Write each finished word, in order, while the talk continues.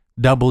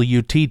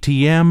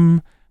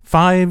WTTM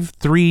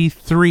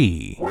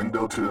 533.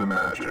 Window to the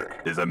Magic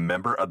is a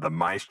member of the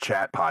Mice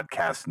Chat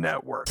Podcast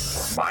Network.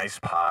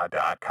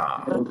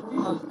 MicePod.com. Now,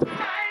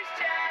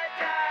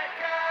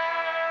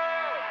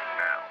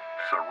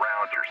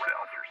 surround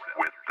yourself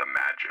with the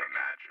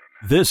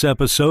magic. This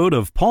episode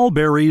of Paul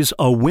Berry's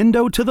A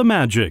Window to the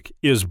Magic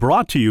is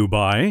brought to you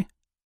by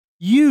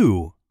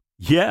you.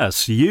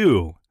 Yes,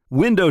 you.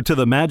 Window to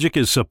the Magic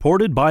is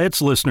supported by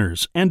its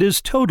listeners and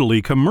is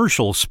totally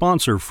commercial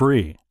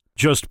sponsor-free.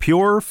 Just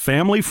pure,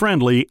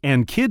 family-friendly,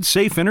 and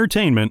kid-safe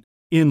entertainment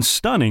in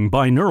stunning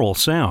binaural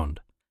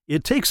sound.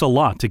 It takes a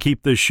lot to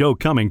keep this show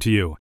coming to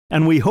you,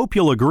 and we hope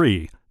you'll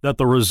agree that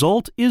the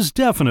result is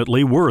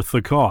definitely worth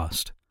the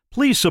cost.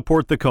 Please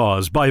support the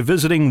cause by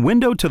visiting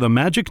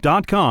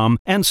windowtothemagic.com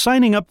and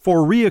signing up for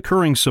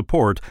reoccurring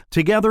support.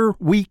 Together,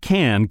 we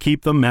can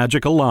keep the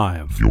magic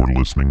alive. You're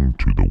listening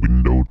to the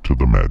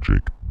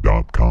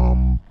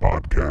windowtothemagic.com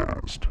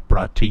podcast.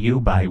 Brought to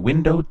you by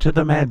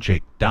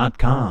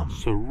windowtothemagic.com.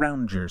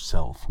 Surround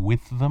yourself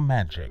with the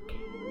magic.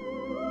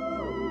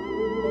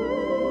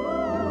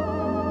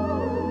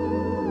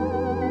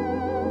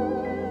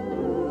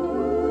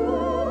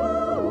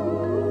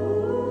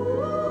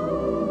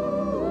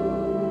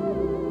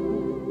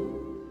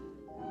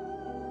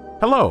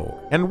 Hello,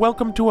 and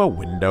welcome to A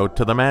Window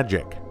to the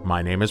Magic.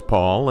 My name is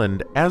Paul,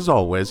 and as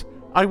always,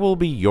 I will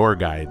be your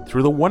guide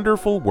through the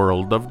wonderful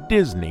world of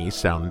Disney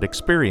sound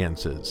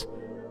experiences.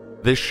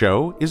 This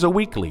show is a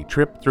weekly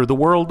trip through the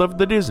world of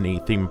the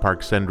Disney theme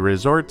parks and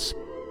resorts,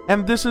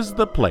 and this is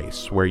the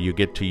place where you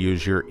get to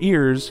use your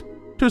ears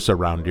to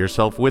surround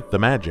yourself with the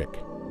magic.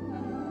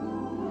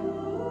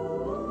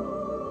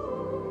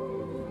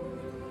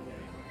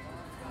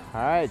 All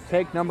right,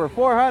 take number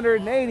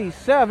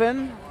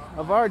 487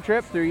 of our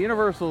trip through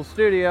Universal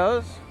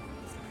Studios.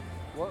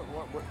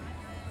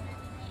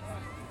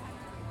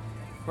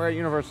 We're at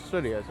Universal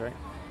Studios, right?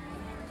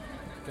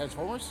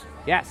 Transformers?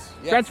 Yes.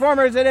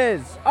 Transformers it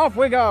is. Off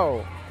we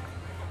go.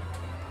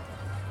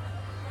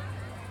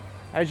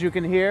 As you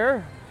can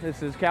hear,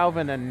 this is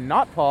Calvin and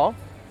not Paul.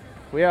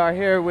 We are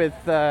here with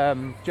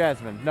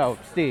Jasmine. No,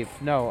 Steve.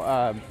 No.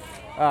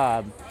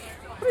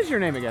 What is your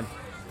name again?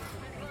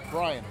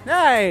 Brian.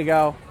 There you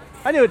go.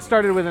 I knew it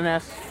started with an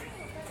S.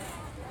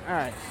 All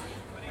right.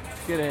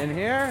 Let's get in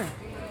here.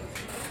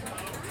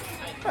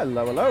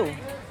 Hello, hello.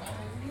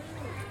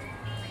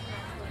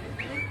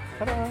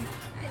 Ta-da.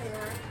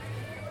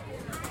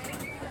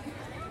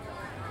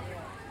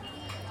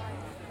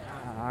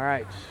 All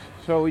right.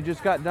 So we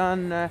just got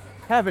done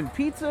having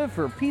pizza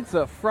for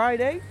Pizza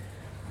Friday.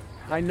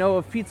 I know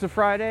of Pizza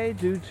Friday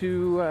due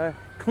to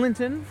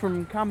Clinton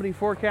from Comedy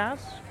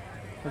Forecast.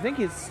 I think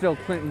he's still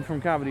Clinton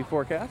from Comedy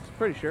Forecast.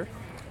 Pretty sure.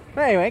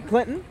 But anyway,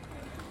 Clinton.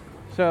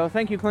 So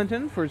thank you,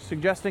 Clinton, for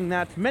suggesting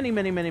that many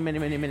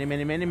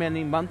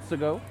months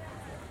ago.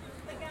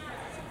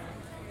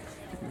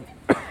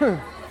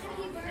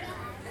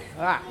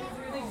 Ah.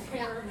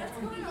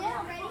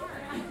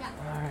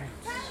 All right.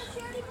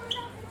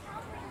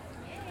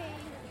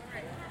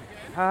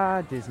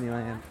 Ah,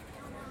 Disneyland.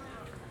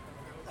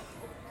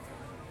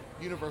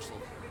 Universal.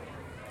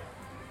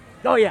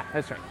 Oh yeah,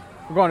 that's right.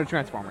 We're going to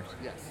Transformers.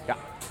 Yes. Yeah.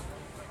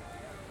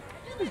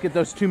 Let's get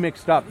those two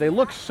mixed up. They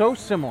look so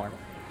similar.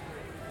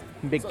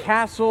 Big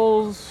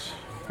castles,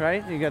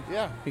 right? You got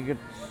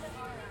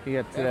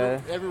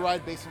every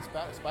ride based on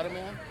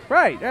Spider-Man.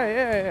 Right.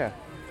 Yeah.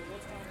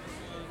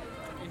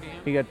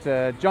 You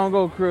got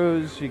Jungle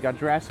Cruise. You got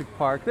Jurassic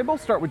Park. They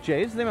both start with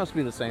J's. They must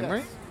be the same,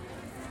 right?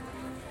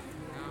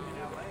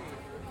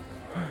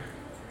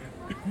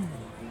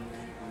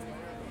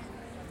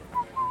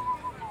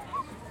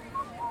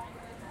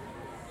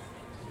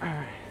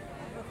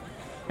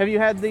 Have you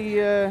had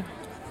the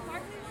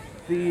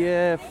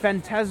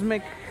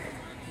Phantasmic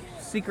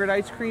secret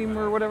ice cream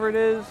or whatever it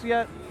is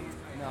yet?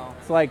 No.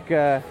 It's like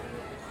a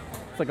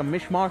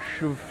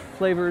mishmash of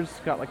flavors. It's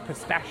got like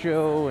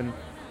pistachio and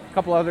a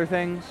couple other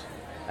things,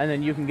 and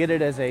then you can get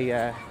it as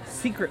a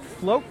secret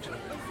float,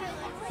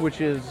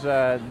 which is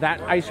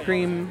that ice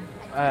cream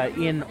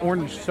in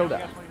orange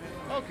soda.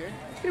 Okay.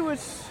 It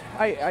was.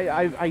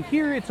 I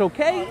hear it's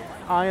okay.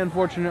 I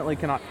unfortunately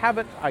cannot have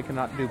it. I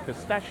cannot do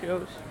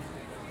pistachios,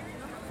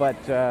 but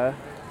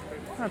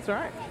that's all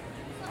right.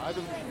 I've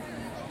been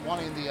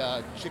wanting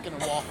the chicken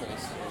and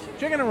waffles.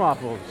 Chicken and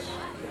waffles.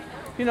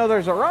 You know,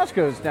 there's a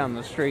Roscoe's down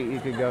the street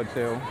you could go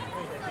to.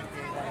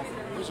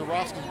 There's a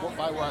Roscoe's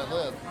by where I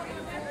live.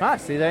 Ah,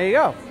 see, there you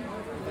go.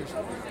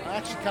 I'm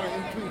actually kind of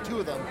in between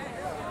two of them.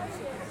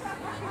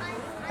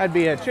 That'd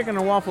be a chicken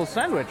and waffle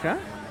sandwich, huh?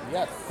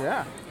 Yes.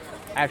 Yeah.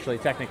 Actually,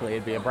 technically,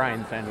 it'd be a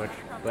Brian sandwich,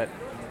 but...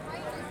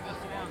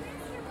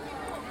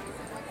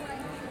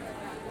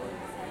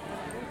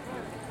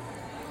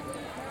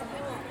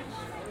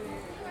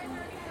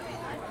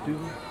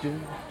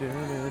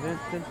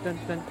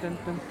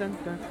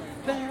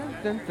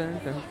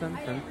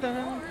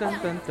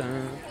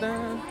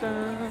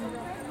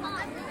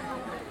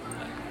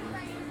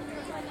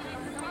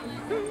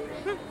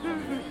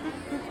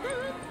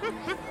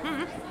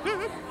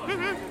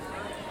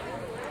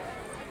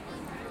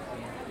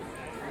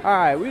 All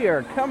right, we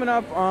are coming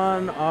up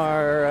on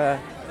our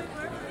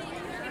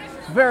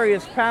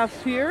various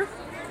paths here.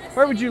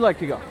 Where would you like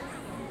to go?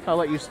 I'll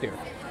let you steer.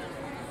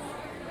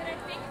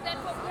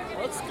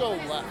 Let's go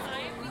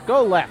left.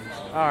 Go left.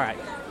 All right.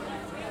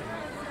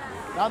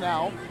 Not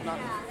now.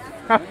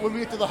 When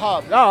we get to the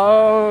hub.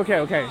 Oh,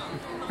 okay.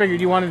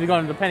 Figured you wanted to go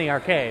into the Penny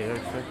Arcade.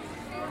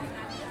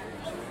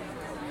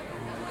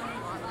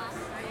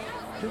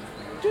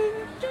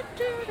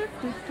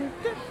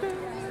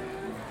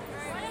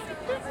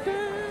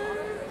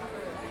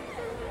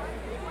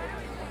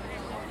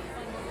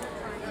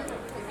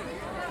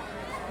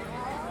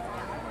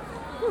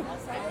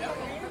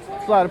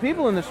 There's a lot of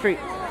people in the street.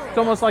 It's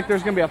almost like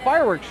there's going to be a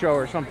fireworks show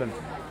or something.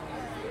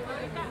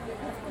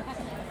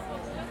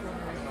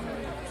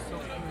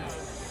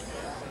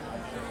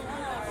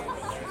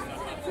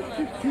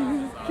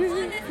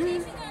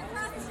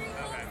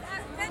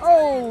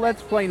 Oh,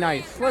 let's play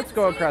nice. Let's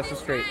go across the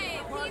street.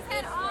 Please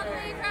head all the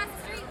way across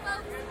the street,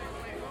 folks.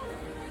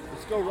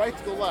 Let's go right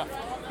to the left.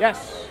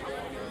 Yes,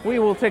 we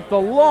will take the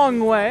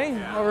long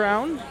way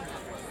around.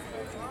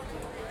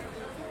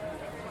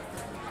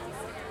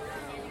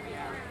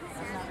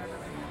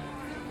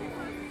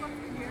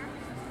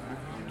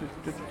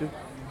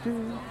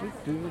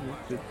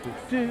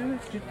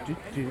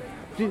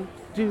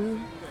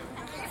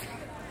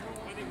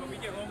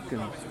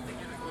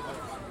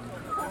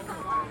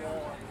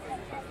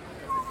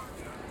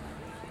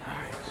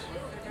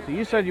 So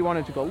you said you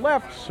wanted to go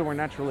left, so we're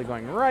naturally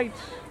going right.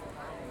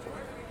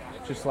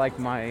 Just like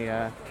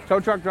my tow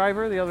truck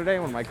driver the other day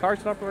when my car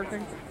stopped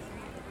working.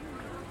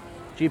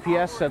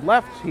 GPS said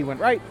left, he went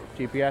right.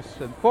 GPS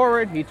said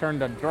forward, he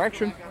turned a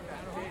direction.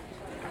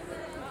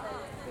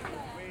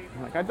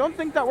 I'm like, I don't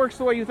think that works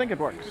the way you think it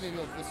works. We're gonna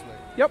go this way.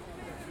 Yep.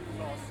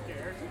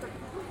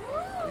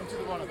 Into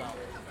the runabout.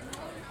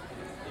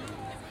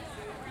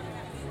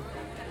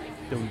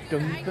 Dum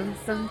dum dum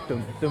dum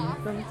dum dum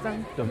dum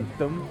dum dum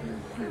dum.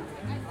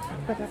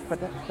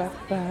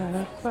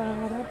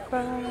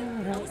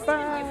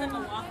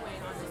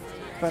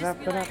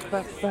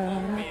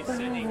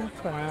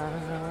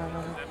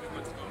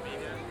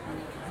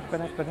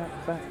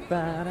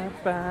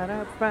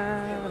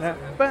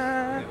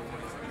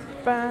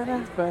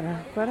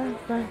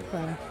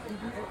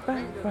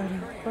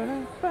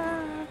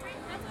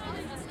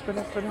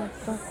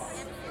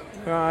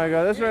 I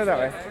go this way or that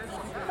way?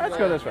 Let's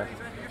go this way.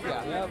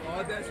 Yeah.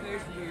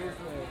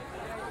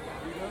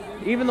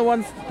 Even the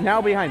ones now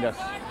behind us.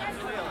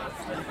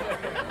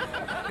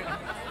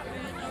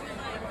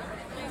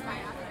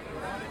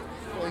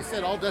 Well, he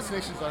said all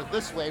destinations are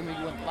this way,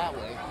 maybe went that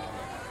way.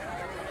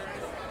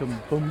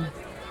 Dum bum,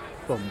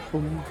 bum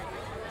bum,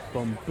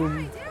 bum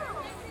bum.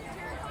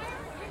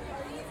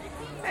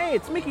 Hey,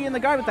 it's Mickey and the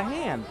guy with the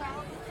hand.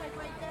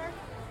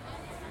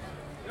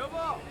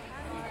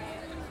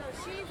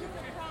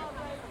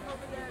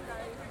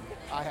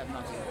 I have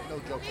nothing. No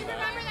joke for that.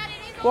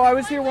 Well, I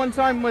was here one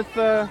time with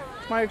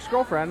my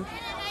ex-girlfriend.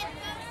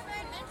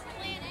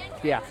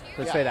 Yeah,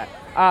 let's say that.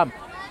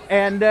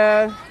 And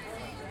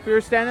we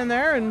were standing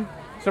there, and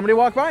somebody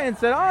walked by and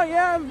said, "Oh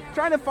yeah, I'm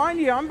trying to find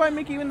you. I'm by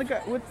Mickey and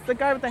with the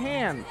guy with the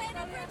hand."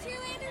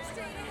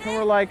 And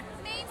we're like,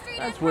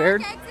 "That's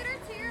weird."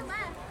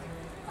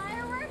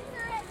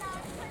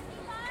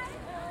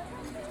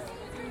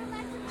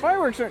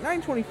 Fireworks are at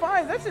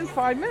 9:25. That's in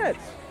 5 minutes.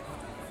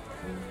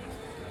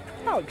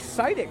 How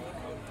exciting!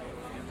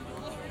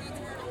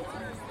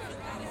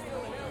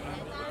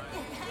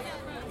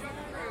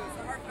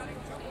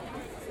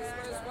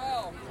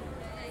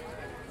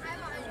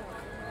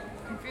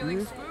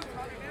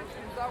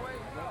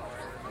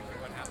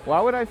 Why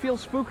would I feel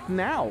spooked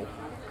now?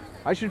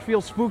 I should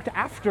feel spooked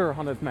after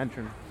Haunted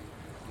Mansion.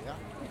 Yeah.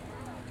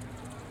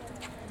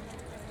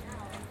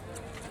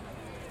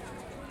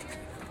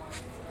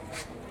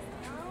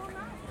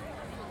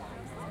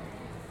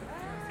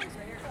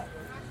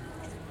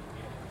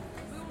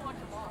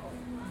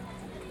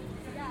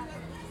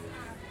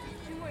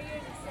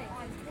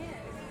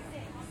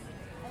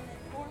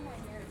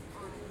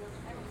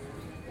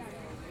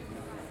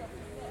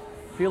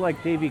 I feel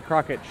like Davy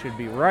Crockett should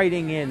be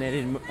writing in at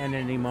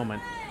any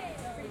moment.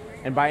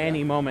 And by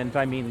any moment,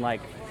 I mean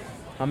like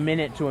a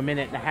minute to a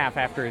minute and a half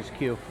after his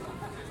cue.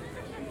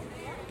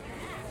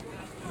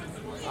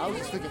 I was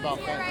just thinking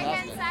about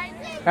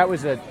Fantastic. That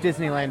was a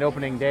Disneyland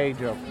opening day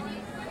joke.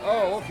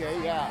 Oh,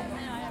 okay, yeah.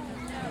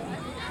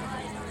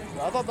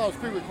 I thought that was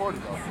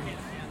pre-recorded though.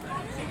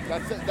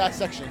 That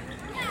section.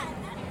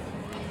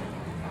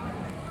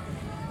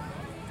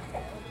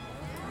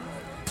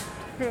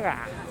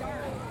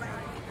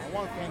 I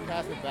want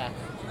Fantastic back.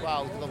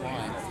 Wow, to the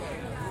line.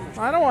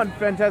 I don't want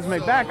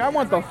Fantasmic back. I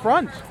want the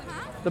front.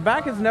 The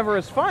back is never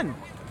as fun.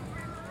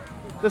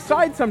 The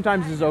side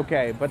sometimes is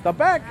okay, but the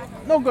back,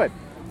 no good.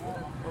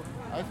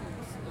 I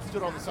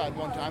stood on the side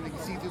one time. You can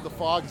see through the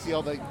fog. You see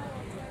all the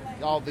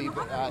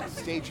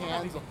stage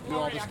hands doing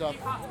all this stuff.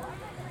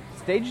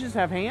 Stages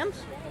have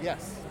hands?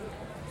 Yes.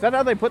 Is that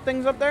how they put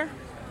things up there?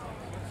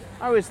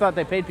 I always thought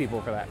they paid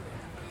people for that.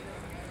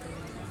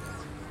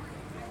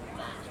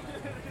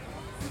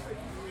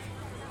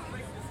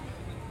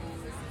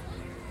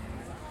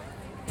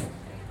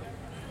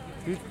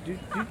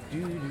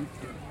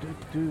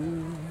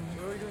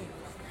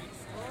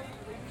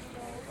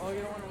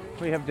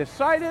 We have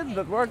decided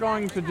that we're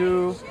going to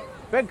do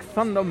Big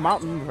Thunder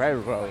Mountain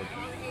Railroad.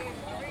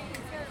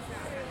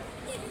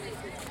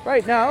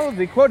 Right now,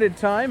 the quoted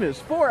time is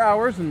 4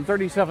 hours and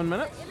 37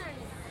 minutes.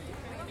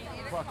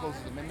 Clock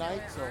closes at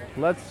midnight, so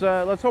Let's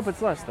hope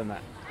it's less than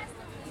that.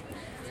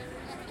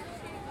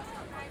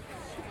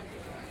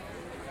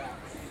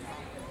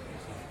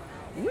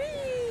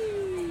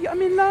 Whee!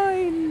 I'm in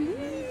line.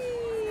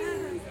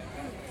 Whee!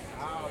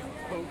 ow, you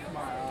poked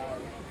my eye.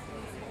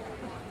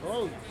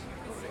 Oh,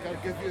 gotta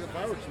give you the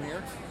fireworks from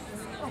here.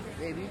 Oh,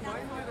 baby.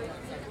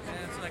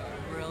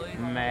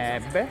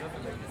 Maybe.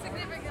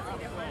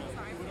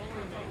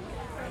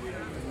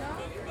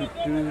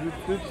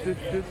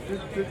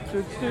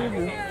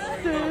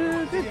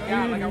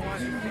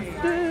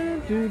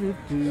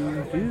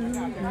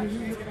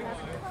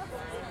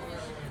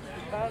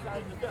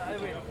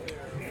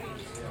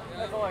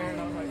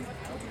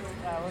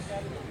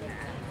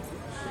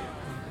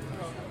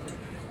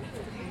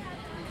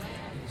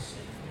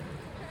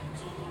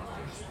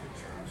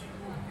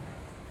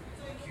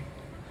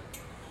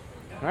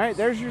 All right,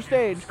 there's your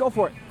stage. Go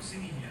for it.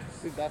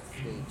 Dude, that's the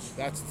stage.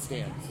 That's the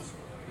stands.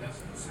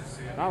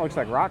 That looks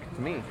like rock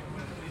to me.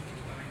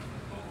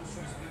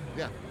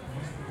 Yeah.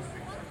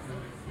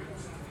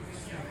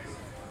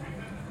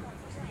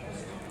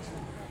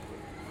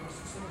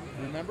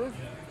 Remember?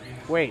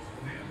 Wait.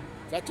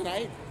 Is that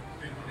tonight?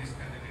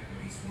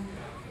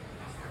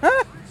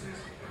 Huh?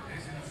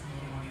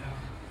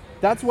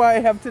 That's why I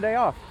have today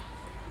off.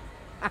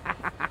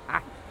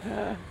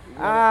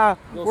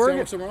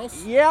 We're somewhere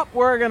else? Yep,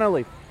 we're gonna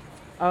leave.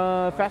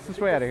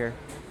 Fastest way out of here.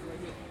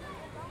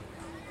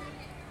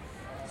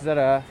 Is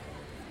that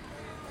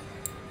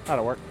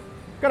that'll work.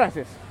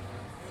 Gracias.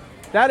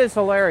 That is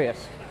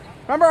hilarious.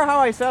 Remember how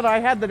I said I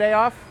had the day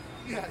off?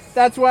 Yes.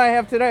 That's why I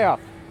have today off.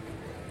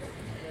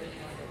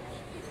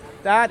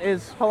 That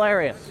is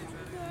hilarious.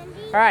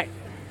 All right.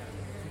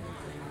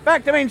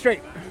 Back to Main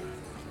Street.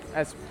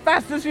 As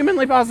fast as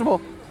humanly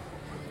possible.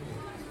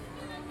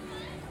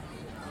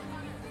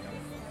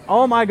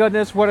 Oh my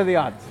goodness, what are the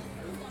odds?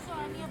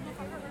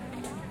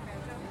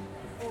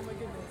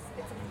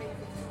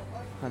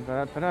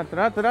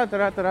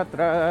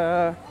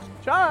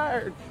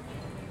 Charge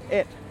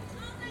it.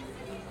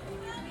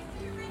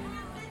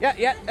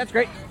 Yeah, that's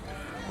great.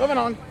 Moving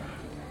on.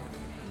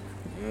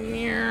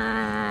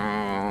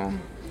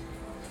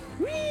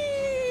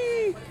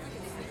 Whee!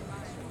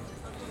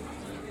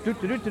 Do. Oh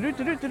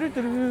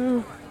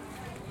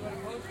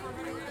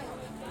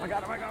my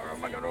god, we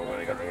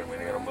gotta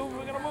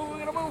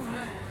move.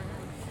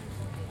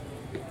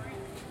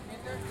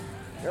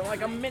 You're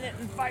like a minute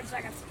and 5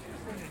 seconds.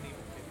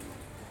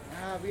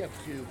 We have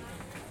 2.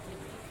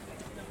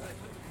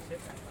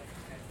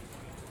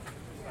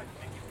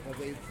 Have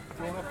they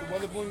thrown up the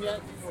weather balloon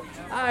yet?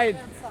 I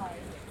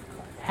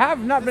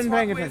have not been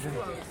paying attention.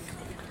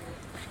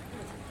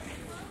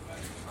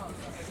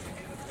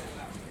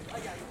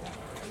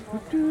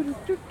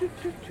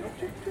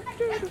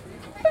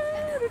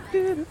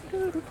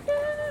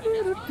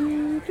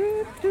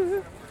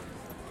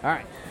 All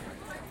right.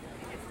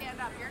 Stand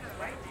up here to the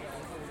right.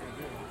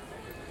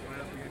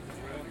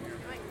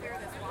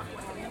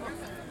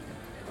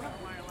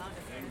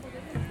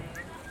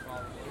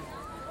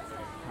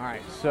 All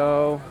right,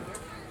 so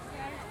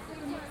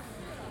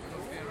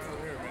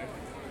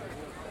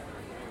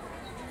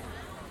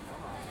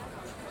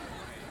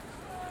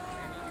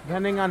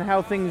depending on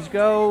how things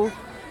go,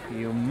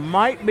 you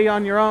might be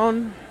on your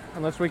own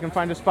unless we can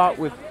find a spot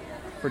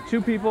for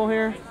 2 people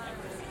here.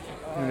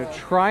 I'm going to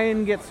try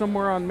and get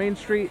somewhere on Main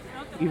Street,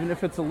 even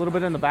if it's a little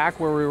bit in the back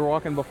where we were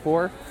walking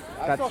before.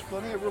 I saw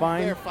plenty of room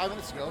fine. there 5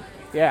 minutes ago.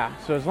 Yeah,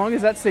 so as long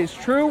as that stays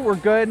true, we're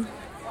good.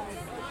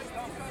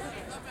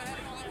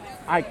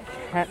 I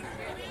can't.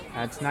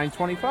 That's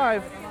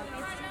 9:25.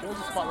 There's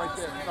a spot right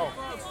there.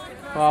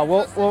 No.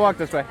 We'll walk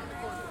this way.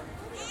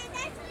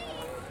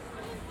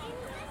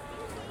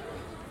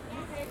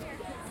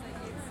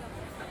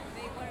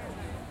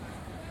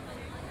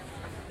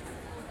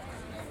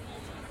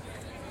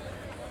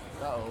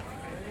 Uh-oh.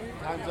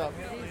 Time's up.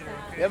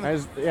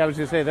 I was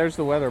gonna say, there's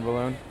the weather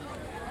balloon.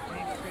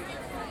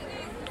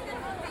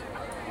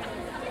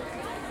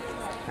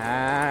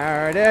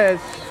 There it is.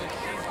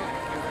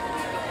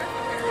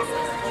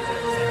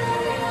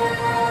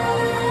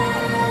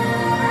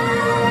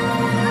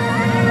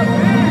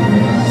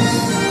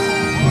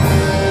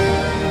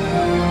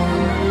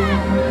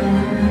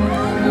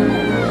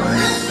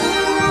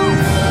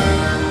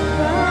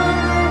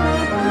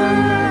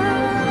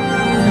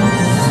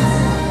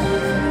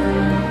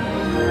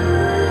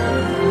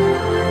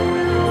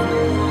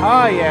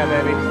 Oh yeah,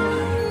 baby.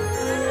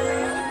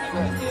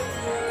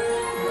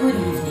 Good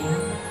evening.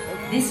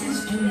 This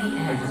is Julie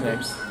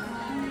Adams.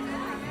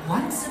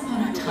 Once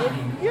upon a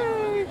time,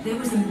 there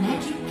was a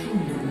magic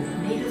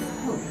kingdom made of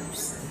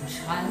hopes and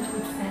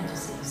childhood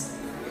fantasies.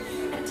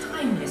 A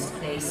timeless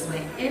place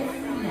where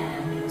every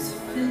land was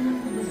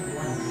filled with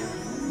wonder.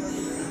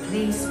 A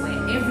place where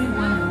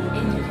everyone who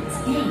entered its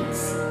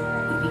gates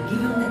would be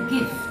given the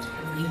gift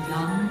of the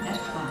young at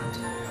heart,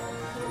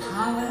 the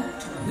power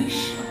to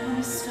wish upon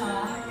a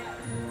star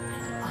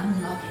and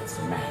unlock its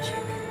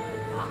magic.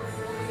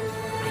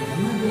 Are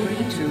you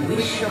ready to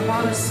wish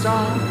upon a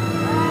star?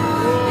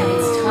 And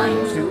it's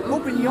time to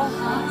open your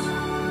heart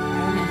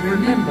and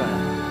remember,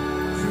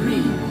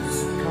 dreams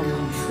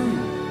come true.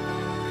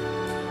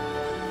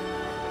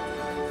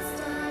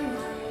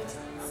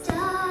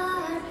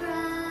 Star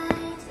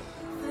bright,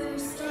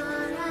 first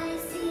star I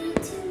see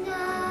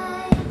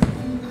tonight.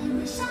 I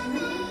wish I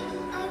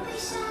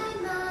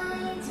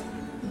might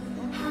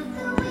have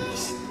the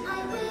wish I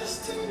wish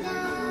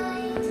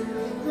tonight.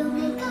 We'll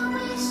make a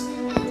wish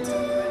and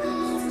do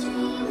as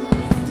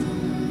dreamers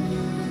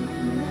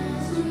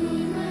do,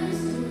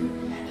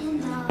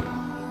 and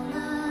all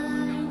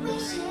our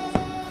wishes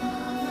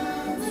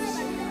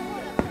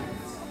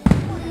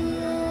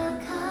will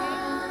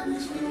come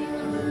true.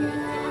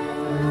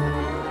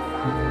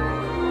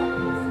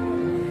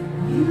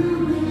 You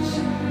wish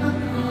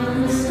upon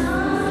a star.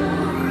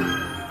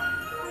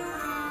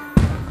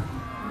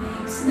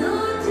 Makes no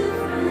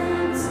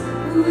difference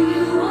who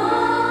you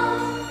are.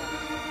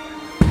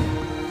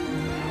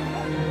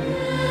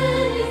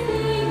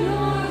 Anything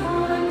your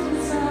heart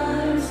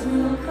desires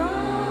will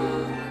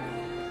come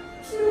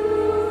to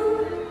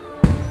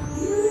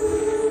you.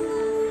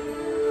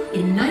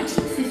 In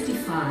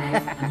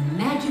 1955, a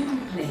magical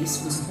place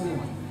was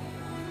born.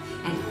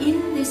 And in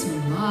this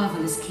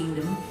marvelous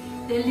kingdom,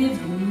 there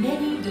lived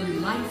many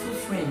delightful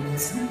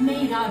friends who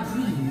made our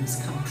dreams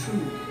come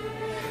true.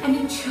 An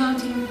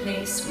enchanting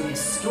place where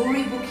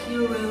storybook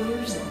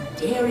heroes and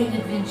daring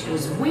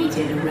adventures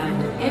waited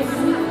around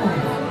every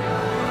corner.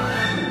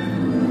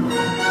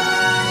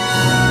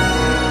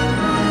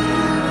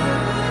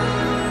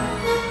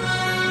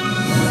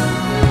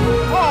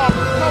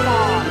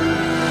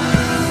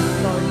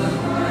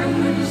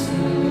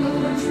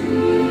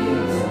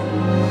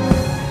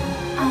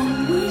 I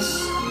wish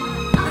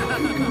I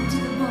could go to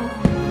the ball.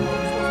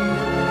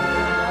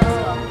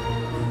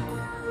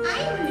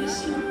 I'm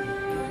wishing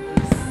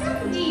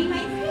someday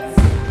my prince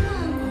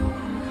will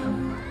come.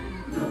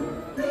 No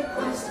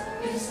request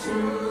is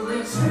too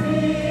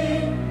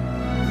extreme.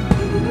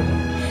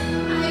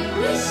 I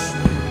wish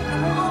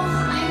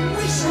I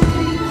could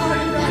be part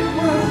of that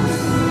world.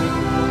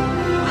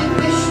 I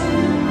wish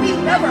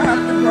we'd never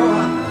have to grow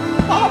up.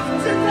 Off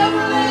to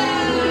Neverland!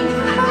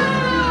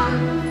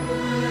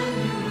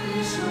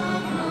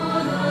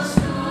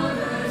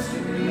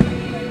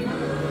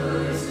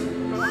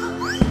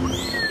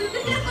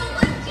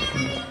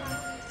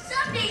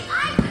 Someday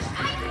I wish I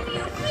could be a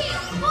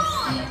real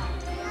boy.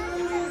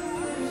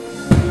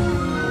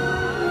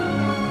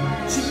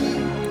 Gee,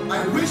 I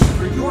wish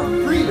for your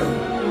freedom.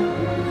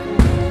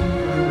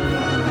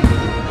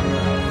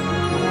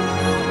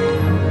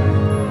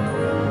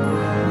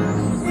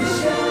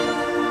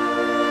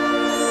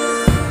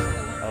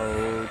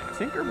 Oh,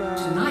 Tinkerbell.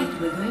 Tonight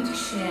we're going to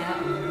share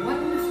a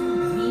wonderful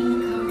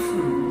dream come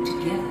true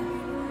together.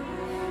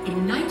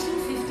 In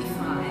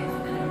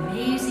 1955, an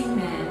amazing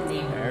man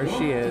named There Walt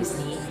she is.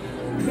 Disney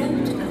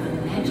dreamt of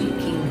a magic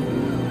kingdom.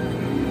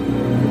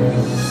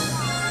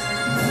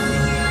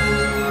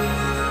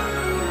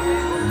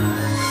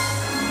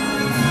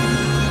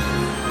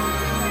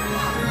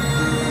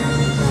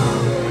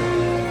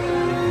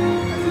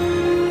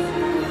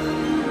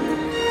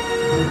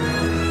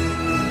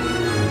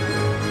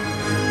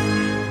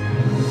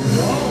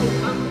 All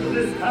come to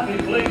this happy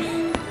place.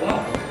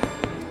 Welcome.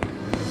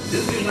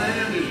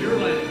 Disneyland is your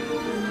land.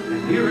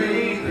 And here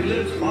age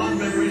relives fond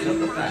memories of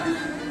the past.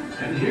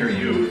 And here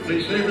youth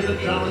may savor the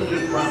challenge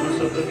and promise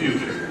of the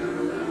future.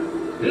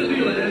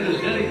 Disneyland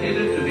is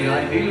dedicated to the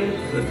ideals,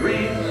 the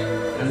dreams,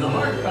 and the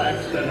hard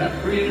facts that have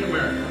created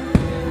America.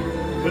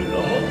 With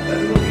the hope that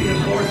it will be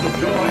a source of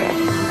joy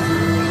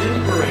and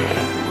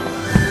inspiration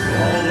to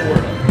all the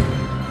world.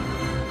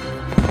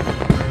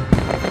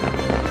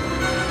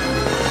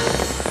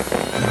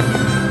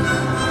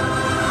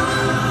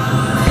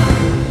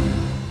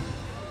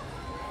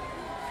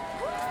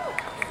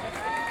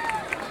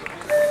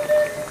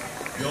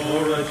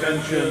 Your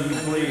attention,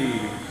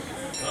 please.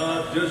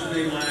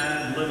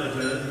 Disneyland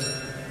Limited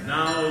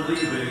now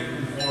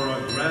leaving for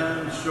a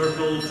grand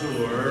circle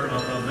tour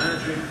of the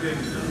Magic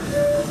Kingdom.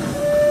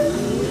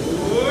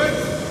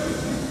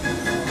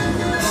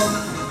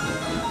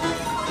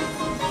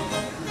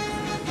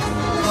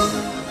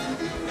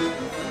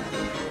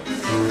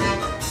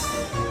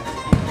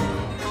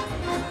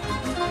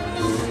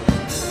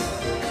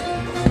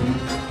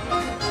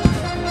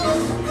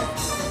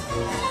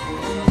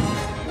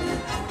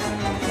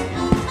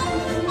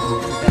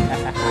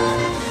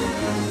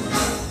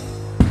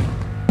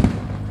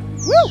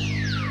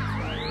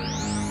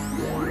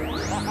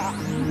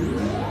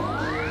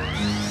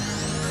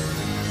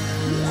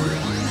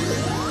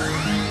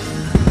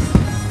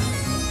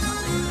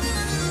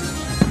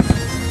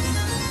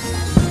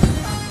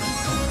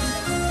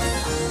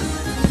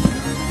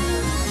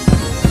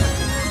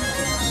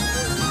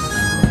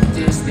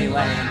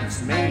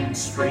 Disneyland's Main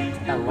Street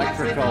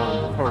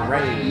Electrical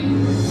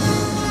Parade.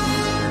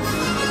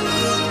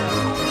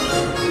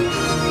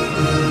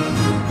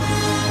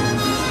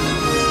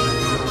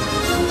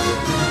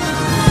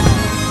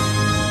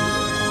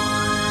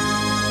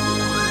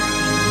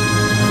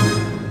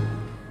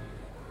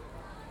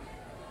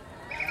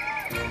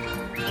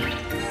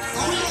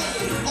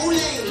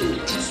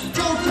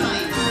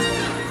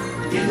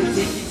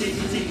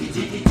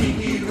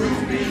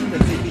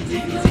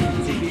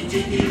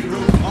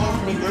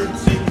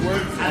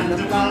 and the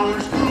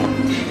flowers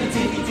bloom. Tiki,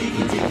 tiki,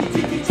 tiki, tiki,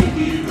 tiki,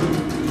 tiki, room.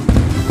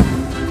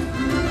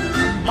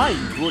 My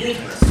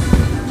goodness.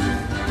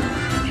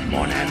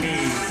 Mon ami.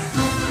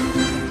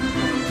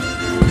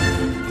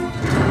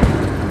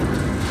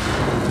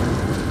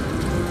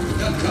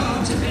 The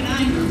gods have been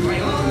angered by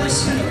all this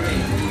celery.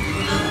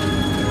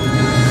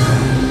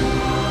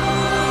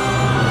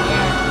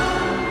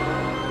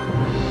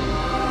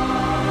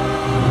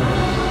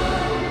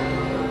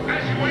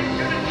 As you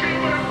enter the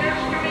chamber of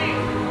destiny,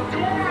 do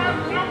not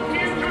look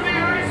into the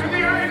eyes of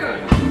the idol.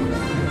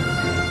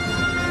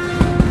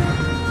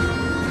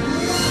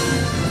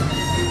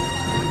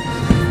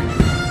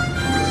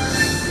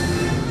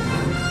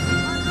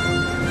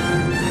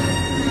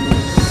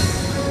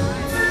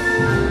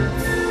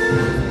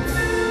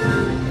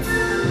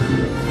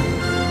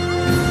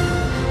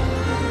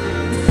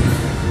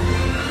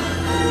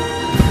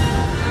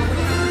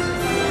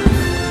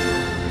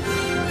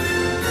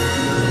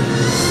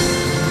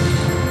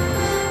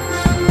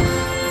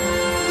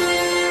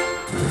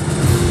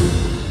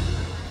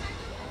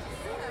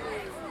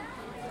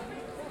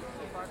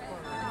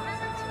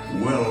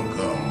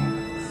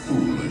 Welcome,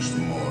 foolish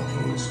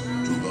mortals,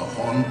 to the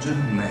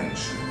Haunted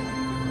Mansion.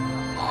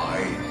 I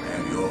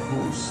am your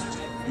host,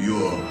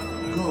 your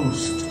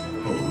ghost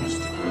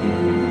host.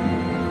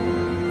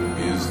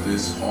 Is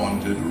this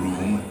haunted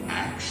room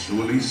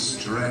actually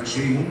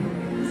stretching?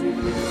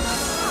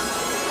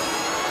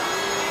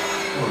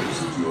 Or is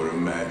it your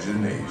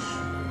imagination?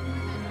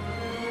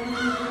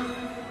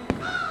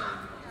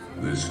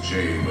 This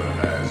chamber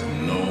has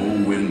no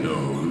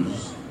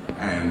windows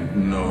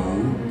and no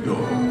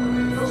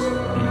doors,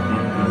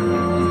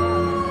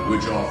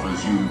 which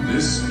offers you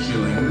this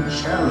chilling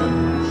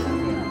challenge: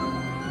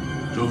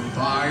 to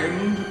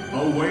find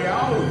a way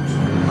out.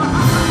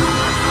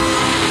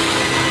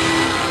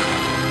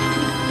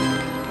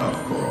 Of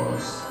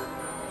course,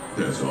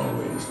 there's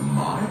always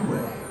my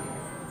way.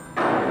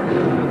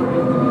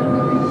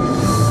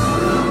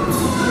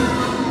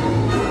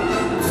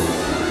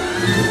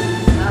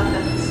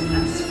 Serpents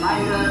and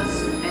spiders,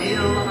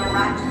 hail of a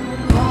rat,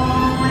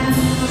 call in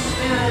the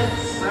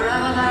spirits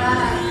wherever they're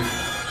at.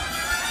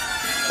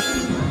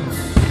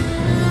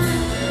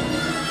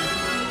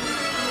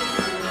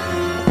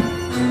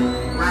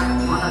 Rat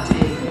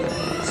quality,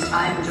 it's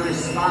time to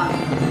respond.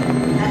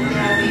 Let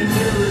there be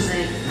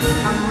music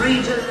from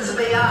regions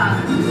beyond.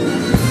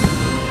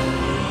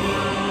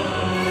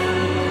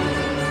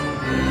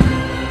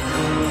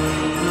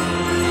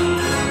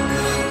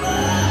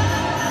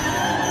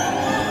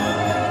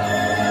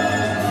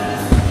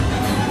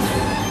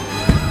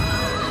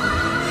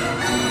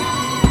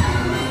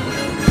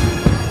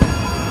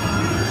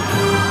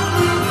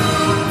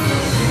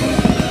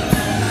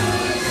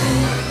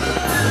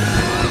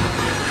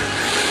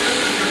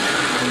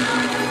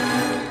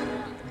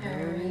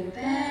 Hurry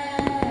back,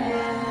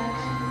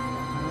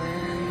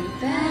 hurry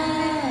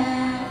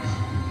back.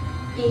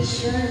 Be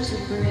sure to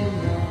bring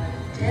your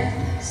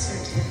death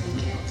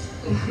certificate.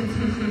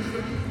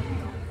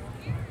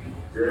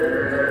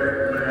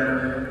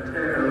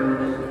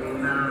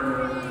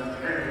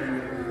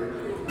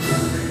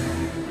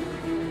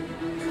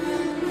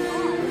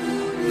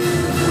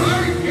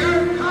 Break your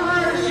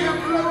colors, you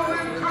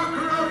blooming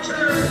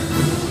cockroaches!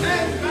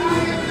 Stand by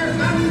in your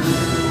guns!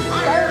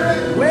 Fire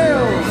at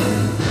will!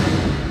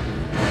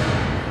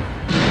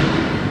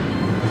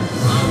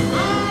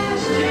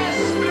 Avast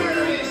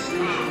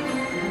Hesperista!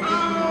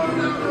 Oh,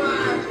 the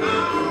rat! Oh,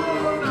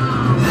 no!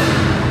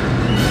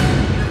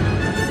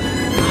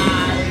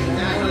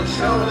 That'll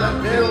show the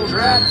bilge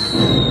rats.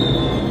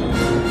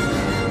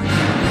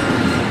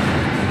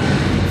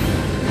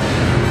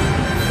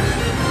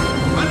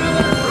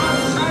 Another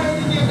broadside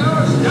and you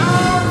goes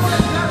down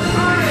with the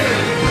party!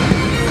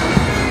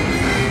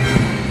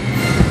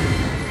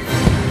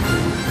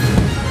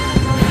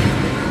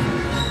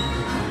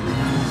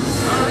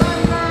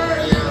 Surrender,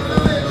 you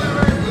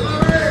lily-livered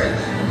lovers!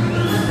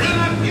 Bring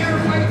up your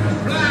white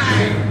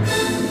flag!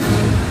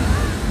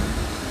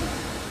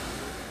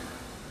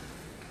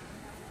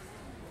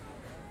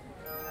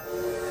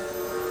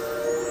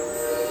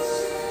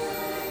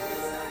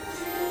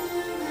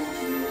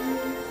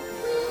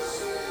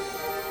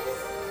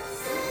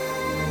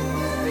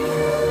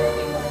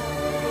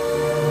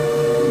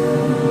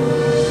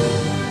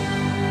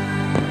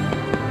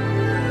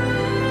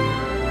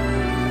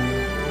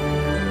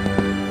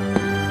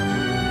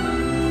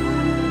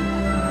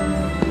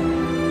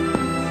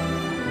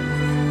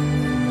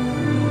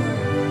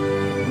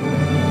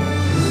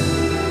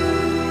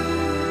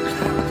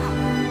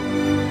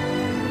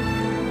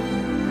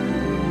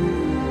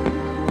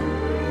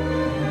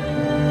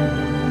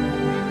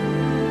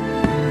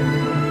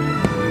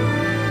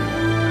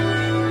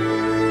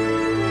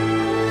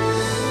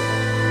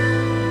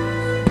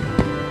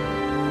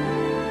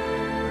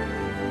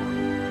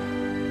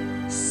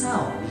 So,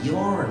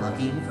 you're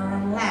looking for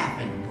a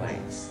laughing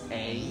place,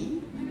 eh?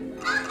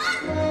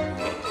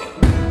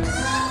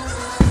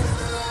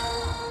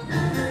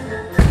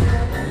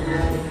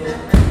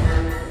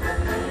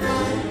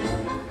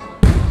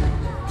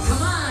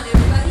 Come on,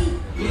 everybody,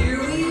 here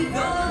we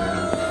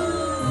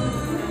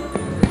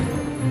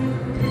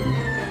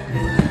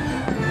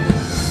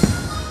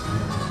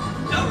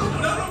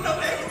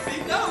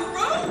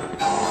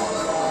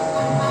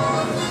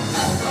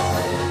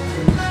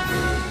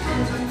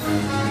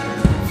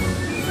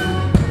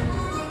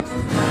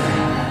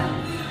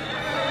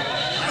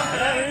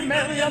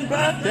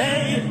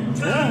birthday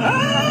to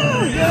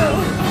you.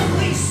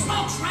 Holy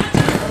smokes,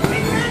 Roger! We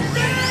can't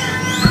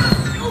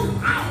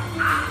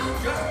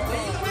just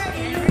leave it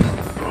here.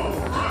 All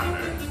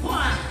right.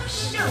 Why,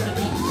 show the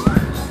people.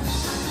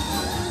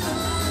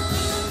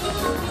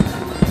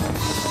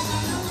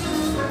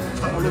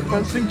 The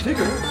fencing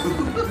Tigger.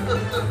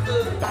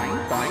 Dang,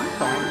 dang,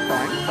 dang,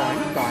 dang, dang,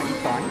 dang,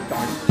 dang,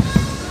 dang.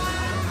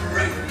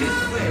 Right this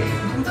way.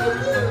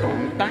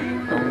 Dong, dang,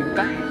 dong,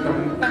 dang,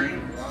 dong, dang.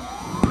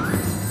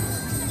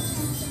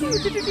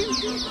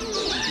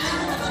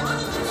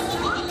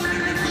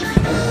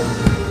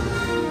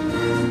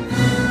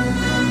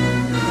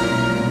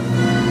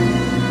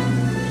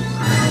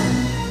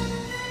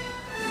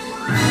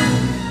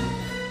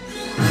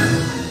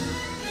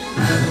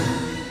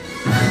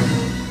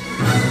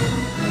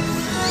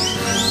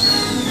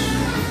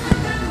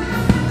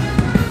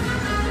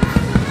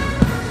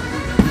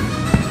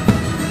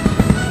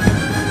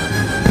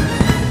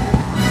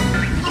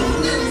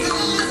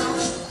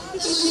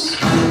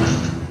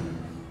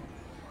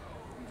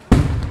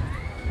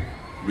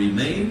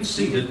 Remain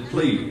seated,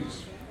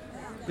 please.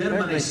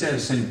 Permanecer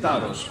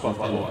sentados, por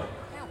favor.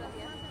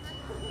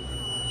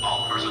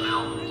 All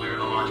personnel, clear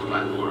the launch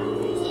platform.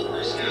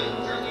 Personnel,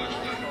 clear launch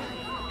platform.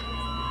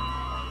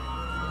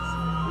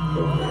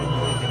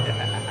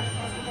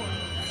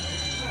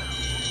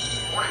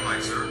 Warning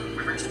light, sir.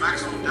 We've reached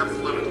maximum depth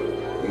limit.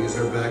 These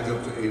are back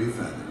up to 80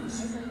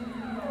 fathoms.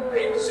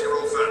 80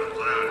 fathoms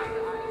out.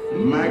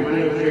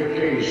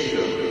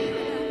 Magnification.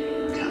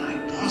 Can I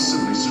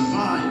possibly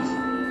survive?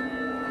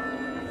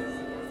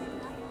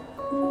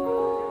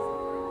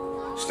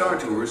 Star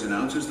Tours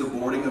announces the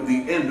boarding of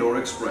the Endor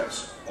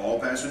Express. All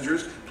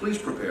passengers, please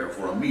prepare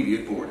for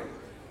immediate boarding.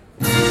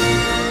 R2,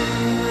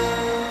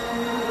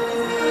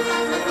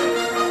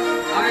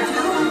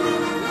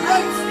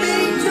 light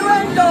speed to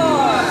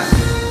Endor!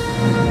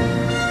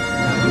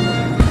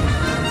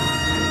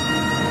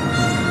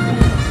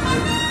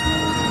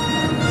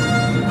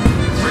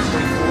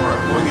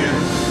 Going in.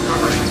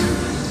 Covering.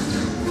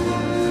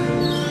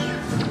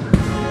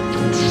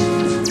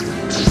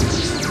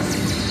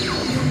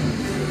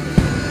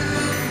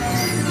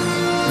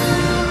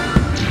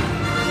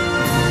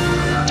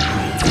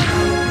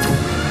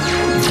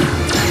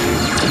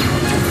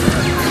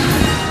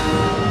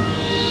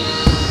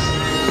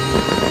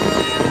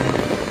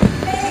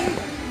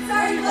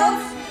 Sorry,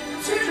 folks.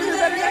 Should do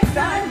that next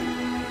time.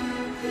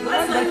 It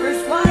was my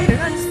first flight,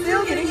 and I'm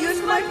still getting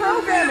used to my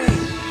programming.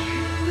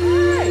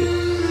 Hey!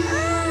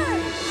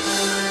 Hey!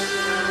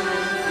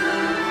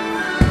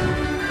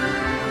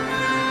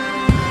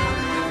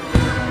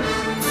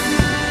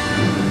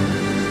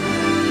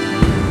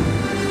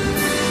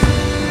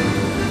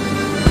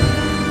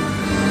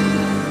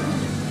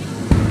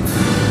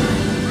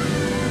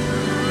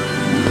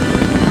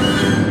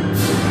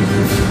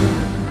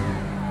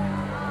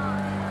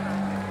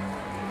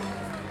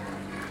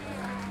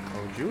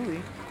 Oh,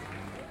 Julie.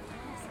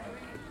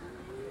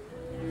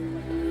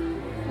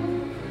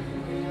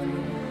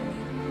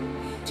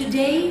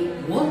 Today,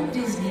 Walt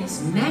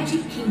Disney's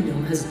Magic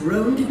Kingdom has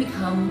grown to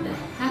become the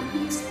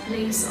happiest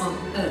place on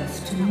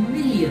Earth to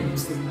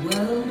millions the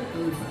world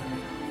over.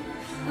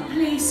 A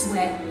place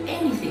where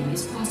anything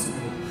is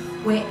possible,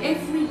 where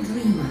every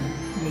dreamer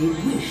may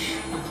wish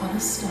upon a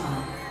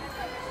star.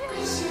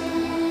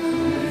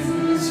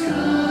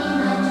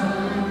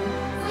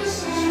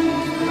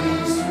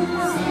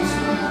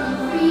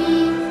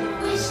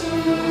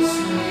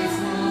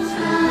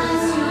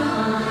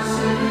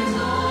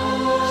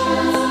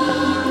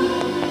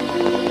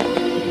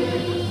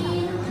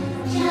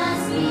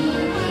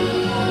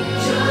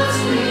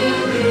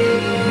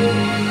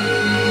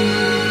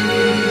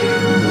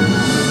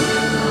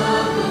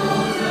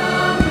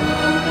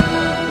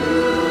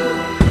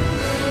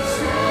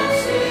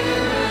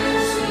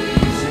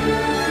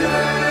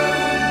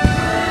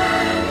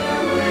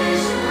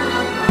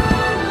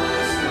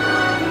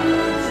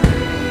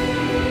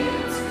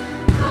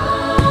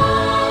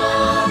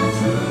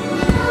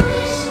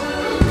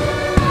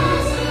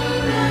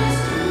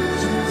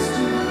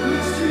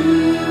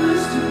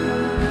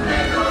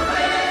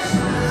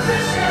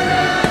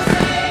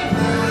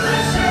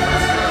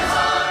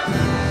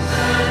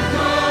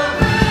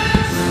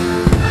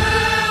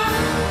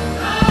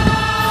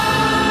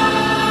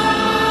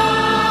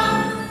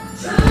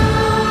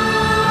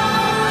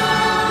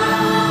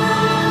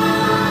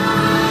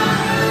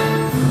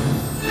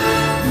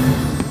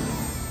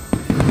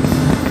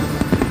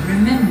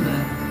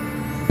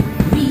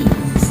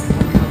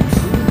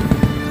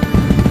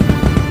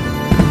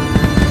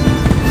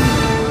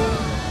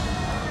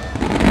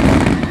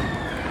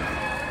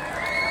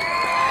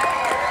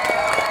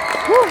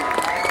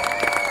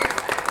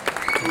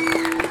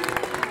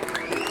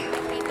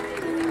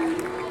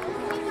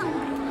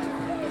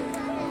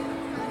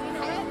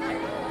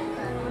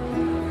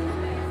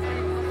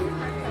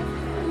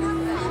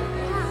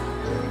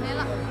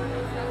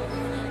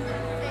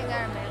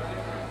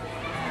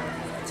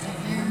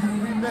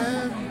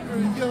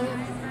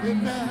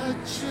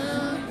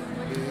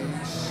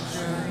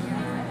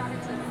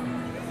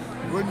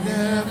 Where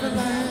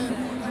Neverland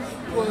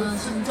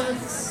was a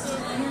place.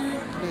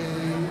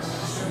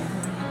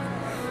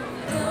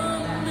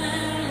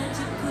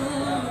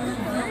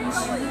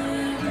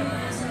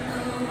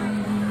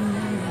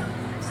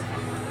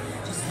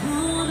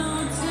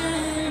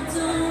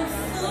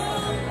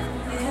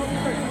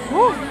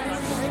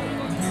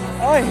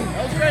 Oi.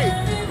 That was great.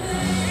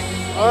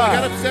 Oh, I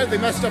got upset. They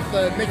messed up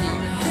the Mickey.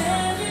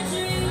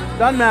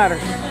 Doesn't matter.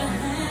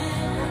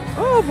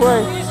 Oh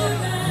boy.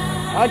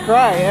 I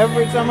cry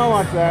every time I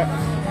watch that.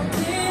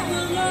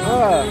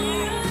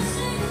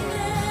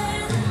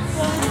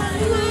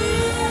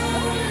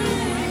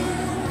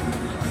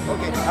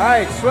 Okay.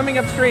 Alright, swimming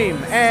upstream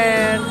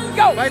and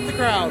go! Fight the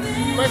crowd.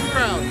 Fight the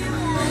crowd.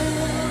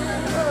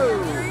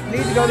 Oh,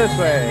 need to go this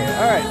way.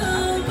 Alright.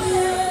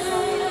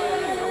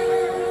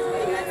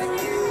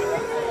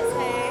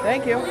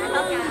 Thank you.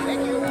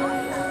 Thank you.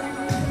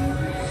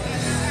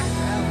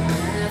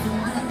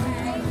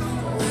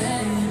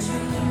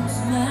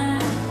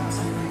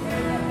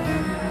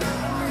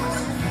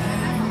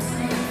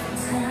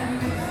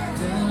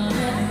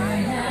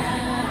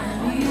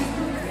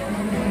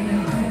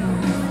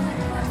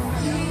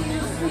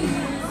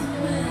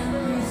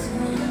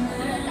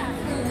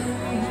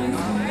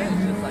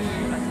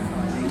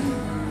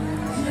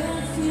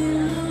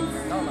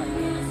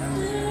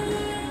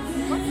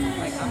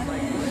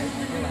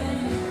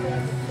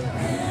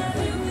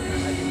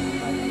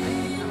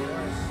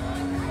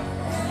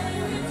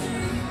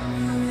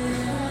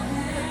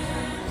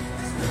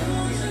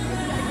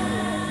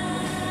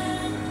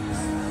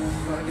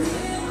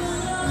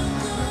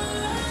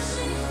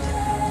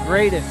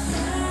 Greatest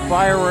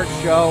fireworks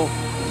show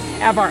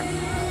ever. I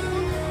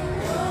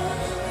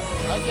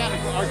can't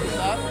argue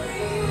that.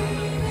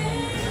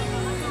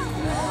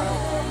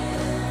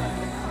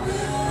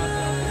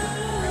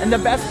 And the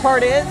best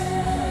part is,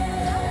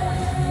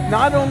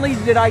 not only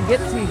did I get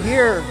to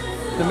hear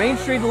the Main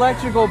Street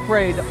Electrical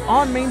Parade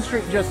on Main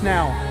Street just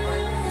now,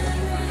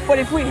 but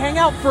if we hang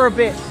out for a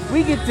bit,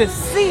 we get to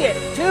see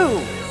it too. You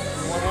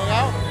want to hang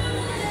out?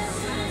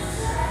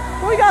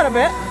 We got a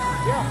bit.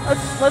 Yeah.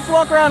 Let's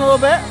walk around a little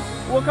bit.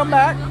 We'll come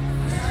back.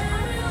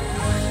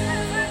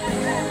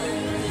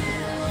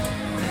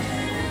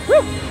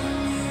 Woo!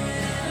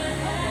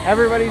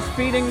 Everybody's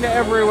feeding to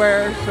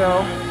everywhere,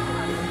 so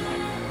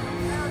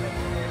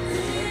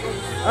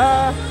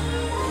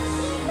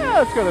yeah,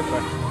 let's go this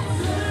way.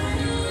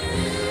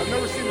 I've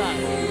never seen that.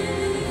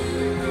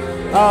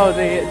 Oh,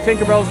 the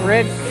Tinkerbell's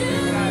Ridge.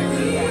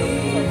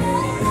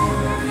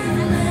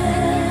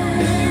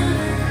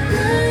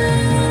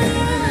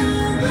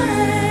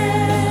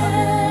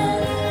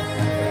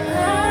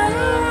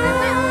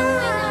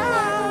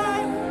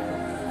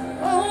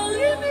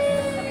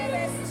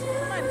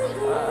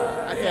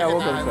 Yeah,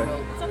 we'll go this way.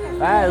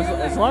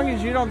 As long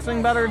as you don't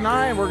sing better than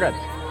I, we're good.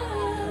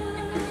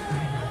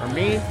 Or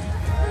me.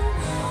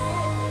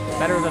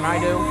 Better than I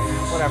do.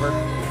 Whatever.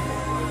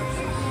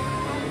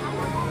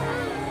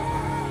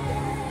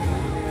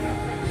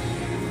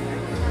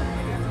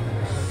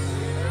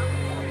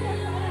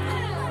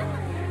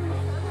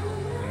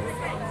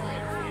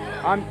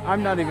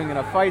 I'm not even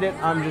gonna fight it.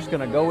 I'm just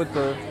gonna go with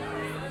the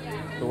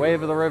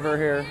wave of the river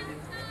here.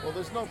 Well,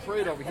 there's no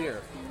parade over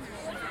here.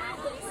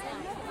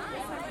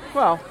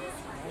 Well,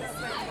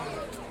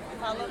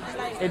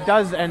 it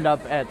does end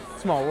up at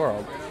Small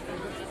World.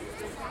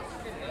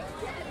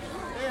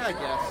 Yeah, I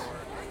guess.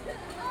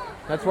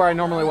 That's where I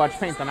normally watch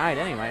Paint the Night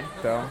anyway,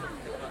 so.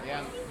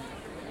 Yeah.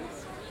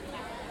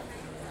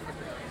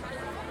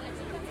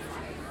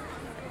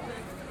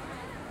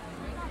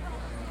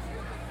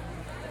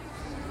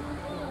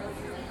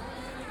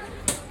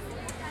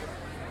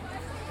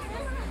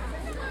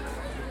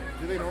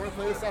 Do they normally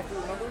play this after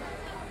the number?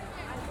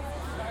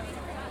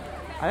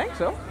 I think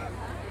so.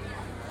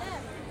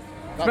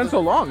 It's been so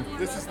long.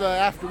 This is the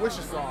After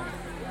Wishes song.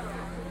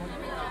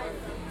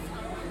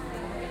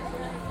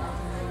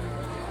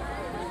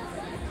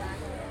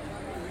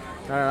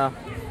 I don't know.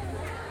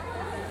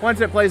 Once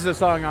it plays the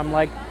song, I'm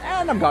like,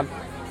 and I'm gone.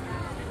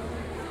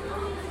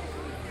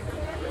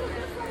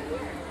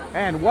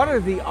 And what are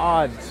the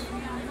odds?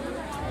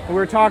 We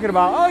were talking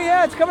about, oh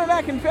yeah, it's coming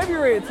back in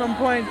February at some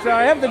point.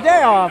 I have the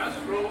day off.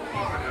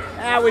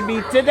 That would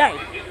be today.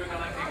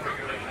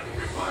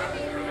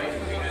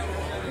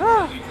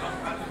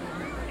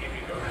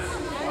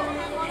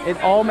 It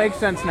all makes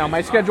sense now.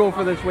 My schedule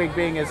for this week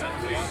being as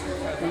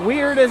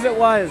weird as it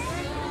was.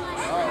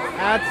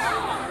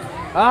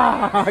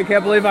 I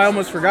can't believe I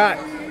almost forgot.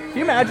 Can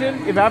you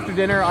imagine if after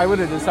dinner I would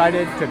have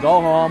decided to go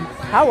home?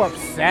 How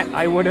upset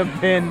I would have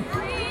been.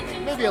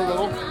 Maybe a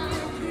little.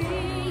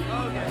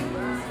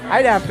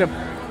 I'd have to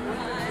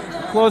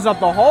close up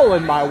the hole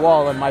in my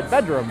wall in my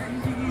bedroom.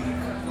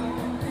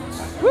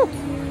 Whew.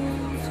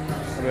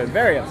 I'd have been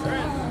very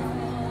upset.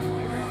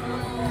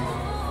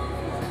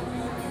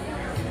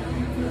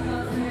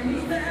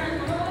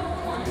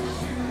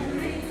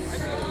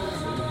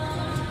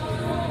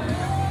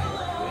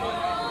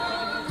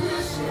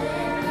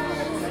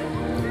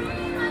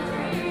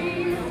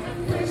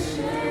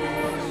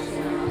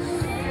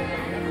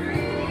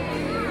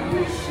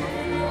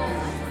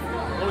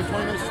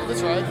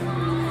 ride.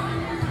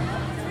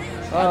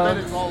 I bet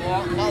it's a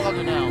lot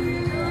longer now.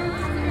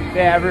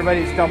 Yeah,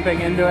 everybody's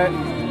dumping into it.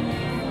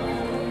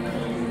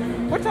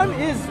 What time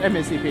is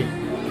MSCP?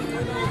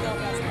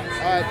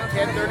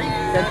 10:30.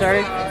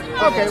 10:30?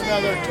 Okay.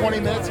 Another 20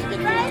 minutes to get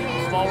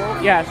to Small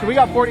World. Yeah, so we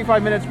got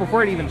 45 minutes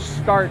before it even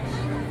starts.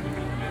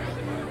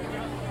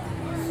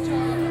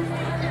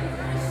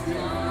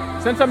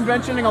 Since I'm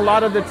mentioning a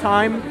lot of the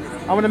time,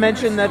 I want to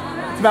mention that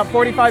it's about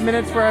 45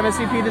 minutes for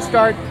MSCP to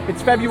start.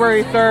 It's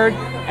February 3rd,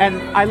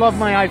 and I love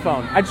my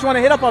iPhone. I just want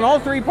to hit up on all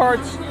three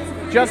parts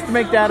just to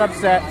make Dad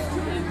upset.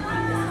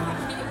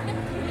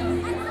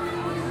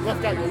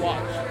 Left out your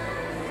watch.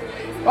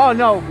 Oh,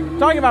 no.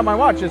 Talking about my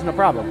watch isn't a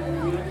problem.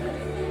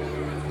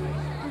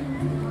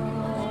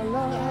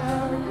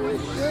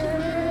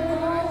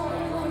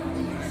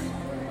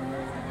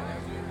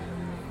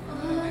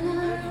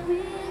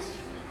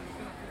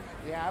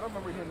 Yeah, I don't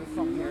remember hearing this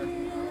song here.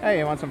 Hey,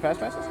 you want some fast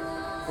passes?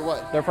 For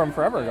what? They're from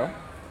forever ago.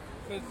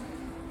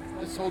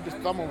 Just hold your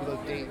thumb over the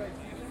date.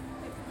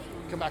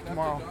 Come back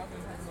tomorrow.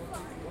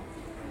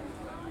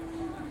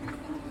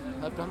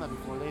 I've done that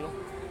before, Ladle.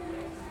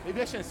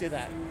 Maybe I shouldn't say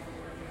that.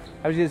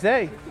 I was going to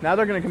say, now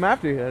they're going to come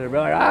after you. They'll be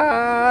like,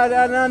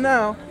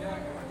 no.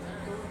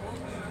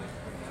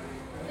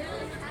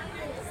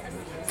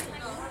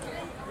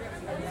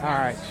 All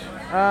right.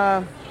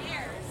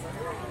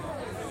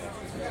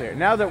 Let's see here.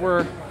 Now that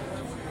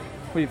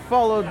we've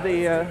followed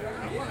the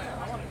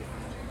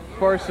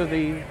course of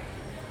the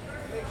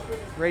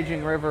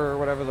raging river or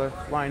whatever the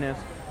line is,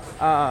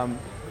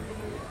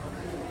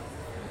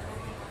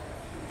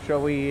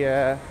 shall we?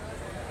 What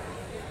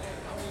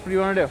do you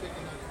want to do?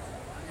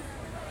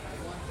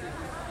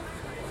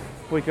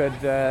 We could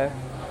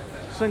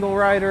single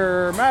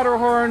rider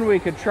Matterhorn. We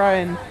could try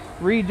and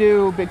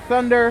redo Big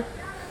Thunder.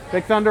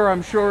 Big Thunder,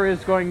 I'm sure,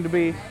 is going to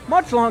be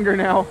much longer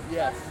now.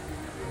 Yes.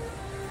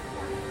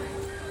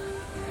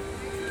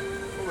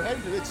 Well, we're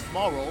heading to this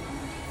Small World.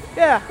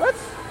 Yeah, let's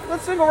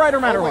single rider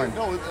Matterhorn.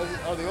 Oh, wait,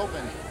 no, are they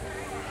open?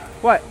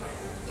 What?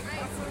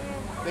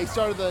 They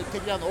started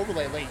taking down the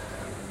overlay late.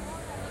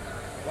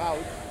 Wow,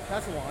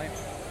 that's a line.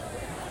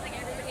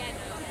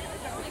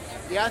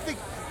 Yeah, I think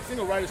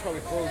single rider's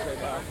probably closed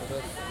right now for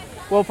this.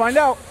 We'll find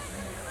out.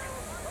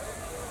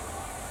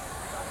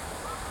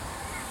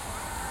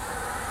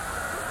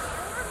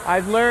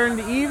 I've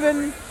learned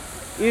even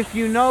if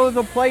you know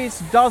the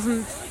place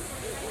doesn't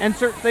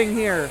insert thing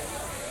here,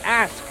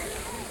 ask.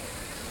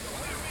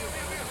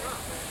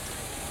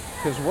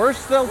 Because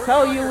worst they'll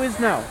tell you is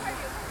no.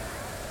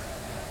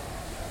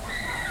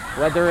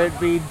 Whether it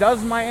be,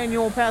 does my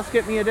annual pass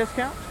get me a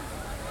discount?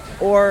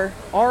 Or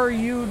are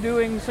you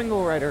doing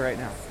single rider right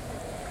now?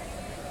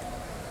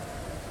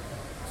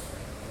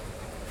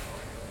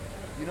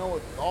 You know,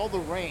 with all the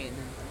rain,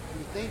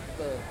 you think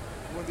it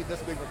wouldn't be this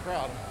big of a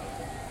crowd.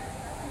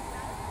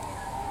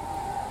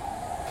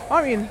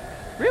 I mean,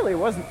 really,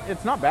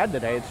 it's not bad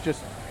today. It's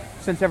just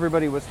since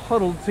everybody was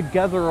huddled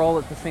together all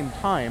at the same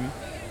time.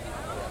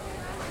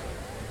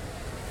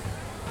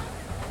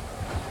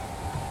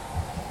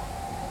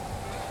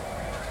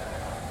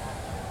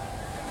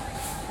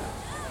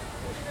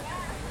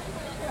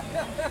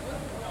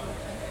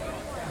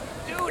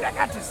 Dude, I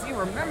got to see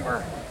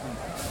Remember.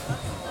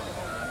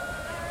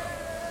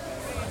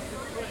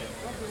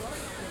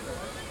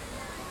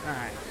 All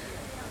right.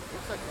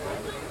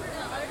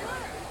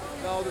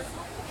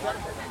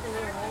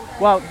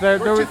 Well, there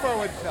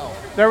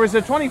was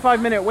a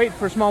 25-minute wait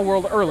for Small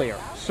World earlier,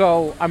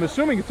 so I'm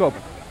assuming it's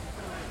open.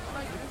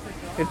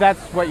 If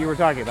that's what you were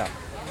talking about.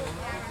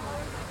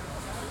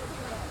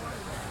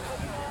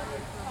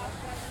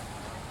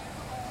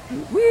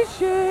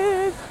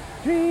 Wishes,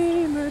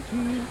 dream a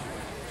dream.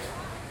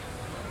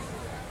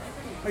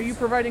 Are you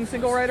providing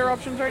single rider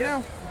options right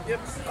now?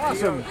 Yep.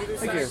 Awesome.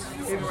 Thank you.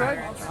 Either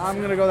side? I'm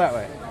going to go that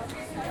way.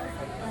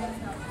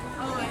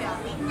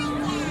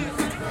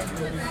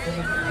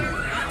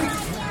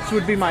 This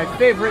would be my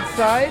favorite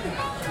side.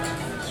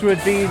 This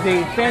would be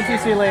the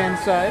Fantasyland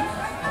side.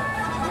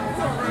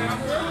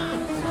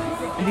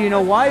 And do you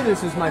know why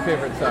this is my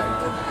favorite side?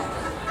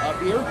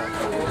 Beer?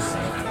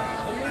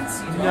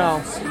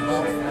 No.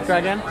 Try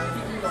again?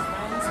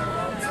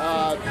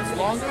 It's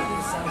longer.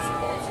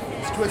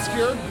 It's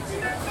twist-cured.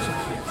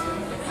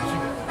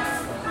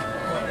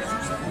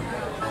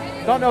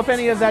 Don't know if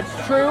any of that's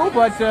true,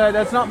 but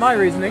that's not my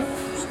reasoning.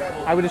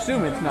 I would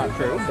assume it's not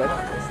true, but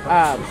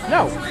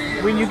no.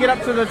 When you get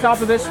up to the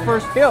top of this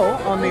first hill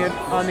on the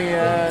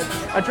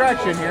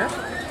attraction here,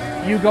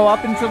 you go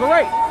up and to the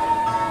right.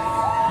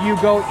 You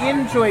go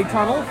into a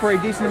tunnel for a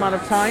decent amount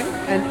of time,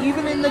 and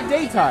even in the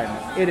daytime,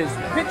 it is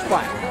pitch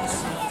black.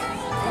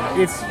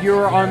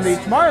 You're on the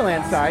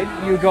Tomorrowland side.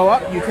 You go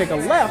up, you take a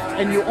left,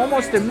 and you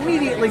almost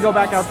immediately go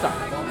back outside.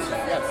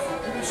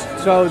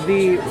 So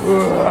the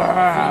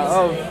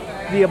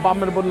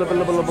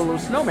abominable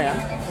snowman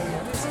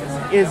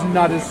is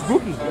not as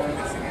spooky.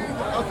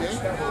 Okay.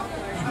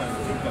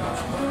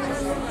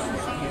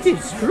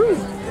 It's true.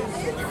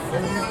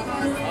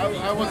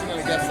 I wasn't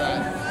going to guess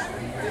that.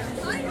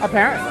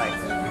 Apparently.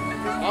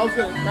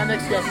 My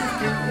next guess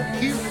is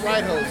cute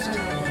ride host.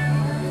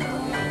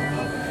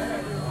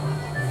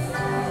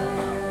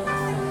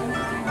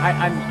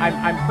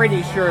 I'm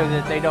pretty sure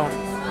that they don't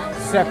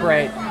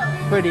separate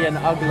pretty and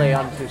ugly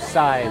onto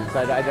sides.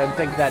 I don't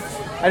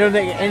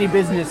think any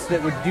business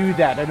that would do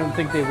that, I don't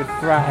think they would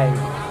thrive.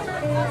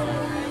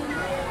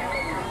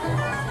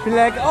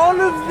 Like all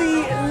of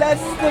the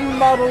less than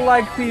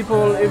model-like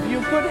people, if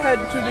you could head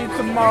to the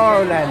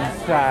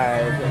Tomorrowland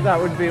side, that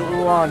would be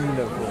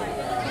wonderful.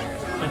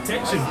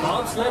 Attention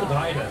bobsled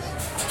riders.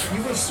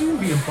 You will soon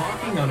be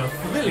embarking on a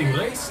thrilling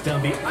race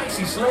down the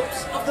icy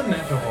slopes of the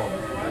Matterhorn.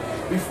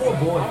 Before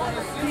boarding,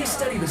 please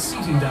study the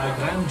seating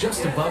diagram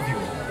just above you.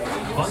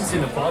 Once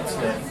in a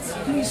bobsled,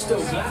 please stow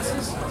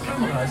glasses,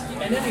 cameras,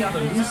 and any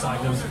other loose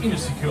items in a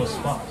secure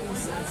spot.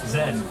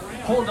 Then,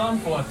 hold on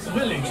for a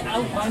thrilling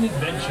alpine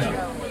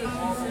adventure.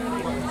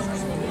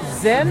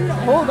 Then,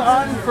 hold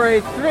on for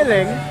a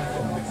thrilling,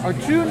 or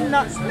two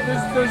not,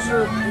 those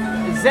are,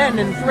 zen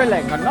and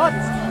thrilling are not,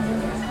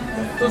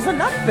 those are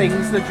not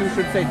things that you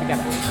should say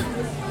together.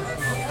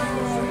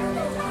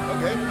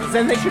 Okay.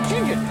 Then they should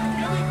change it.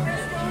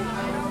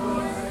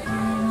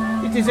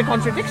 It is a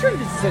contradiction,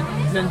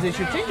 then they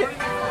should change it.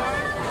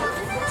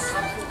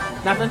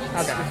 Nothing?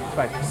 Okay,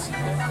 fine.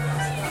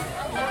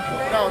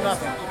 No,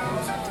 nothing.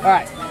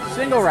 Alright,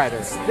 single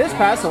riders. This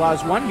pass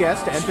allows one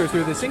guest to enter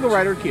through the single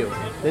rider queue.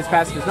 This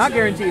pass does not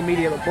guarantee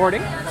immediate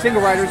boarding.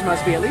 Single riders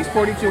must be at least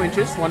 42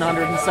 inches,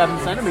 107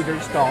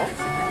 centimeters tall,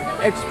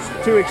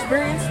 to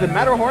experience the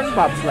Matterhorn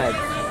bobsled.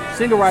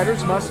 Single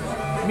riders must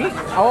meet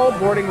all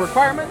boarding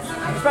requirements.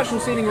 Special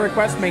seating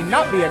requests may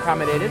not be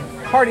accommodated.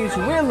 Parties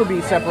will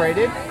be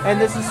separated,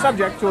 and this is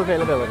subject to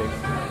availability.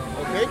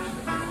 Okay.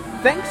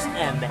 Thanks,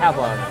 and have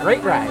a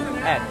great ride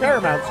at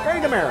Paramount's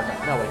Great America.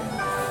 No, wait.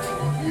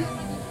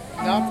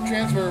 Not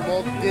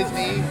transferable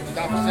Disney,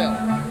 not for sale.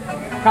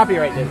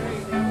 Copyright Disney.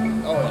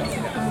 Oh,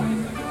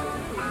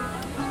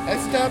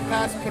 esta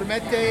pass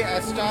permite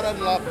estar en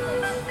la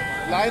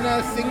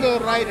línea single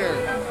rider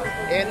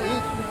en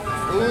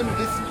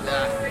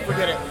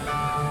forget it.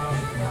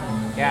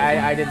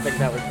 Yeah, I didn't think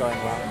that was going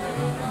well.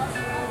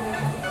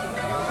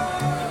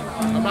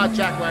 I'm not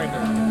Jack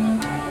Wagner.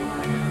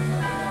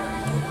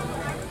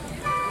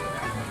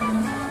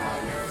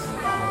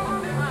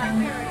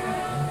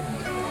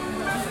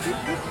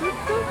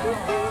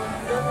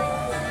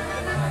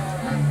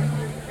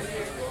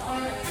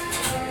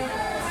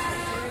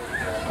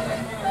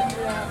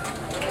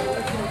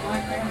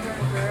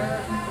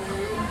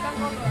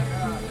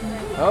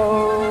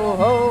 Ho,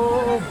 ho,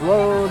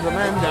 blow the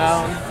man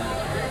down.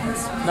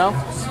 No?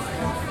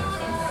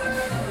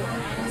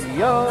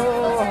 Yo,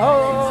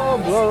 ho,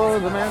 blow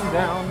the man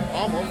down.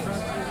 Almost.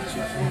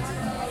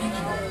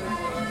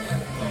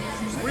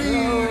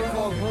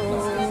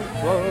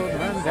 Blow the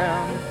man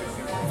down.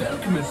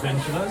 Welcome,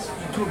 adventurers,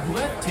 to a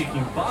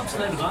breathtaking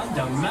bobsled run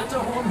down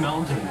Matterhorn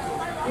Mountain.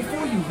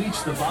 Before you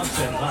reach the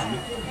bobsled run,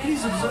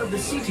 please observe the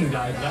seating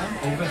diagram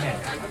overhead.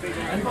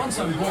 And once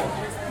on board,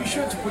 be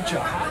sure to put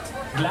your hat,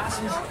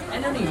 glasses,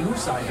 and any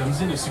loose items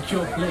in a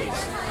secure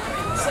place.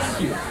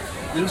 Thank you.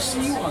 We'll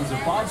see you on the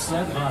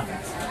bobsled run.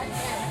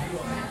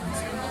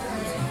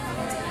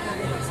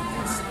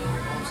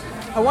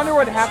 I wonder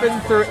what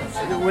happened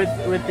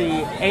with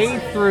the A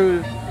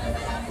through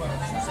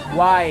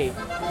Y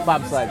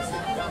bobsleds.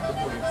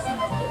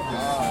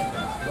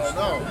 Don't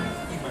know.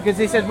 Because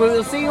they said, we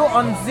will see you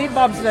on the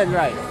bobsled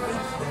ride.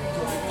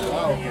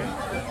 Oh.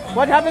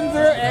 What happened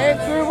through A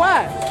through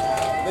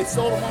Y? They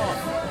sold them off.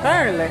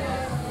 Apparently.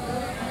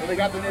 Well, they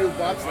got the new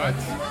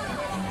bobsleds.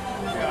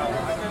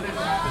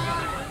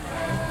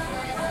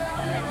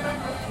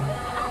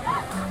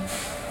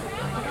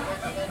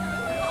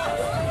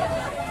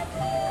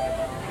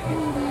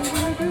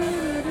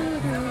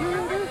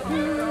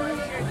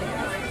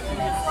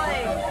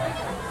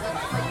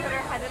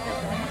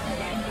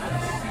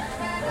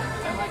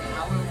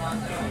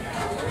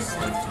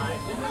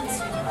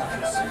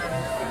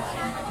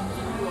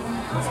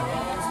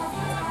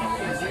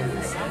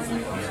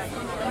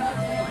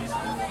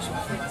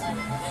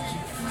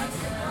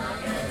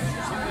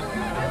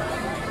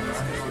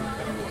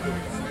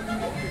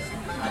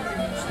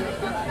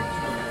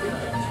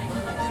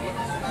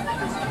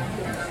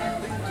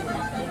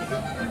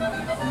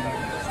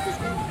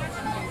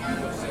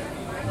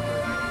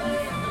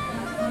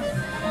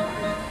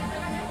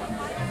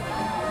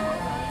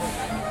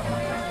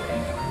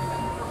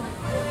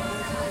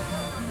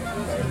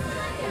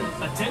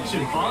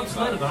 Attention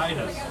bobsled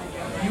riders.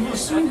 You will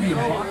soon be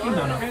embarking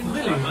on a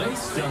thrilling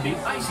race down the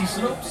icy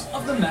slopes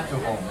of the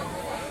Matterhorn.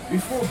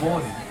 Before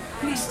boarding,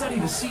 please study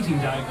the seating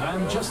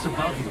diagram just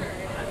above you.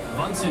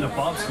 Once in a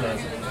bobsled,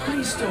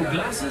 please stow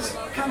glasses,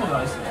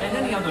 cameras, and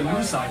any other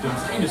loose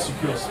items in a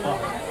secure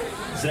spot.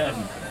 Then,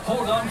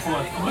 hold on for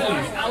a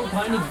thrilling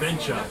alpine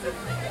adventure.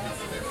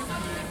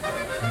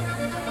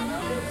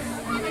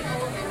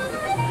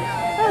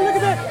 Oh, look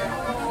at that!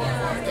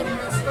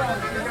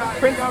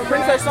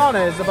 Princess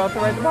Anna is about to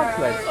ride the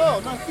bobsled. Oh,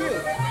 not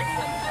cute.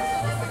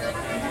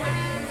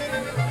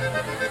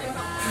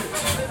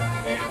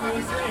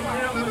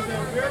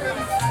 I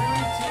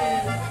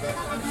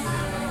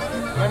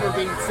remember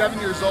being 7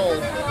 years old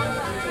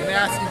and they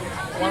asked me,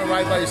 want to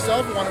ride by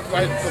yourself or want to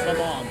ride with my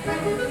mom?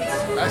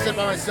 I said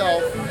by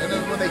myself, and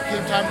then when they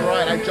came time to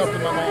ride, I jumped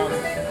in my mom's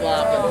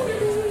lap.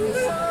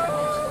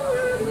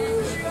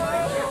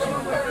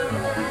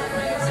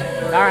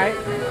 All right.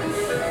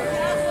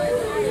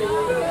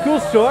 Cool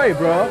story,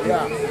 bro.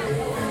 Yeah.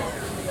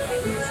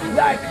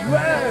 Like,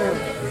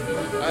 whoa.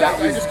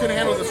 I just couldn't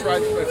handle this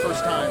ride for my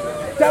first time.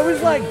 That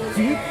was like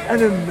deep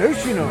and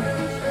emotional.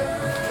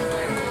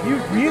 You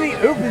really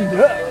opened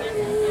up.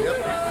 Yep.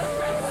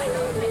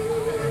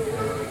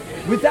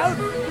 Without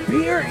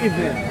beer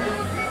even.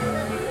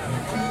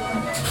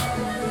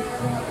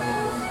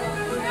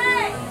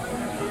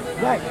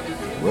 Like,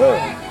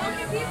 whoa.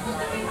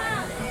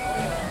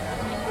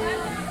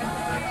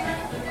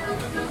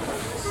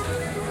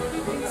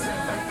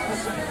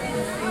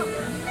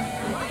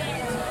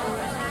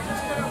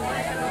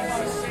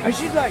 I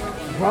should like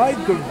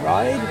ride the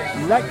ride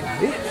like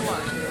this.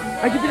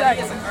 I could be like,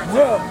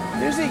 whoa,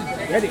 there's a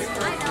Yeti.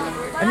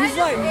 And he's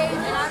like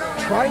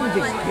trying to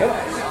get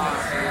us.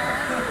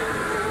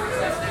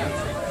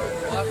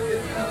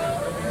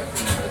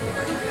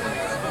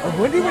 I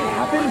wonder what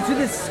happened to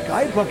this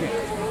sky bucket.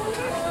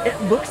 It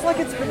looks like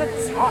it's been a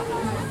top.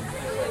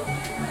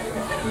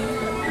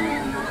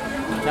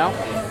 No?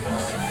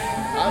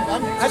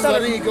 I'm just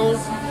letting it go. I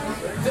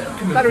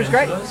thought it was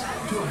great.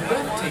 To a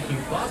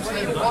breathtaking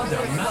bobsled run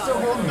down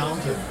Matterhorn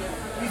Mountain.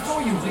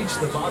 Before you reach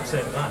the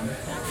bobsled run,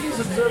 please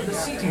observe the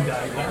seating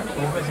diagram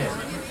overhead.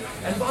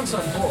 And once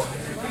on board,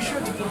 be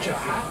sure to put your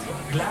hat,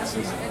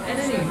 glasses, and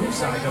any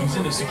loose items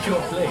in a secure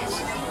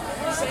place.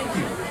 Thank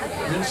you.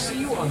 We'll see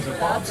you on the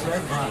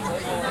bobsled run.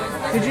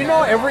 Did you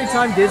know every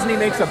time Disney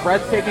makes a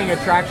breathtaking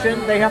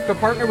attraction, they have to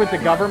partner with the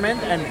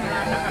government and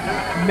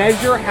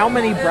measure how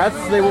many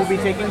breaths they will be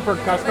taking per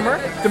customer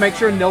to make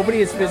sure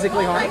nobody is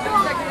physically harmed?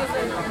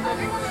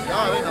 No,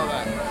 I didn't know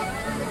that.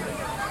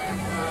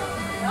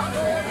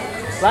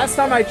 Last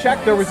time I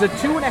checked, there was a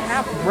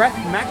 2.5 breath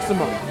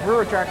maximum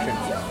per attraction,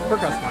 per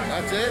customer.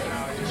 That's it?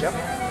 Yep.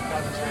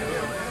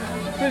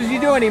 Because you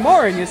do any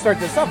more and you start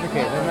to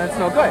suffocate, and that's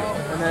no good.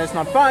 And then it's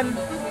not fun.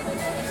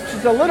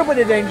 Just a little bit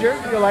of danger,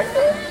 you're like,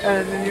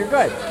 and then you're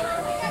good.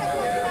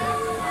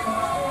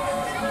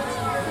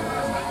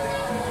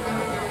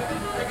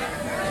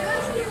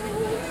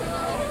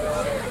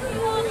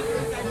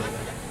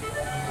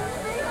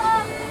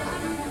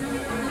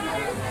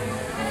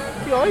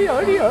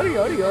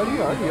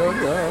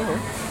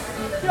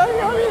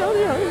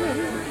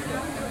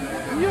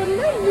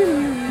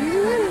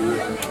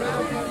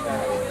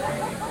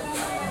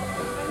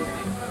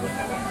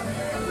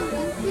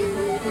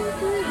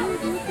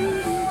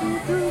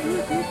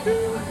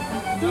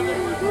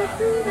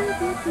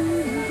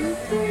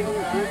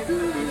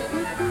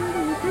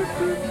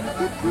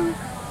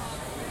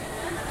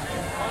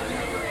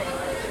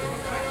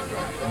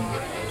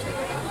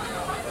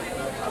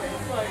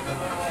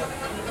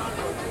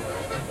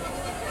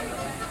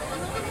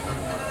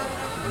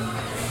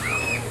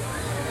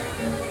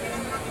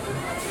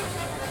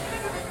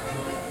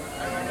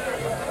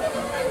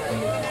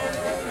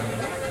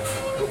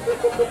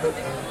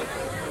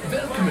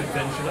 Welcome,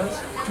 adventurers,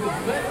 to a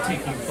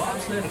breathtaking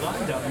bobsled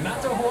ride down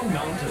Matterhorn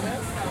Mountain.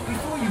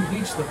 Before you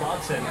reach the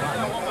bobsled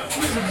run,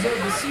 please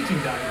observe the seating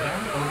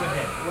diagram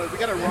overhead. Wait, we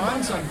gotta And run?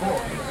 once on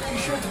board, be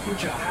sure to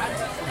put your hat,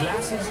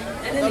 glasses,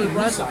 and any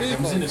loose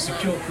items in a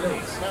secure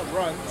place. Not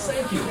run.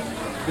 Thank you.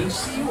 We'll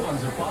see you on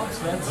the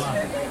bobsled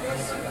run.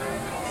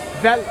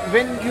 Well,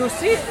 when you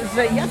see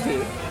the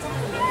Yeti,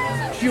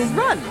 you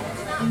run.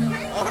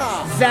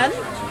 Then,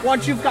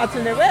 once you've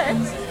gotten away,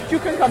 you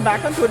can come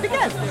back and do it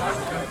again.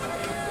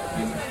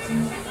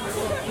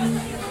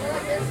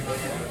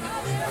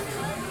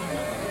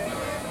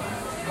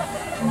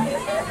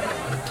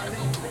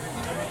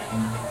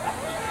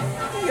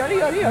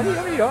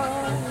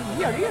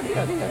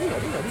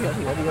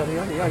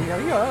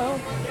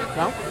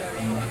 No?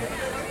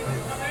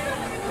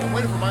 I'm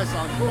waiting for my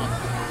song to come on.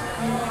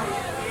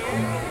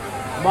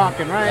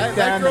 Walking right That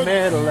down the girl-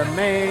 middle of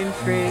Main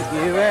Street,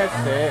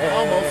 USA.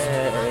 Almost.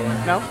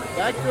 No?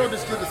 That girl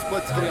just did the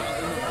splits to the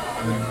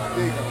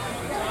big.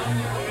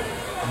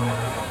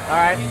 All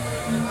right.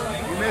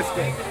 You missed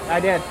it. I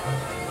did.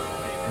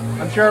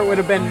 I'm sure it would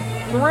have been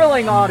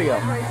thrilling audio.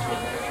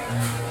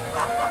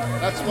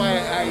 That's why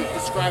I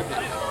described it.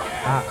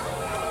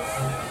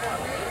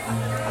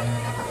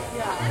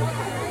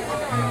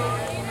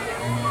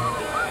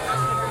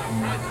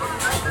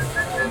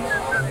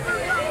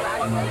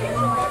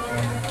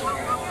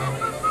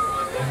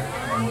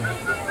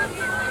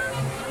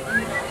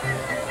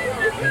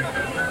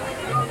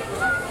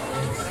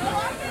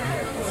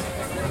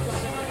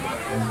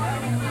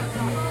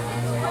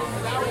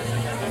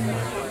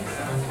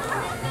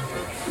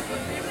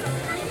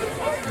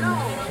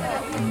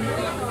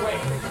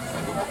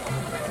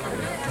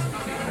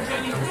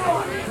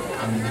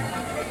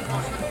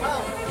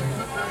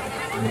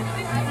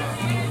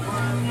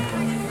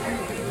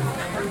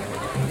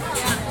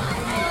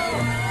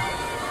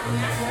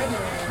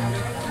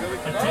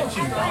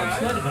 Attention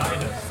bobsled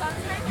riders.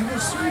 You will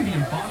soon be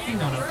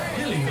embarking on a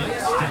thrilling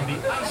race down the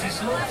icy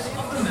slopes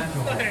of the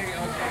Matterhorn.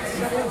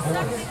 Before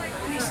boarding,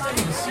 please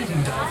study the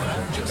seating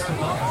diagram just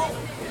above.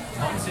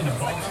 Once in a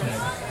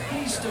bobsled,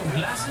 please stow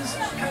glasses,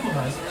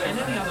 cameras, and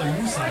any other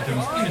loose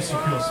items in a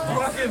secure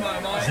spot. Then,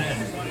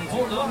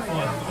 hold on for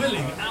a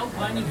thrilling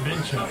alpine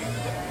adventure.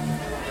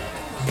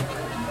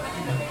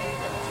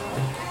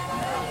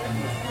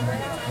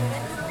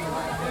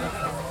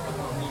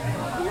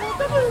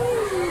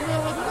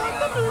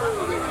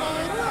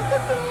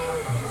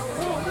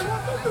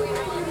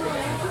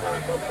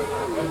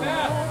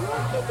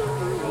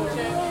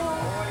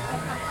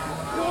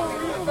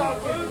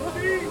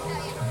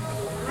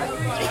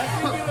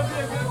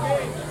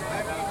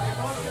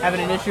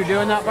 Having an issue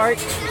doing that part?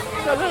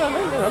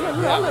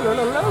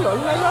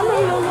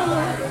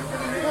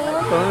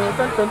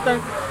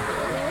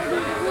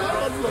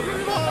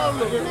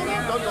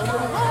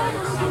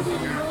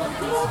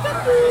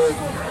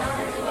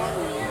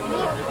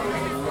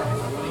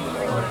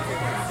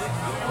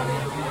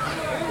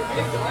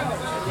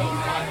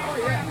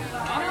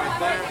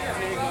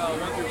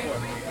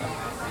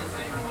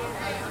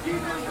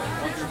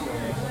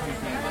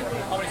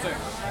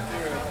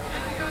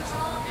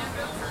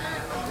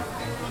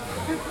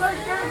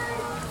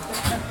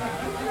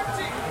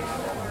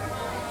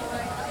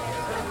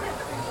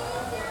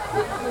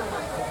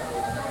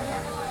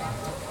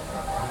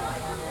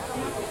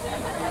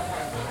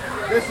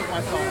 This is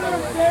my song, by the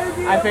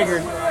way. I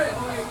figured.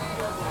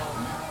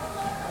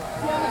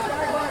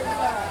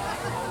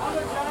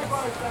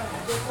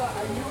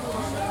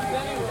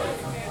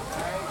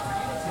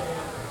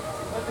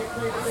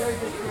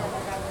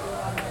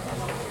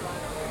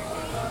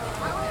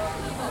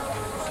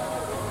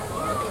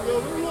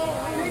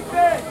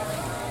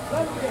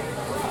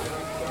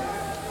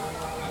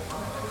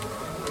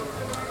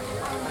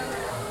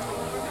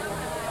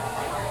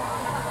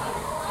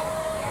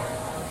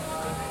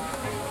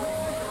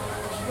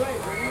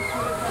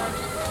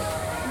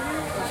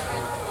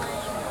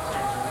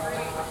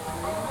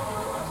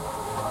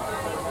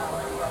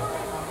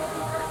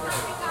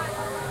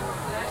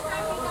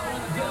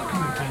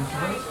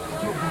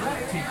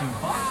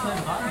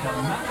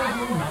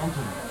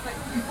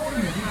 Before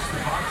you reach the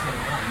bobsled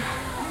run,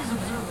 please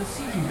observe the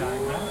seating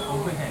diagram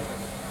overhead.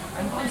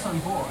 And once on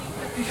board,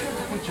 be sure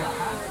to put your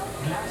hat,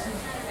 glasses,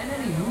 and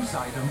any loose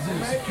items in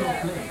a secure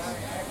place.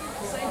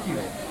 Thank you.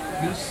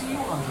 We'll see you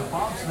on the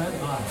bobsled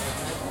run.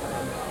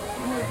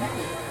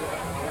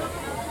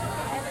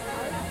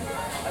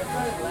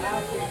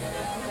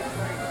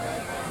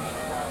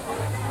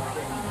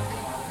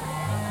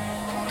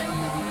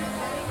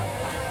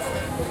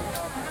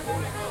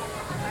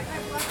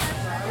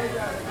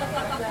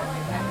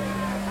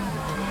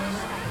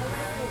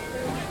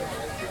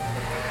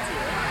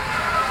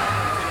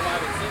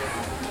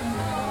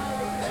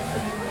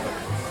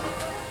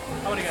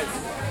 How many guys?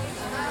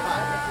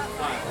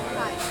 Five.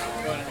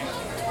 Go ahead and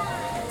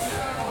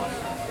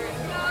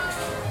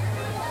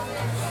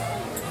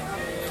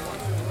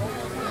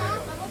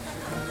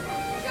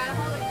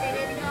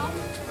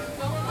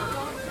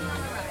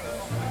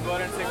go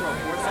ahead and take roll.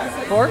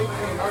 Four?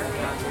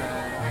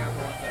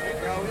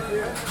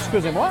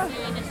 Excusez-moi.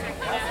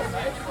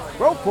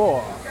 Row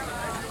 4.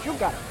 You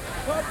got it.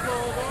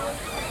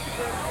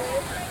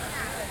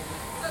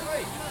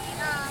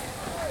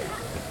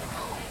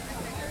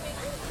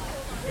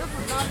 This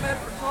was not meant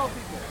for tall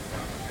people.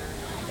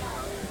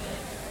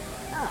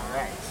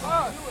 Alright.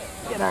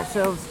 Get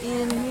ourselves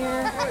in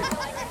here.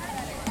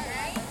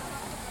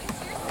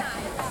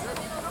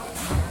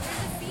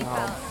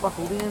 All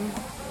buckled in.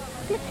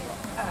 Click.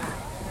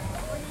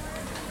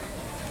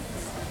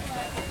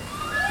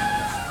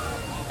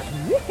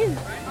 Yoo-hoo.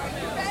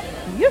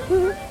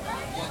 Yoo-hoo.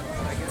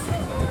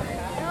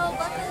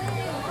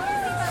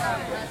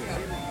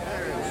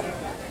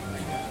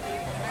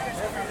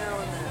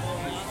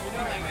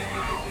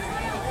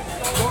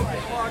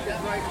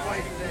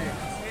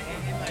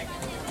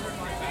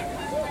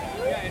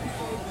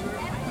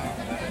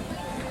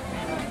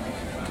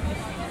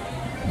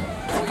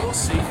 For your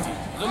safety,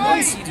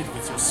 remain seated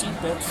with your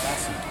seatbelt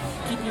fastened,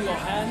 keeping your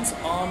hands,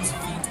 arms,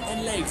 feet,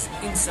 and legs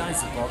inside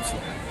the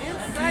bobsled.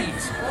 And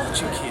please,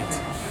 watch your kids.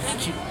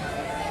 Thank you.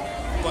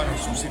 Para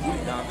su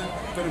seguridad,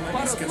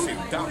 permanezca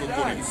sentado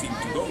con el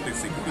cinturón de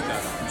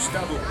seguridad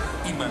ajustado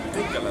y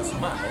mantenga las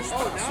manos,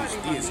 brazos,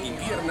 pies y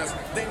piernas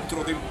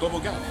dentro del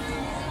tobogán.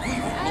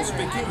 Cuide los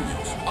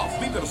pequeños. Auf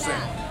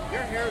Wiedersehen.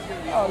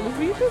 Auf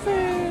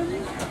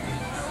Wiedersehen.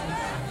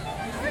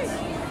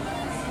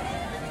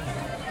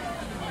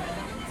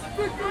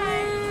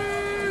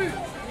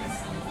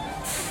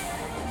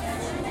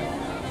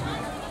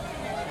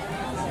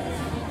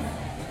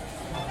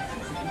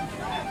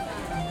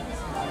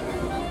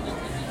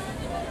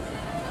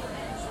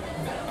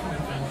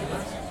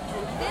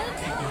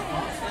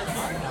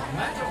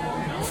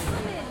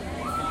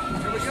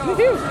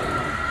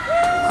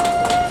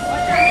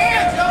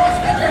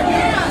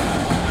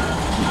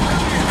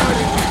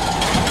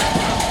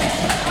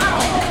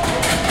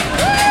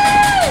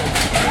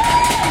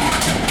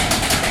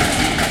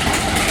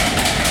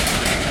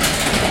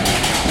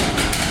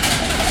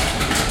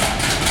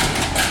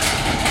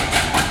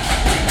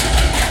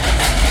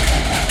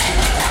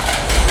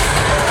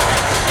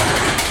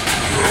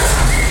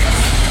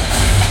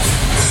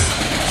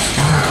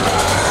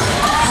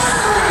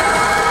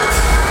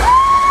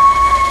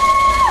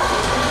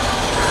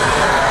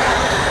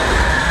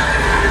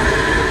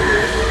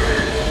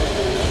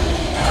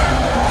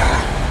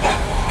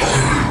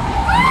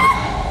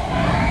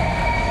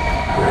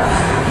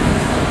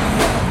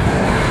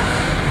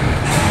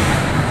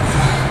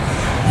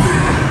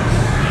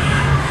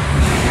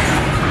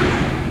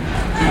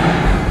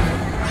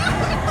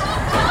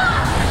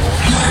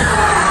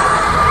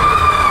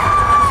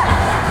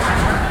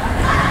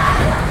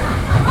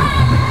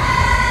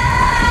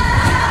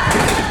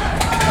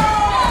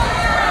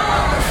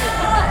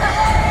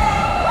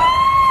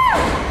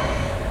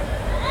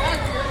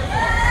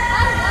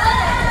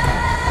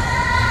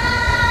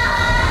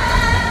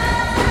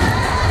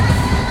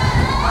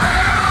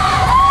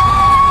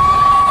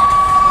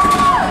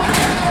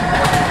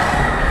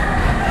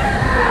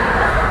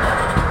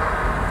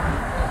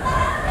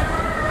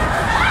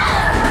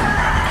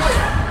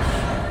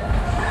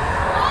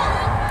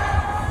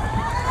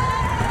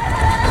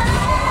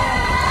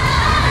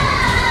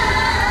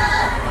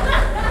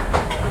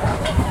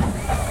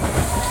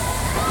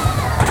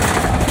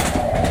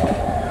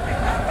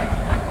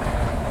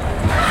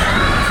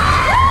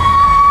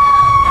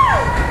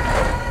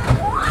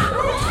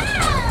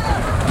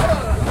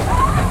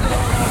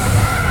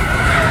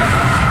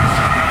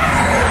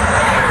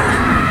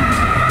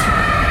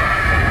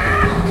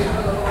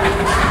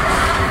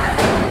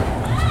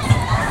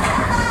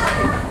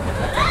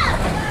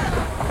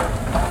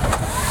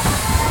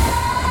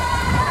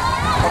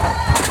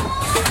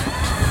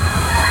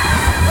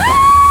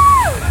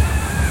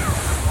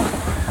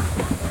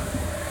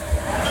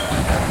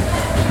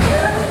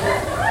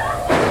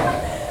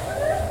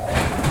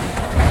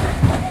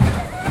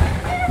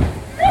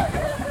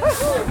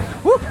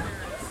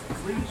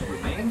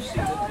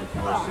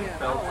 los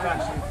seatbelt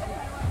fastened.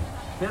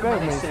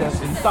 Permanecen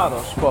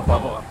sentados, por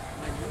favor.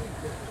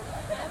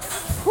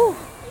 Whew.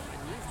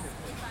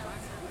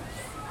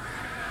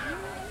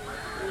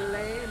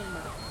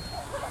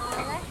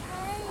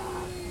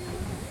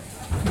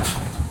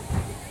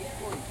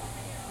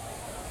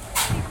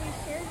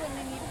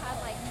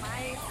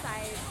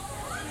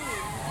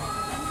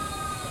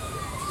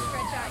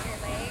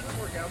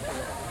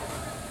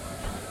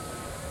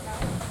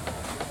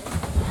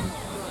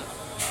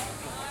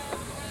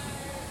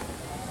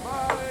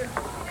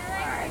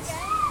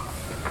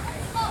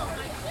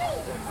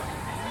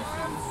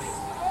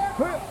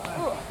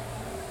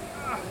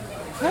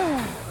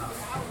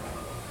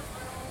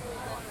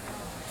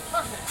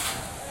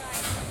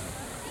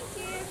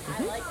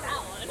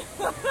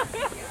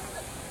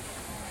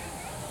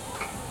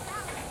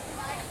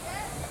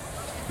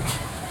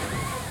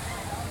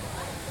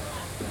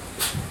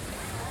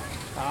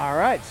 All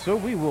right, so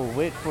we will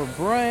wait for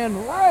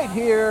Brian right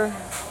here,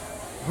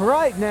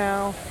 right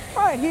now,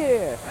 right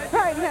here,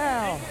 right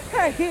now,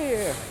 right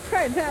here,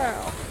 right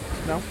now.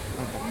 No?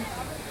 Okay.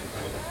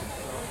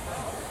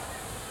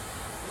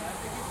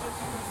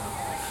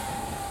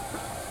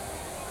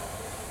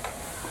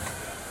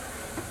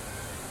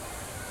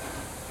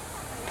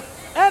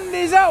 And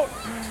he's out.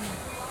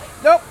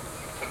 Nope.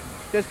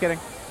 Just kidding.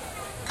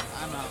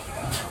 I'm out.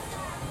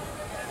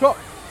 Cool.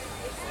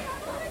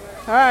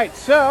 All right,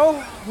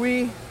 so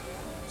we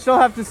still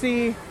have to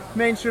see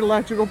Main Street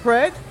Electrical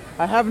Parade.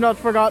 I have not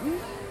forgotten.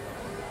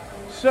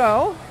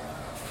 So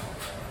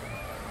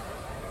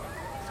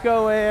let's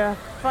go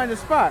find a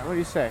spot. What do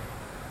you say?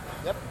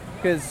 Yep.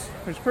 Because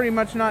there's pretty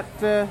much not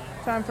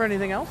time for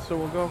anything else, so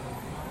we'll go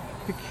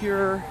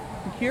procure.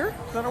 Is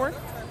that a word?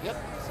 Yep.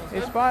 Sounds A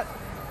good. spot.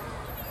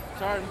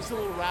 Sorry, I'm just a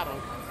little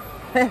rattled.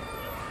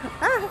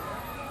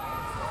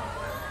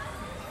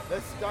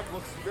 This duck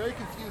looks very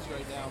confused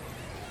right now.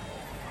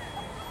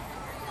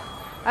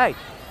 Hey,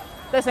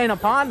 this ain't a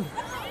pond.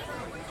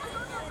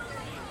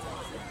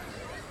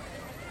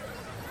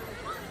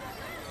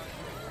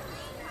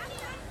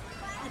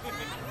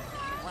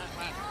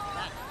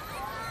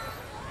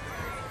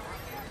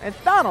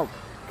 It's Donald,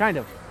 kind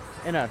of,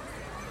 in a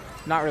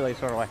not really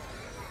sort of way.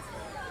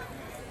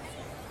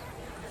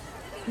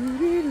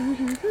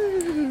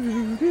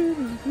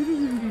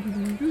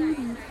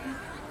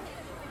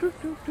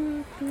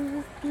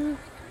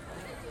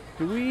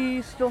 Do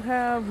we still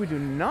have? We do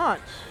not.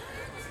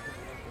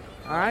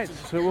 All right,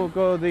 so we'll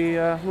go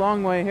the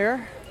long way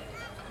here.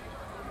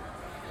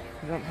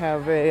 We don't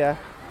have a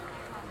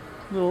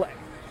little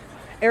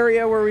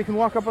area where we can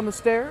walk up on the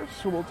stairs,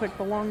 so we'll take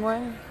the long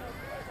way.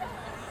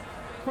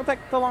 We'll take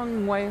the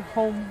long way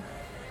home.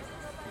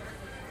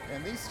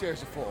 And these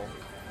stairs are full.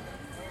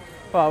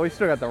 Well, we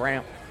still got the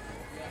ramp.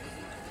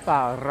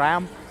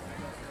 Ramp.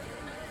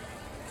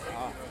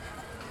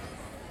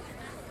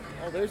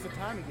 Oh, there's the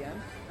time again.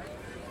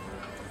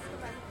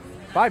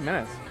 5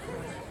 minutes.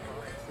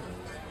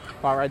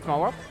 All right, small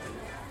world.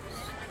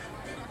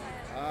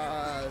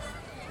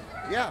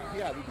 Yeah, we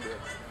can do it.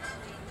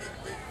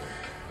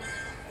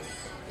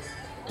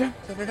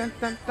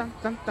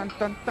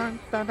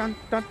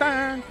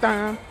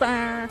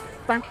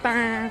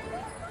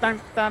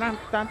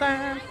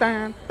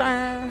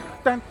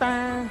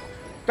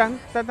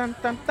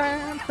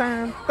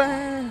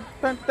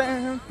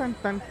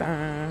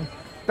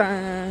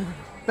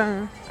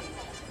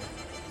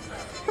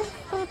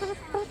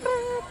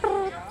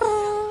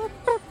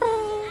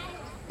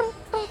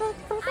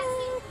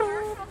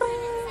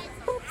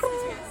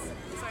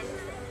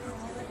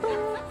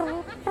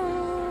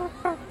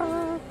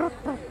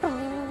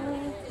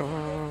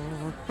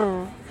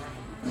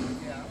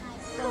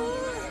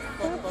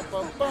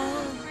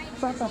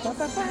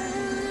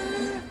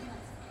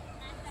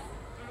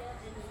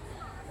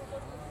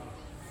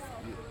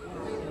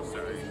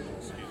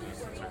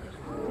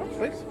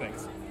 Please.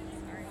 Thanks.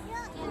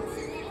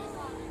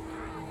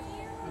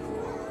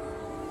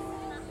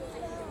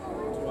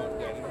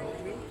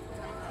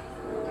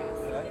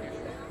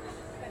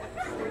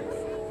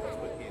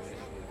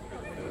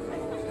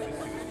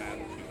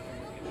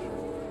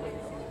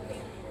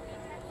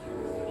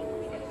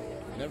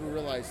 Never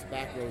realized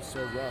back row was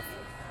so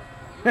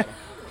rough.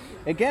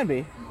 It can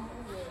be.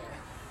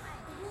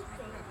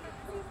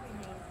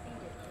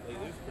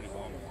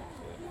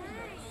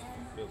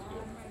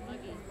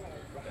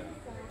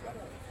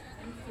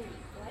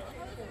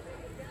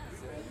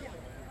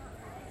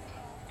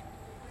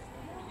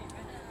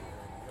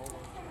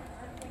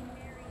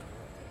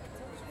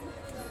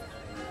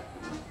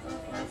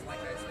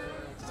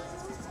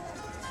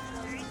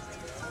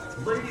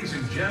 Ladies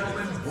and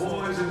gentlemen,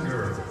 boys and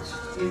girls,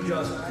 in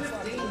just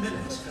 15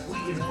 minutes,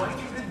 we invite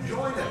you to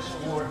join us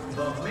for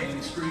the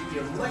Main Street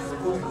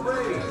Electrical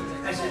Parade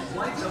as it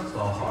lights up the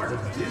heart of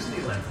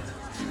Disneyland.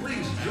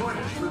 Please join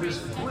us for this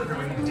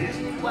glittering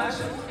Disney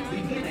classic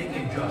beginning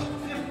in just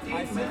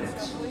 15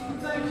 minutes.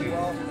 Thank you.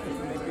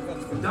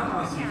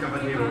 Damas y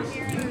caballeros,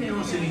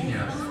 niños y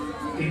niñas,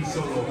 en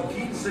solo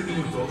 15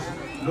 minutos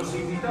los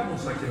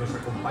invitamos a que nos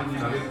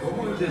acompañen a ver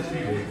cómo el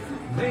desfile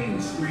Main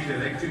Street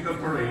Electrical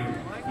Parade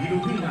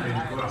ilumina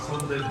el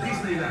corazón del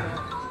Disneyland.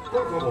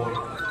 Por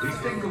favor,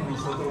 estén con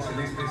nosotros en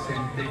este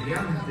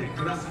centelleante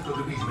clásico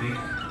de Disney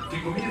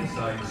que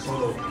comienza en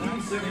solo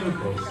 15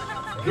 minutos.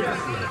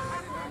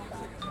 Gracias.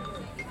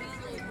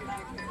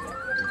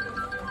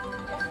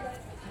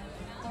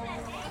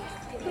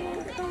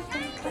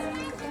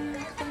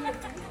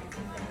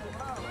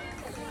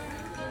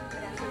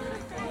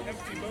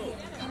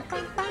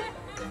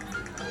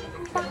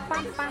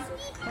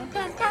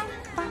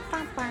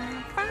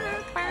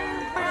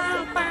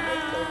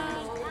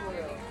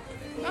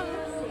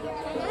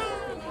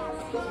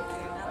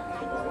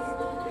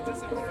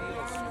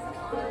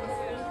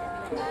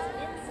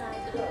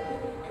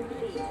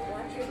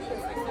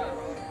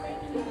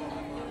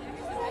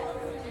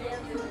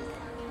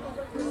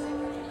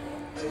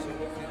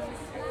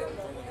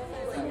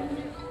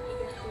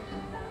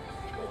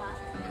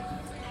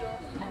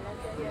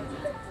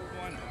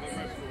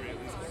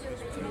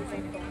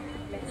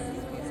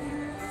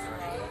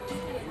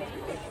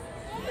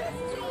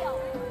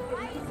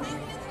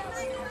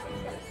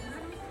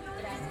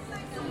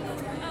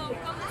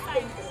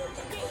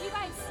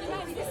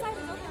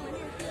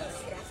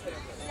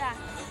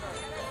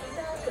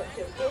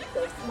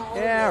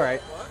 Yeah, all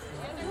right.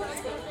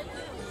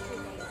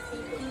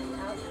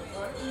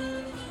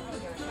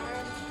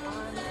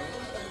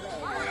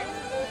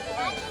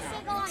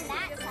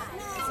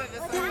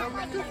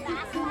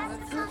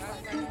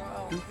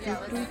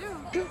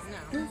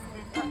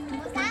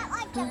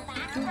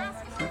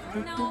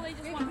 No, they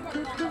just want to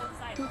go on the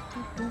side.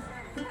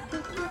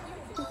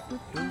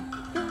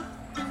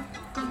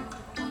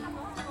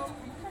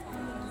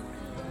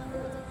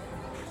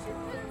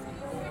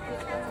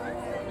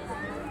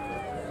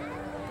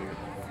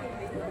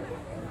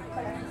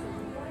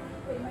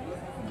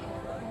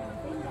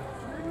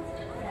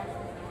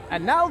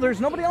 And now there's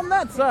nobody on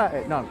that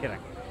side. No, I'm kidding.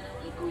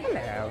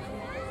 Hello.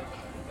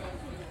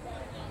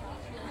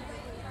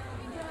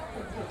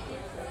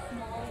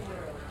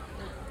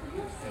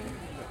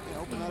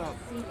 Open that up.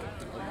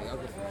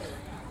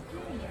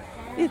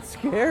 It's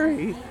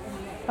scary.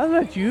 I'll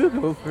let you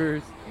go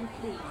first.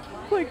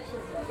 Like,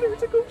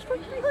 there's a ghost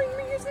right behind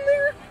me, isn't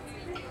there?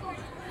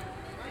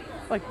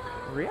 Like,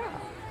 yeah.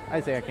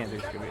 I say I can't do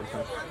Scooby this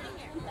one.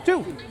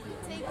 2.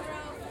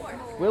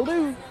 Will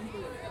do.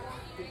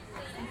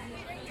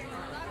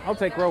 I'll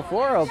take row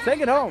 4. I'll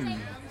take it home.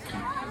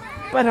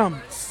 But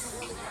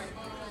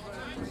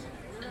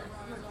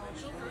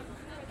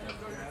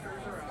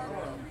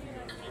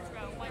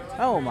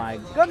oh my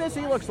goodness,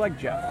 he looks like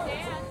Jeff.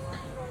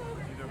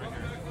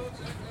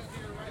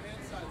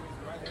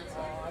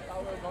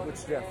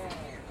 Which Jeff?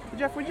 The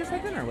Jeff we just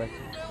had dinner with.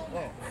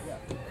 Oh, yeah.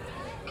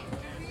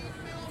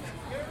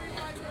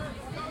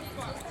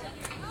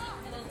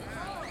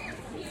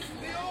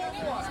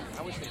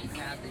 I wish they could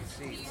have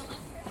these seats.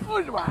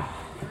 All right.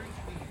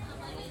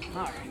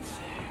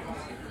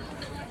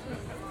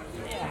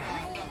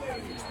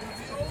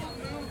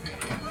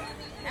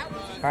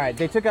 All right,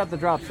 they took out the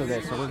drops of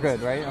this, so we're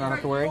good, right? I don't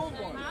have to worry?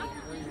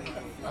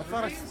 I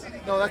thought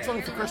no, that's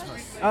only for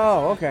Christmas.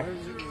 Oh, okay.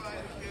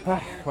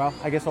 Well,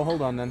 I guess I'll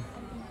hold on then.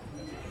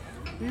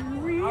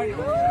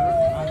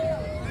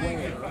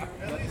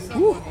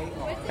 Woo.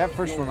 That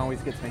first one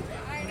always gets me.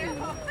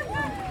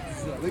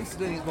 So at least it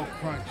didn't look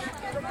crunch.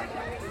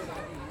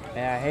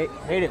 Yeah, I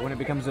hate it when it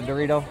becomes a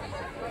Dorito.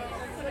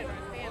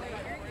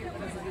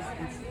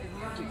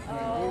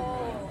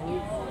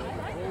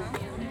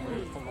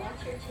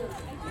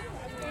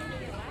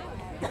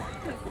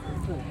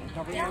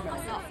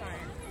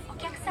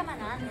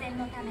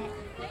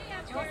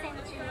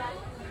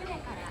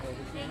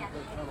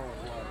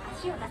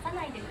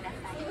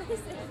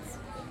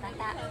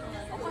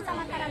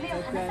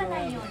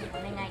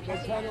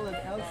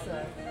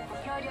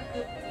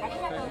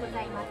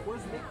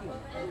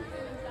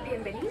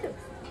 Bienvenidos.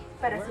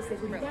 Para su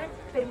seguridad,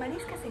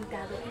 permanezca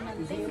sentado y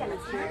mantenga las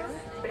manos,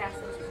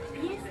 brazos,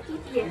 pies y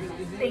piernas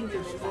dentro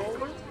del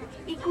barco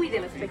y cuide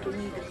a los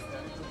pequeñitos.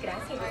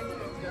 Gracias.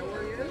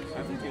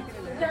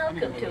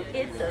 Welcome to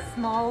It's a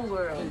Small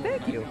World.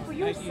 Thank you. For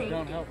your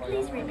safety,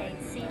 please remain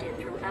seated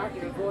throughout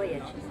your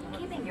voyage,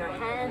 keeping your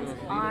hands,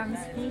 arms,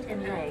 feet,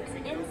 and legs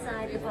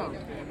inside the boat.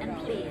 And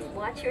please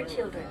watch your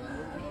children.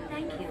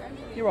 Thank you.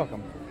 You're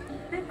welcome.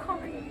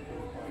 Willkommen.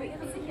 Für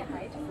Ihre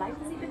Sicherheit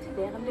bleiben Sie bitte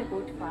während der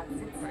Bootfahrt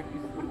sitzen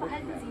und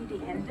behalten Sie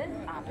die Hände,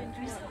 Arme,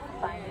 Füße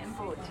und Beine im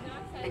Boot.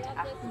 Bitte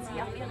achten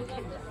Sie auf Ihre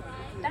Kinder.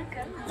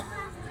 Danke.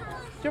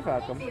 You're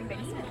welcome.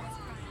 Bienvenidos.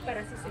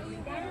 Para su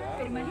seguridad,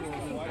 permanezca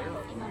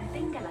sentado y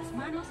mantenga las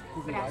manos,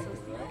 brazos,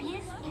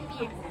 pies y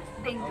piernas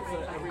dentro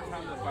del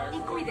barco. Y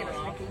cuide a los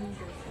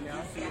pequeñitos.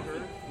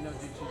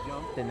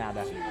 De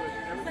nada.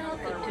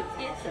 Welcome to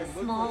It's a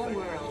Small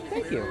World.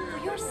 Thank you.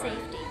 For your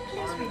safety,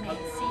 please remain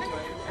seated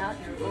throughout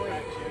your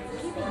voyage,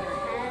 keeping your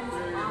hands,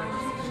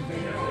 arms,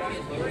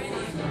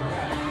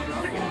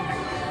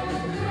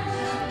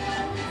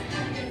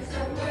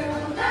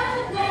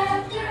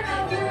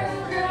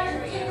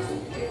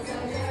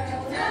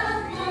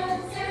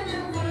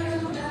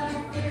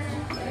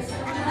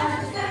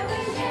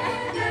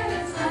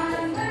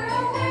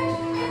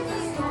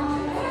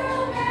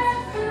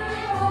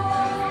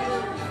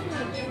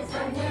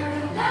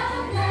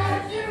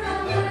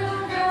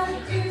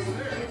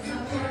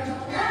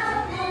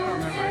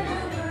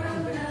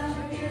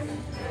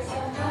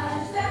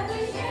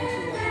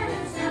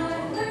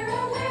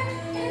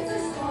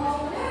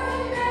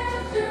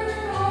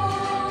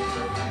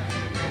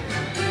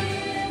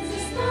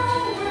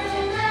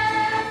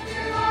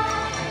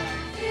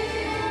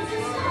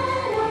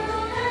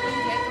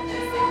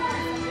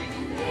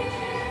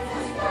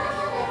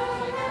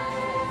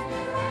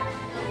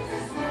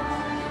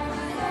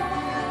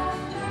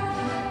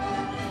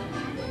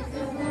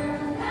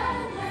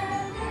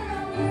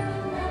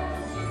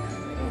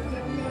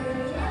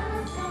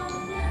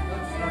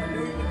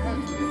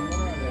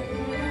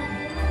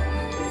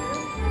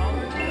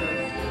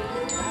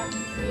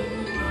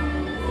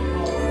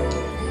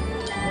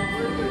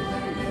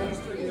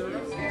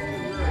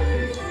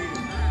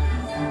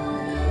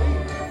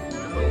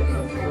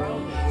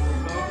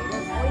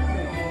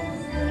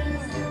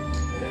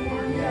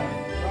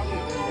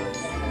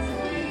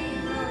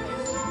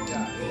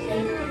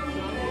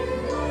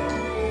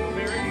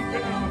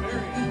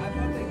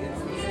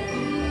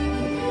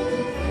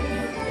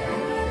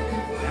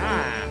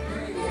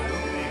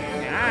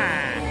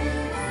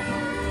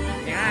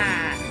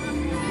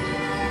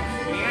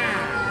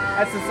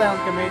 That's the sound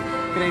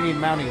Canadian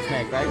Mounties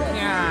make, right?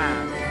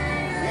 Yeah.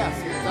 Yes,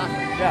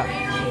 exactly. Yeah.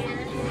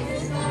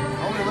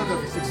 I only lived there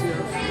for 6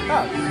 years.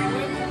 Oh.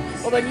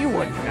 Well, then you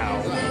wouldn't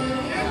know.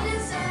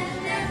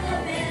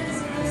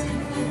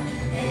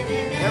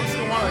 Every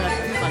single one of them had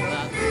teeth like that.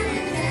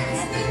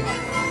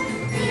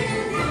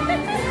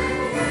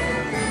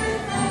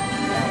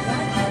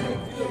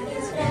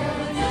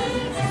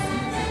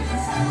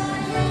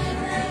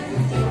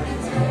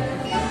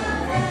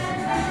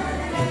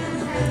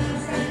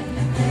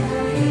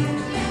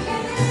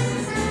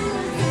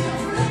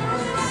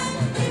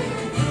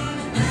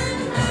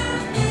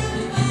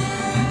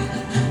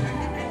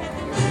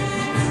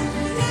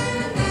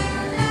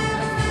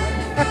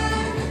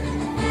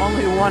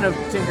 Only one of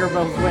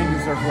Tinkerbell's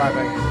wings are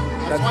flapping.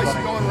 That's why funny.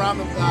 she's going around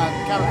the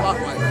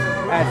counterclockwise.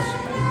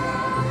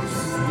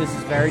 This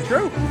is very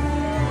true.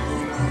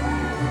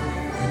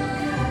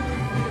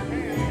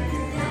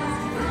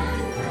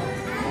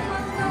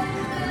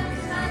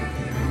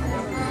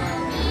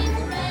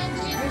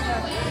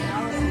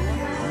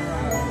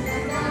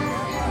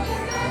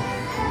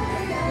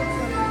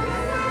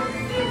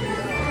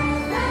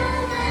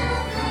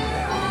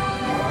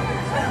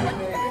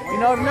 You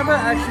know, I've never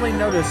actually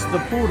noticed the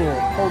poodle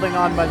holding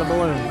on by the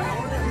balloon.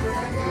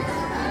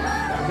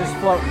 Just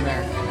floating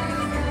there.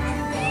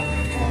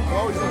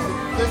 Oh,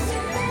 this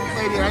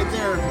lady right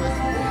there.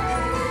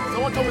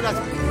 Someone told me that's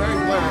very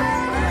Blair.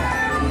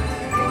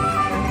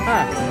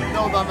 Huh.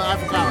 No, the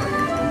Eiffel Tower.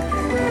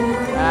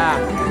 Ah.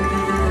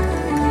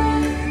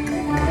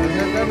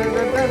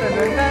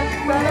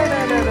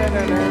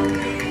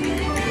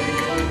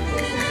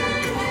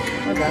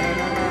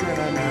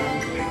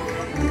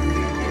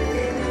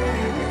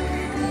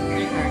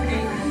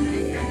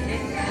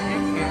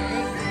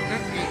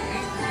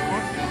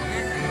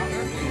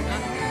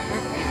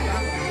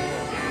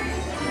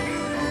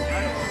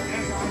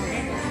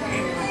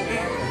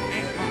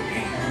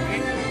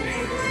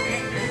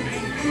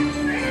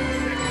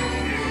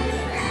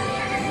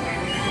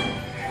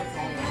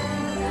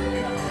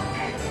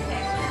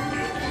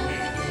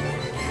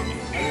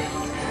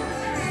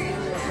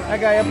 That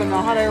guy up in the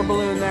hot air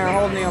balloon there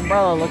holding the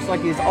umbrella looks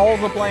like he's all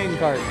the playing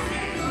cards.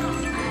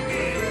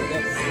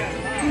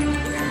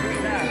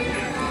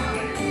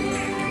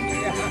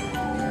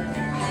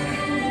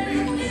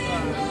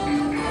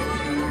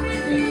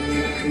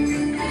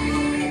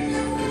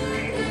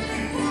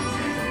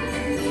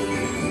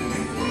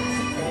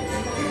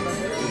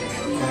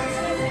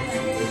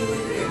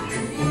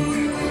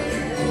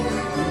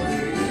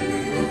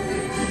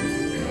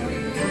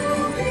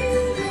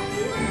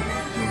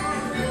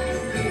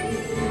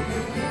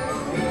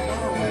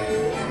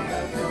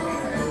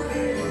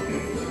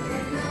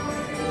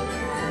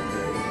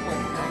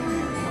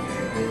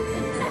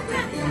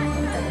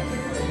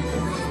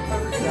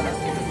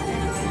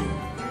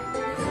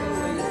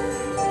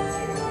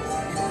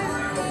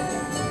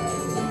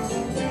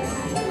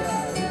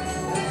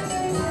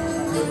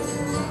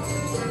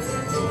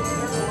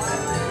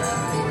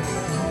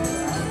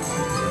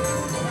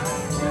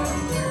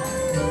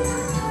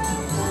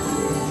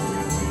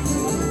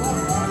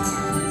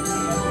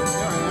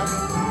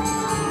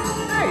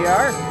 There you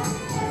are.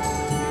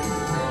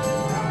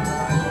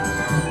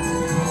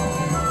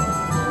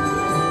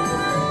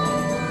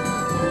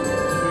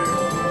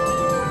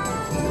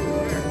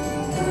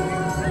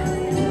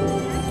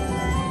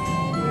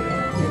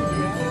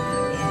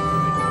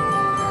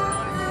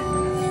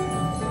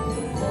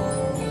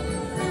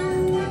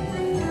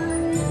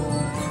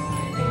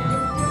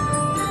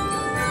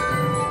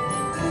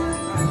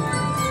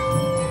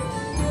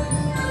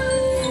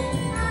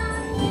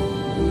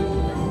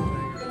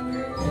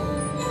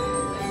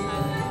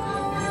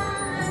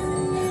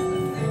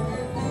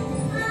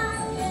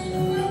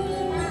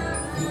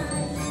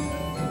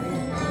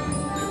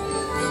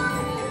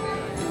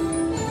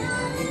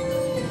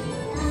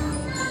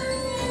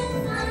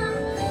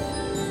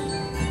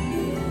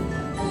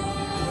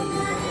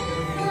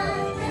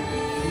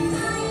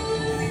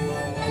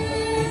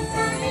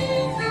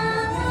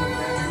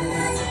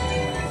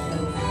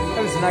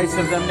 It was nice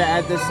of them to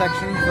add this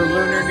section for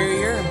Lunar New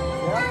Year.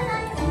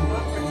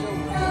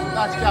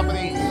 That's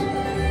Japanese.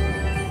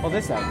 Well,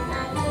 this side.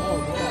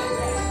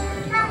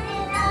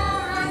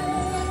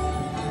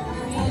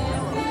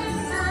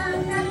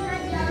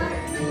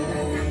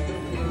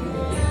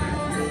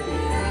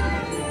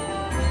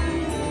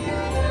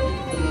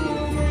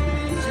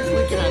 She's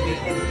winking at me.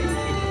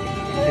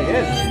 She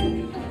is.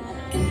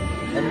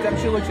 Every time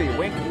she looks at you,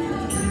 wink.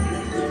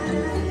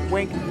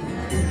 Wink.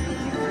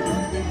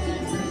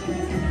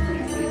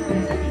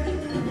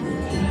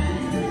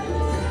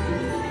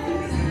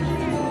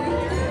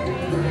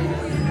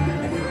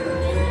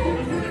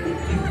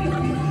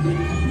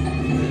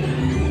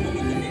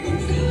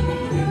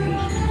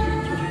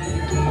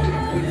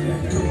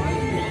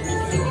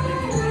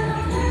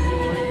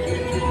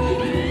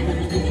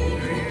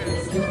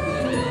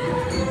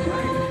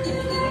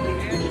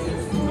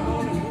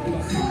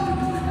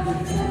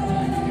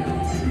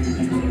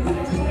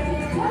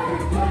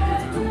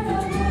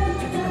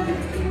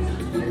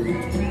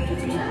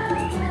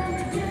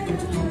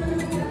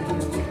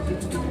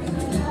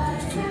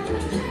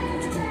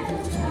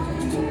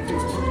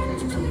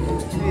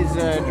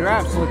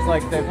 Giraffes looks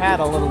like they've had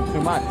a little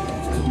too much.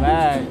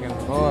 Back and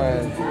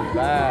forth,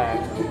 back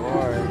and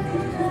forth.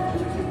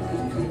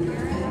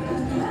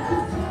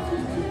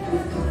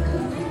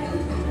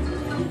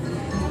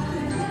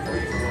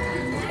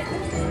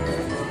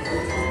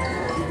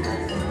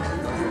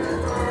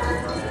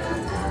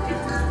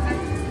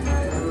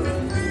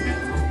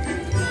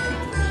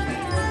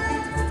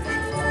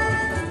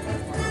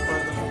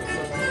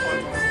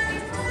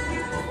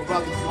 What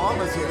about these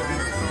llamas here?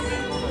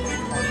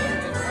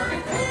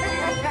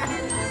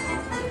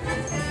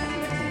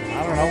 I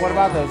don't know. What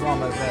about those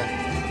llamas there?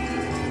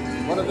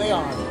 What are they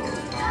on?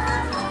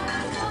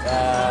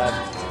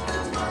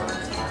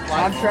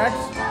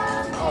 Contracts?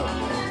 Oh.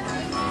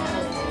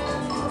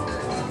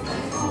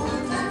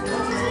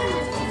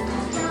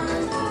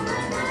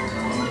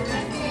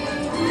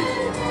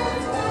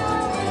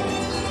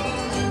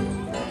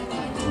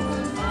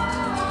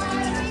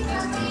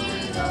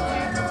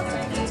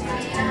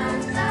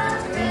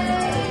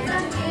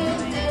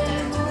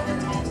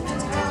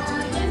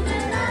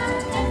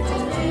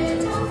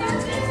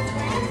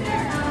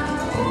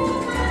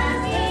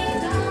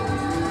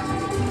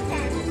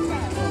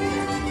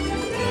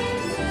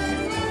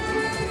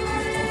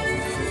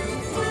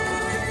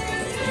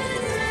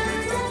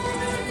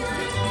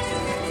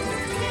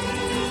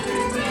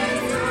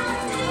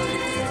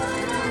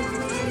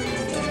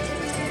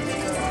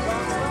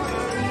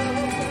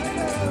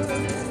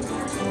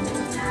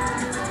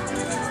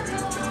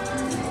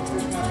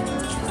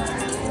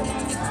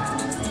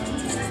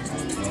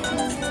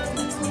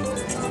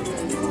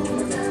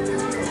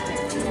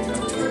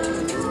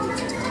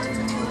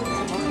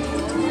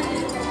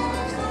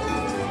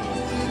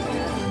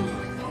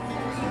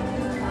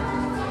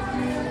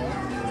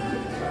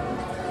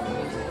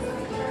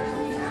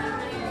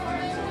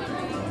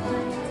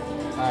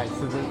 Alright,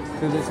 so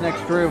to this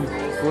next room. You're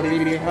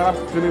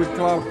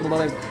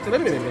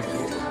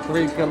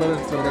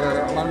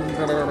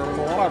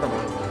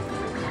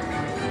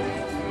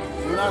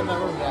not in that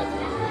room yet.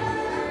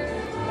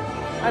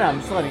 I know, I'm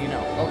just letting you know.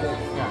 Okay.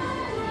 Yeah.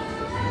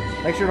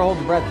 Make sure to hold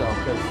your breath though,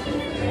 because.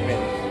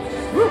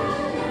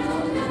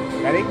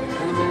 Ready?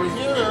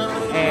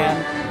 And.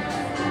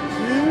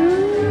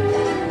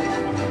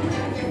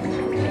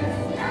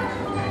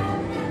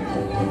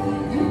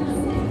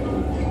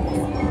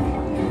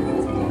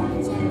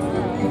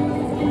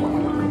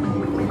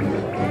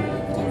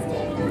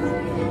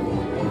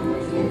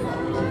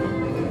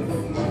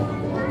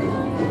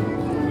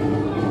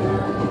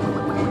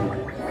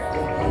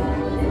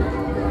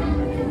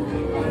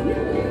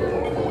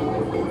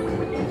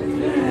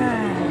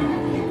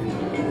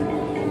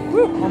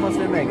 Almost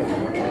didn't make it.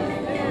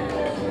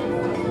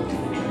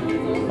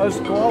 Those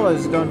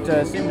koalas don't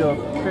seem to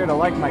appear to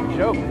like my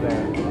joke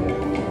there.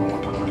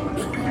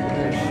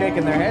 They're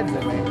shaking their heads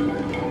at me.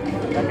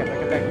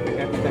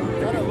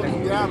 Kind of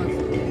looking down and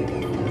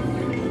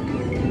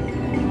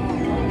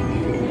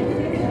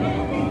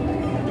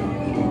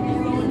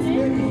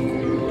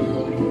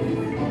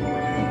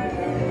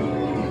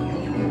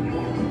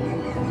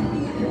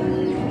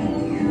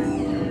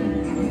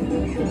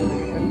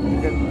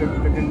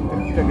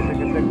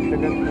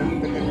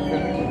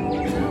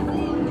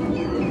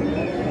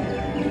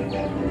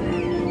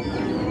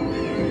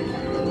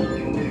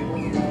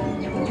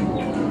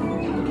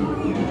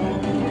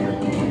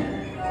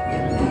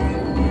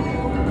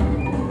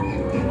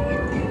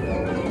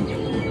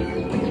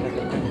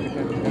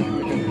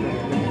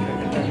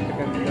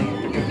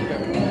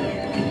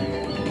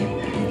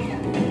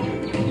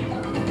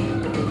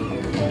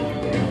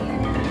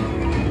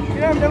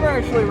I've never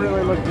actually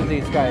really looked at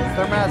these guys.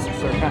 Their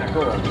masks are kind of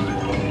cool.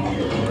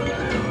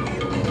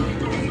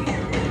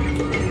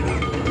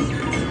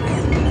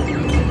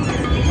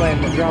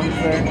 Playing the drums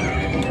there.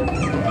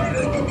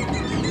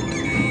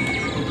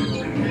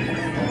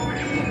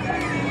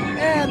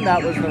 And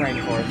that was the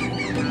rainforest.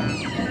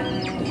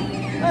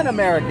 And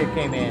America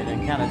came in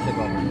and kind of took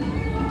over.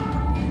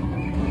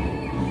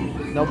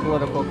 No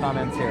political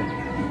comments here.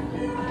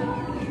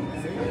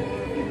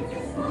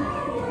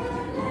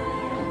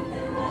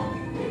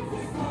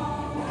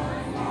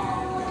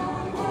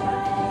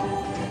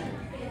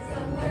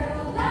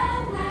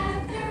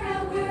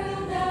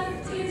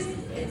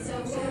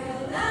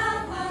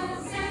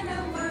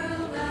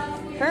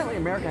 Apparently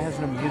America has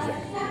no music.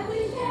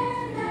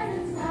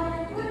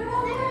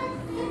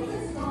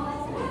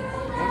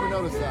 never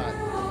noticed that.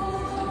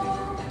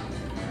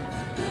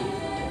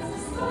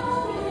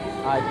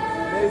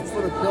 Maybe it's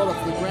for the build-up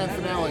for the grand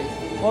finale.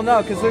 Well,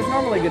 no, because there's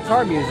normally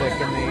guitar music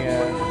in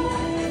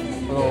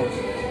the little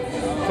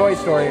Toy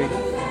Story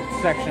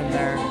section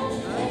there.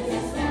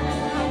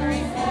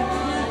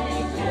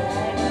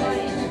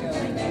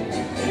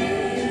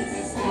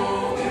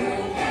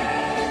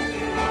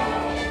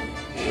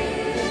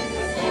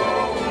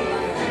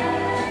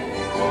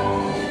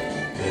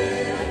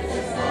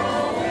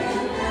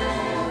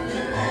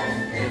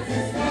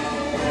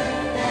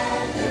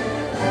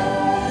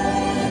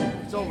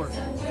 It's over.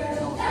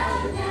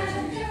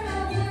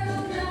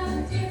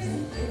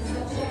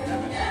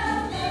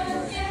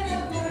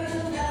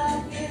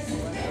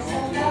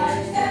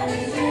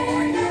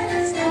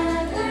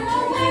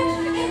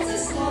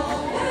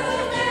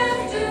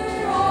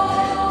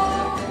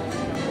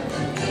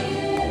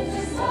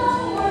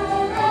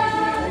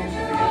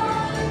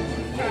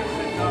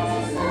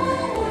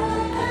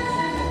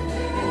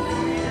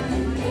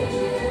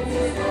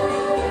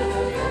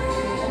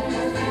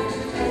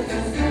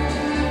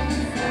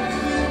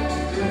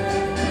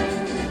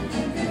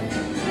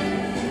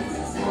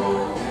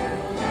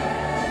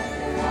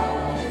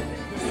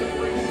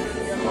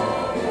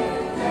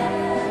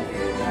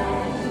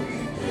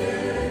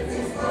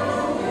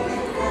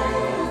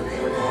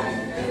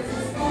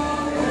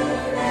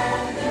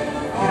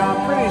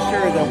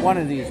 That one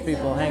of these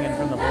people hanging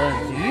from the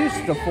balloons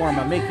used to form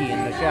a Mickey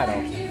in the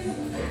shadow.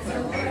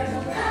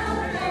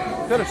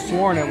 Could have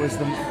sworn it was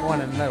the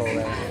one in the middle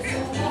there.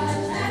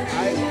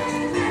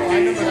 I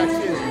remember that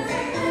too.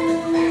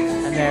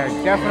 And they're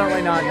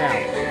definitely not now.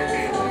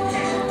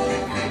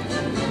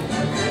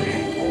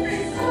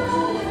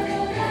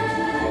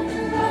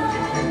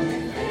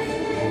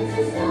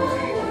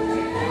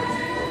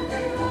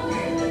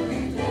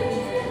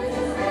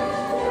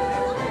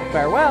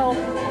 Farewell.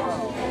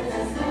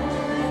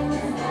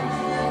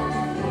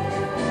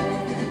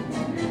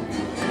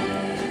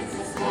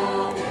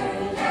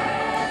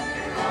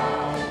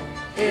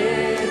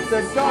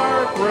 It's a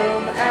dark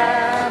room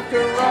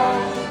after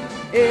all.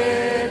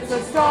 It's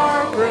a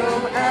dark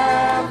room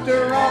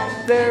after all.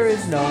 There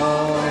is no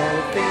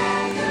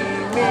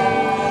theming.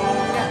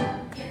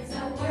 It's a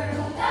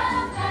world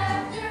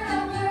after a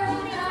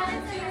world.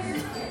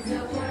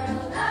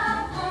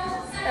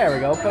 There we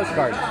go,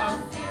 postcard.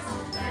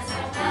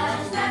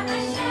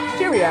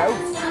 Cheerio.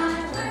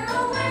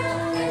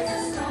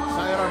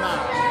 Sayonara.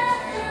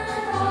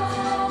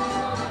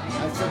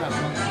 That's enough.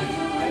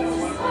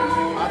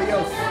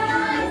 Adios.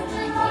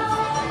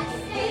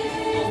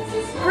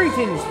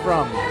 Greetings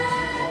from.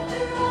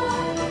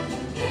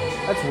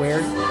 That's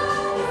weird.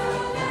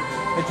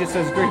 It just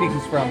says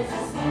greetings from.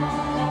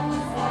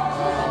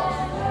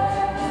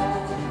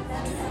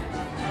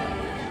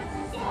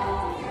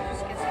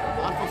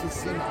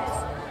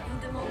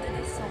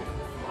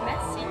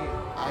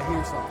 I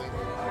hear something.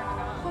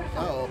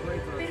 Uh-oh.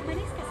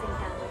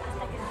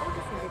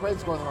 The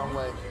train's going the wrong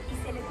way.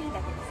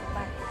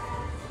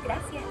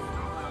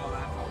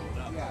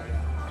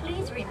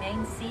 Please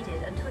remain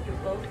seated until your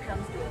boat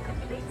comes to a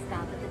complete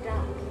stop at the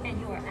dock and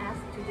you are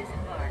asked to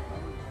disembark.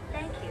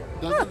 Thank you.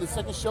 Doesn't the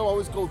second show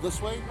always go this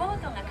way?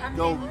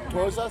 Go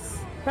towards us?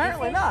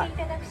 Apparently not.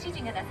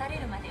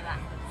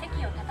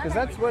 Because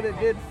that's what it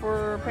did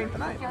for Paint the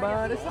Night,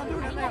 but it's not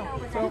doing it now.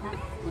 So,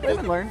 live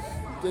and learn.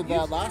 Did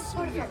that last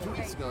week or 2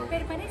 weeks ago.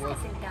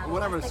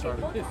 Whenever it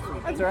started.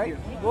 That's all right.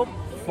 We'll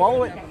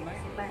follow it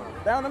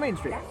down the main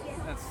street.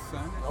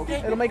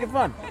 Okay. It'll make it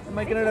fun. It'll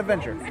make it an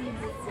adventure.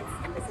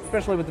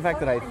 Especially with the fact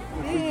that If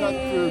we cut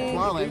through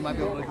Tomorrowland, we might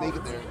be able to make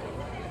it there.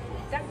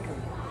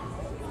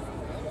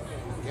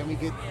 Can we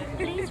get...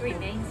 Please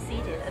remain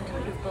seated until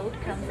your boat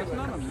comes to a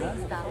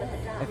complete stop at the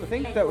dock. I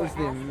think that was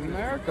the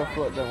America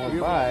float that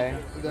went by.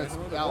 That's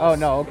Oh,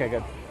 no. Okay,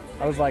 good.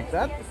 I was like,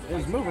 that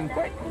is moving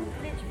quick.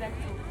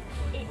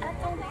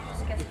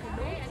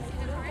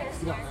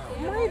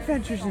 My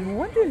adventures in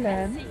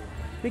Wonderland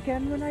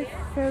began when I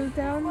fell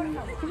down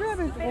the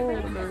rabbit hole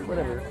or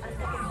whatever.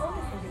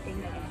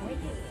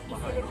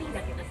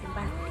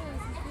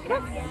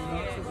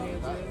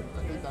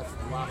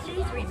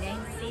 Please remain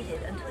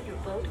seated until your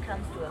boat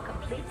comes to a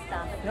complete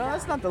stop at the No,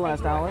 that's not the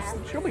last Alice.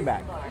 She'll be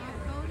back.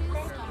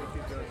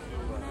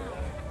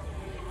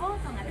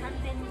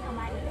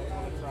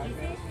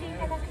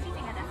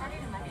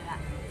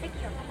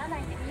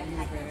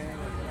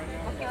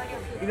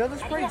 You know,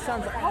 this parade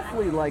sounds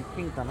awfully like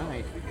Paint the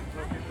Night.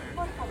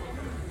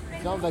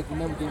 Sounds like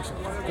Remember Things Should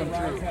Come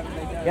True.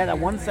 Yeah, that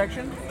one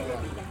section.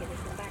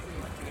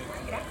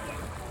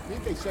 I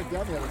think they shut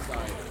down the other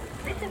side.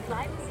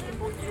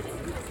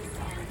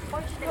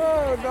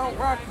 Oh, don't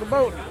rock the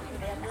boat.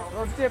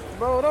 Don't tip the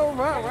boat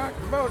over. Rock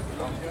the boat.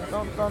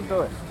 Don't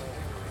do it.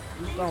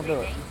 Just don't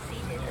do it.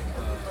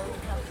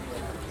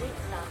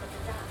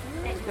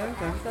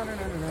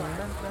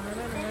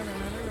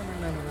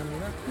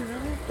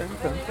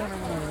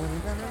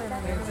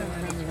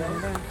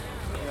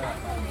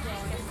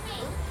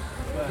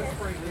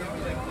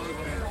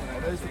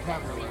 There's the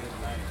camera.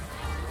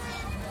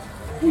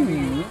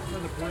 You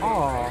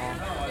are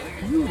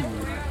you.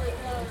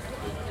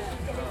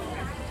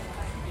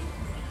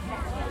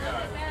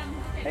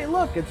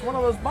 look, it's one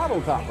of those bottle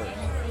toppers.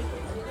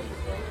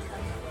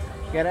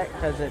 Get it?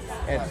 Because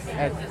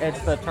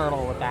it's the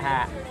turtle with the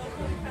hat.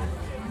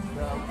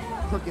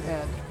 Crooked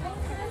head.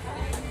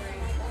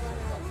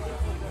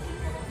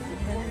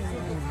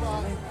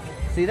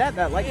 See that?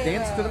 That like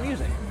danced to the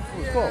music. It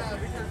was cool.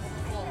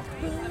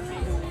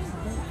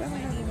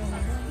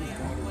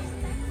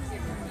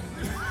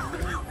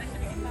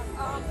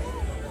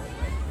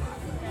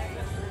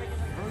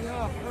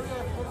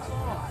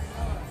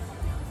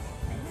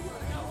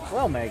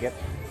 We'll make it.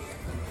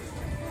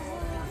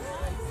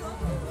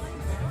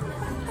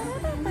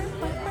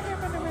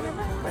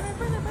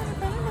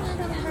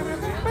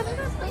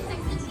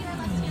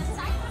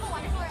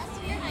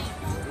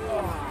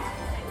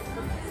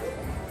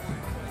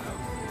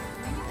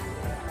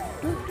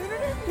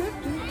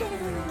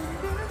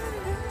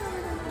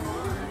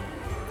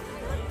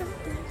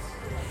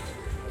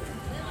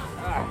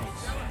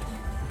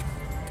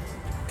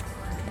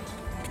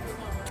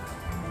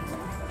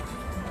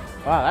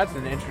 Wow, that's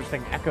an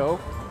interesting echo.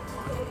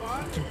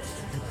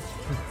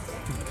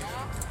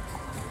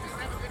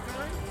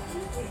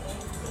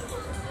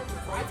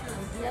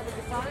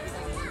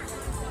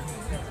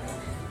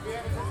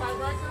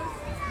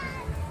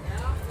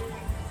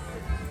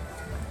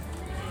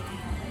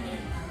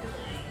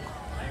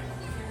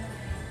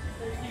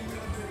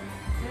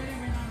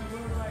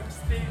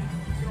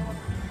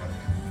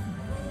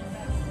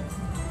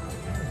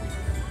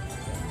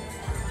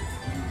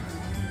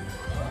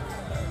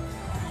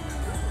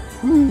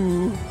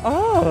 Who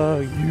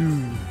are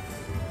you?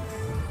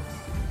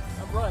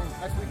 I'm Brian.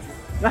 Nice to meet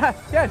you.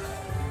 Yes.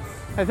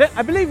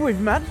 I believe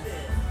we've met.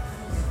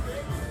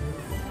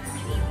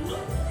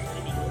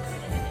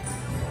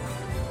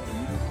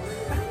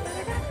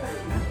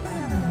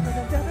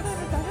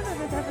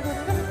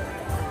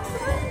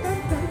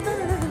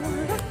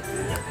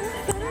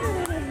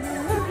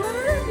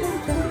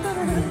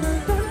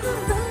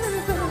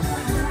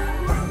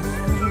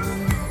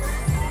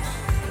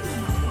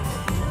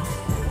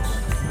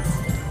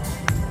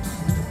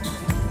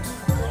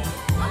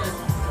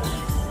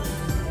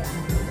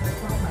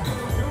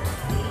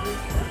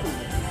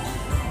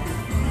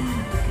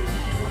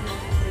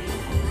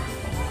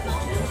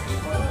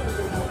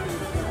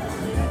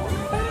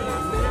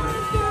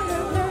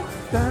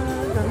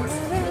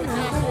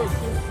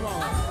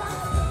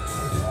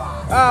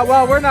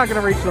 Well, we're not going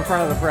to reach the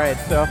front of the parade,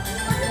 so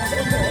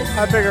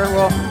I figure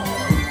we'll...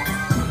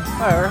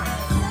 Whatever.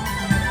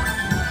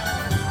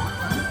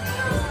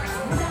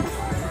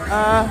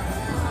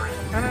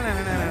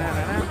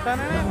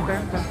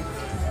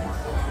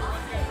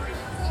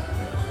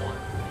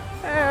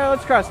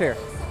 Let's cross here.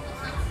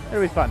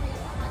 It'll be fun.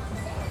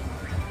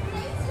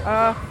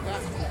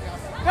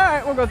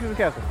 Alright, we'll go through the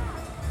castle.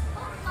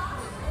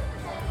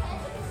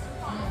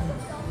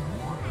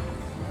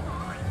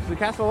 Is the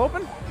castle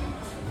open?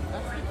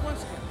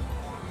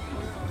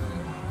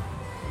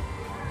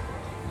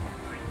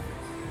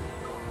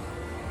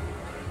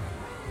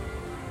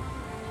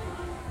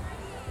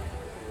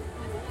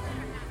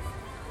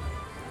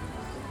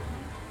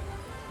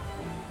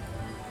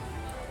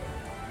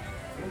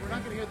 We're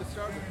not going to hear the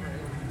start of the parade.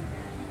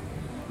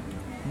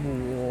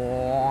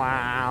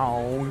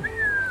 Wow.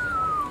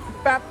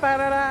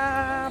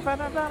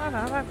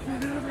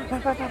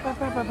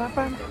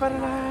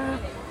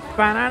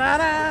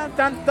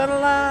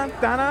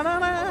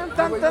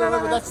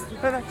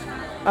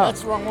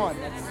 That's the wrong one.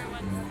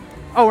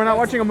 Oh, we're not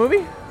watching a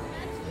movie?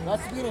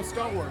 That's the beginning of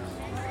Star Wars.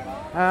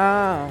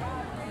 Oh.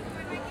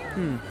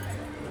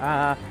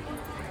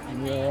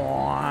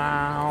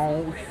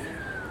 Wow.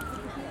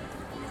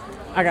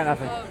 I got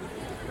nothing.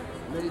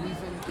 Ladies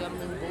and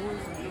gentlemen,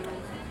 boys and girls.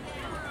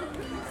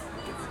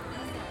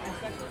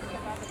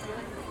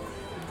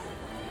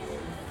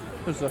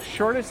 It was the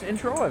shortest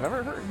intro I've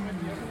ever heard.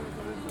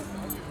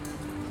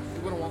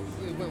 You wouldn't want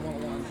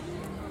to watch.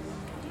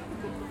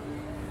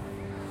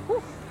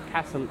 Whew.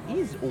 Castle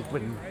is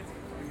open.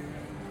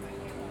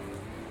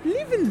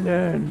 Live and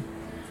learn.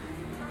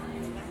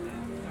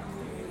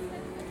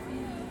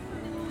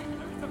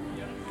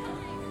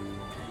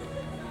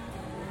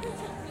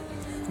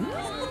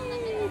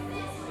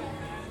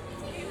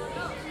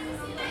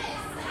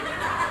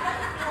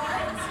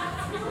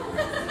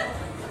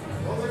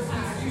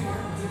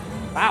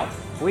 Wow,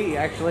 we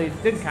actually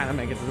did kind of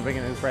make it to the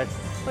beginning of this race.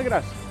 Look at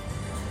us.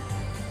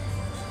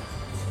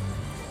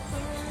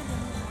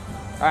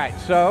 Alright,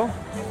 so,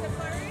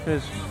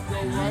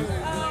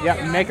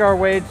 make our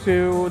way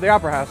to the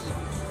Opera House.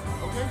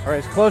 Or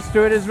as close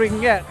to it as we can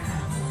get.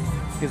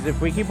 Because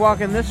if we keep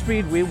walking this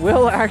speed, we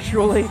will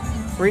actually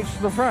reach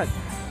the front.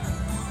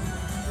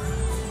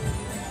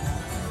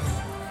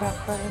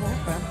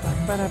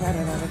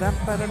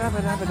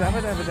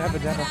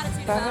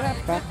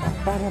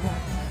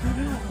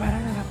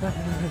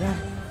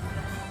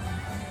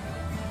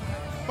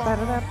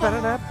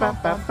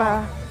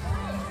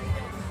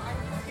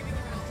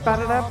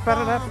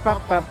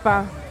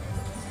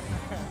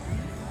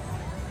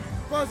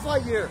 Buzz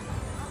Lightyear.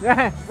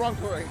 Wrong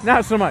toy.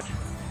 Not so much.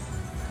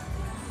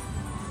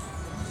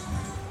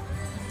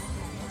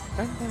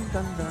 Now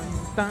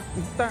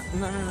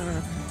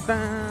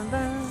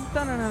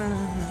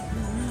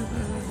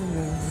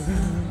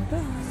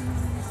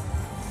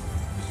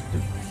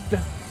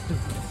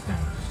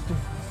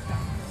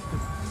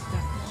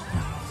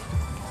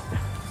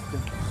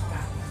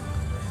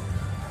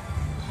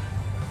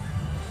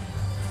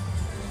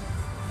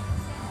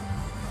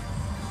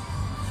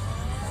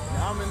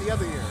I'm in the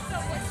other ear.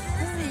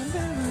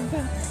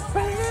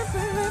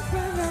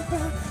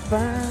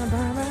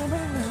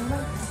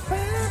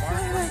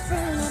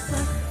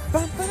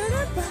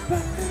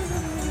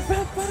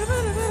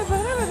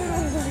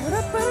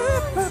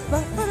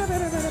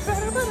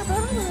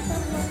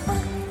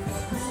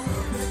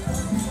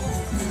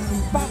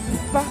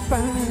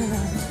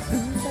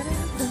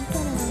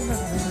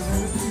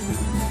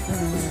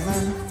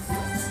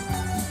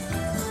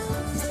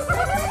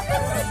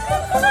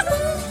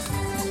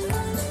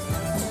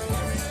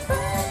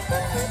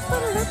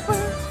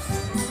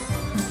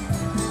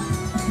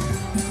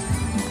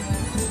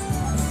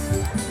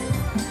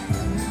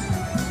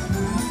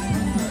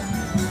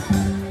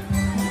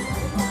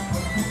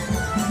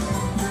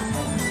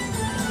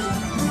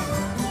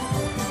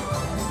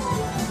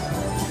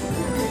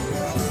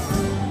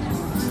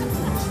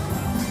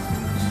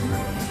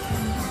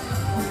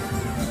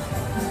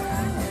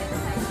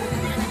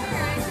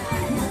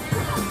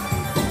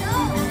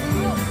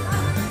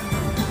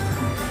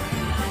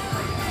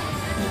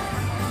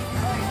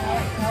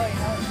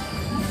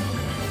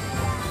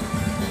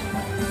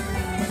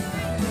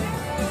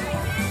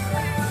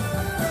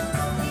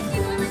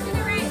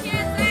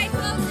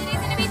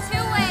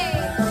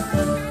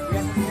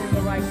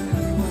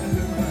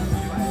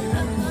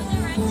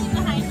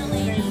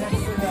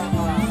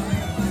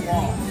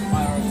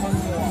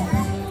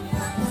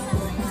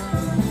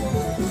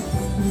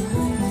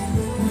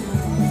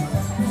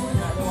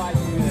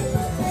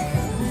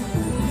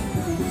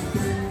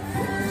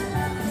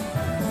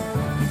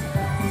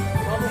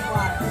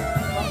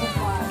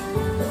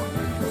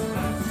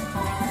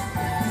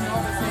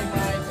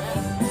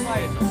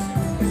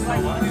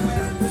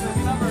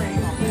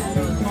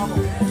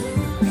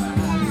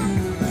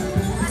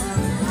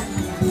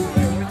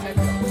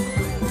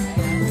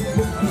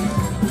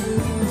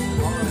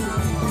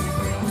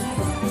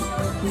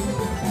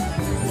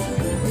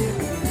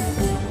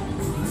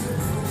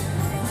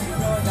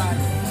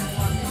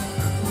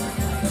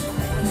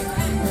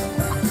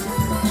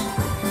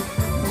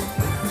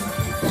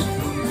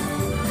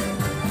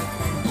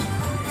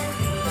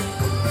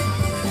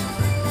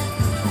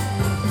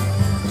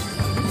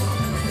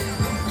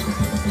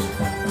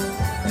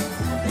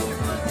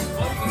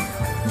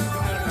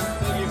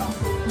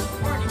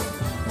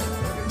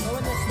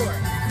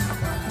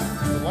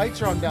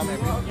 Lights are on down there.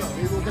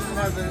 Maybe we'll get them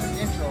as an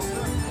intro.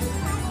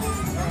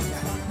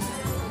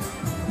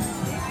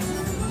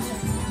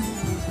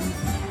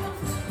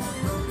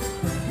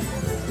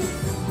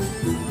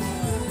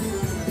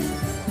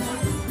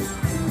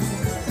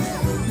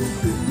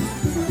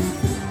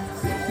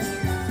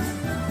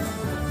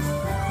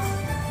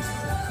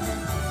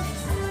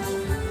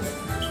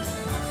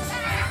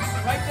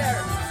 Right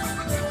there.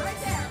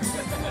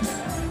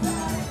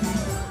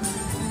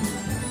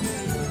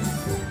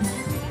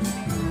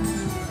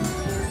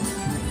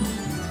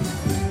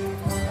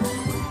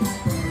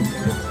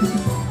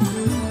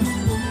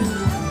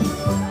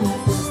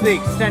 The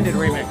extended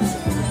remix.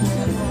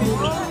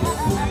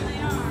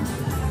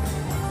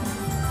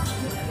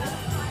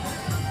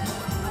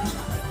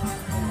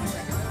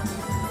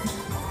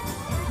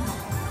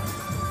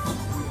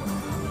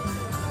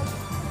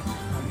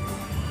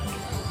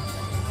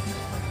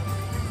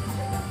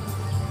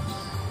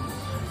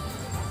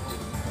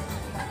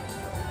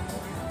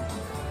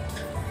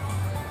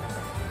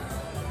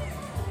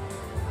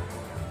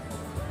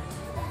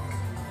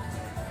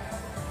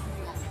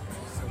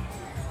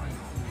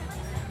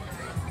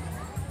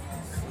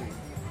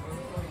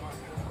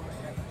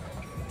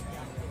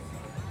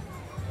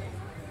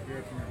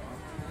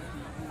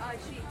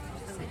 She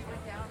just said he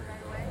went down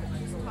right away.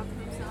 Just talking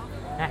to himself.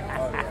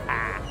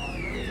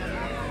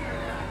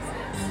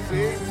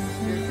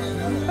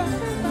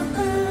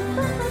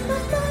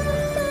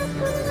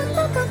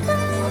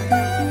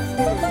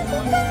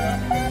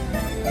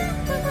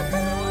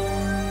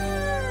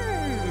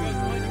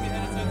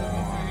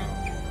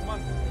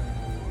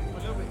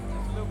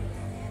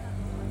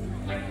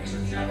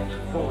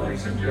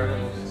 Boys and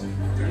girls,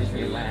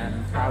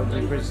 Disneyland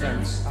proudly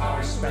presents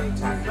our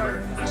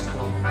spectacular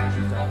festival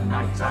of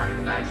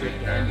nighttime magic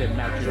and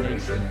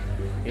imagination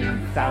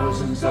in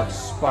thousands of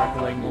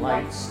sparkling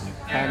lights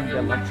and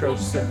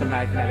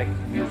electro-synthomagnetic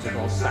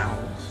musical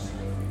sounds.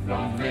 The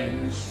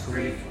Main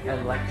Street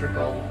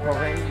Electrical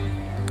Parade.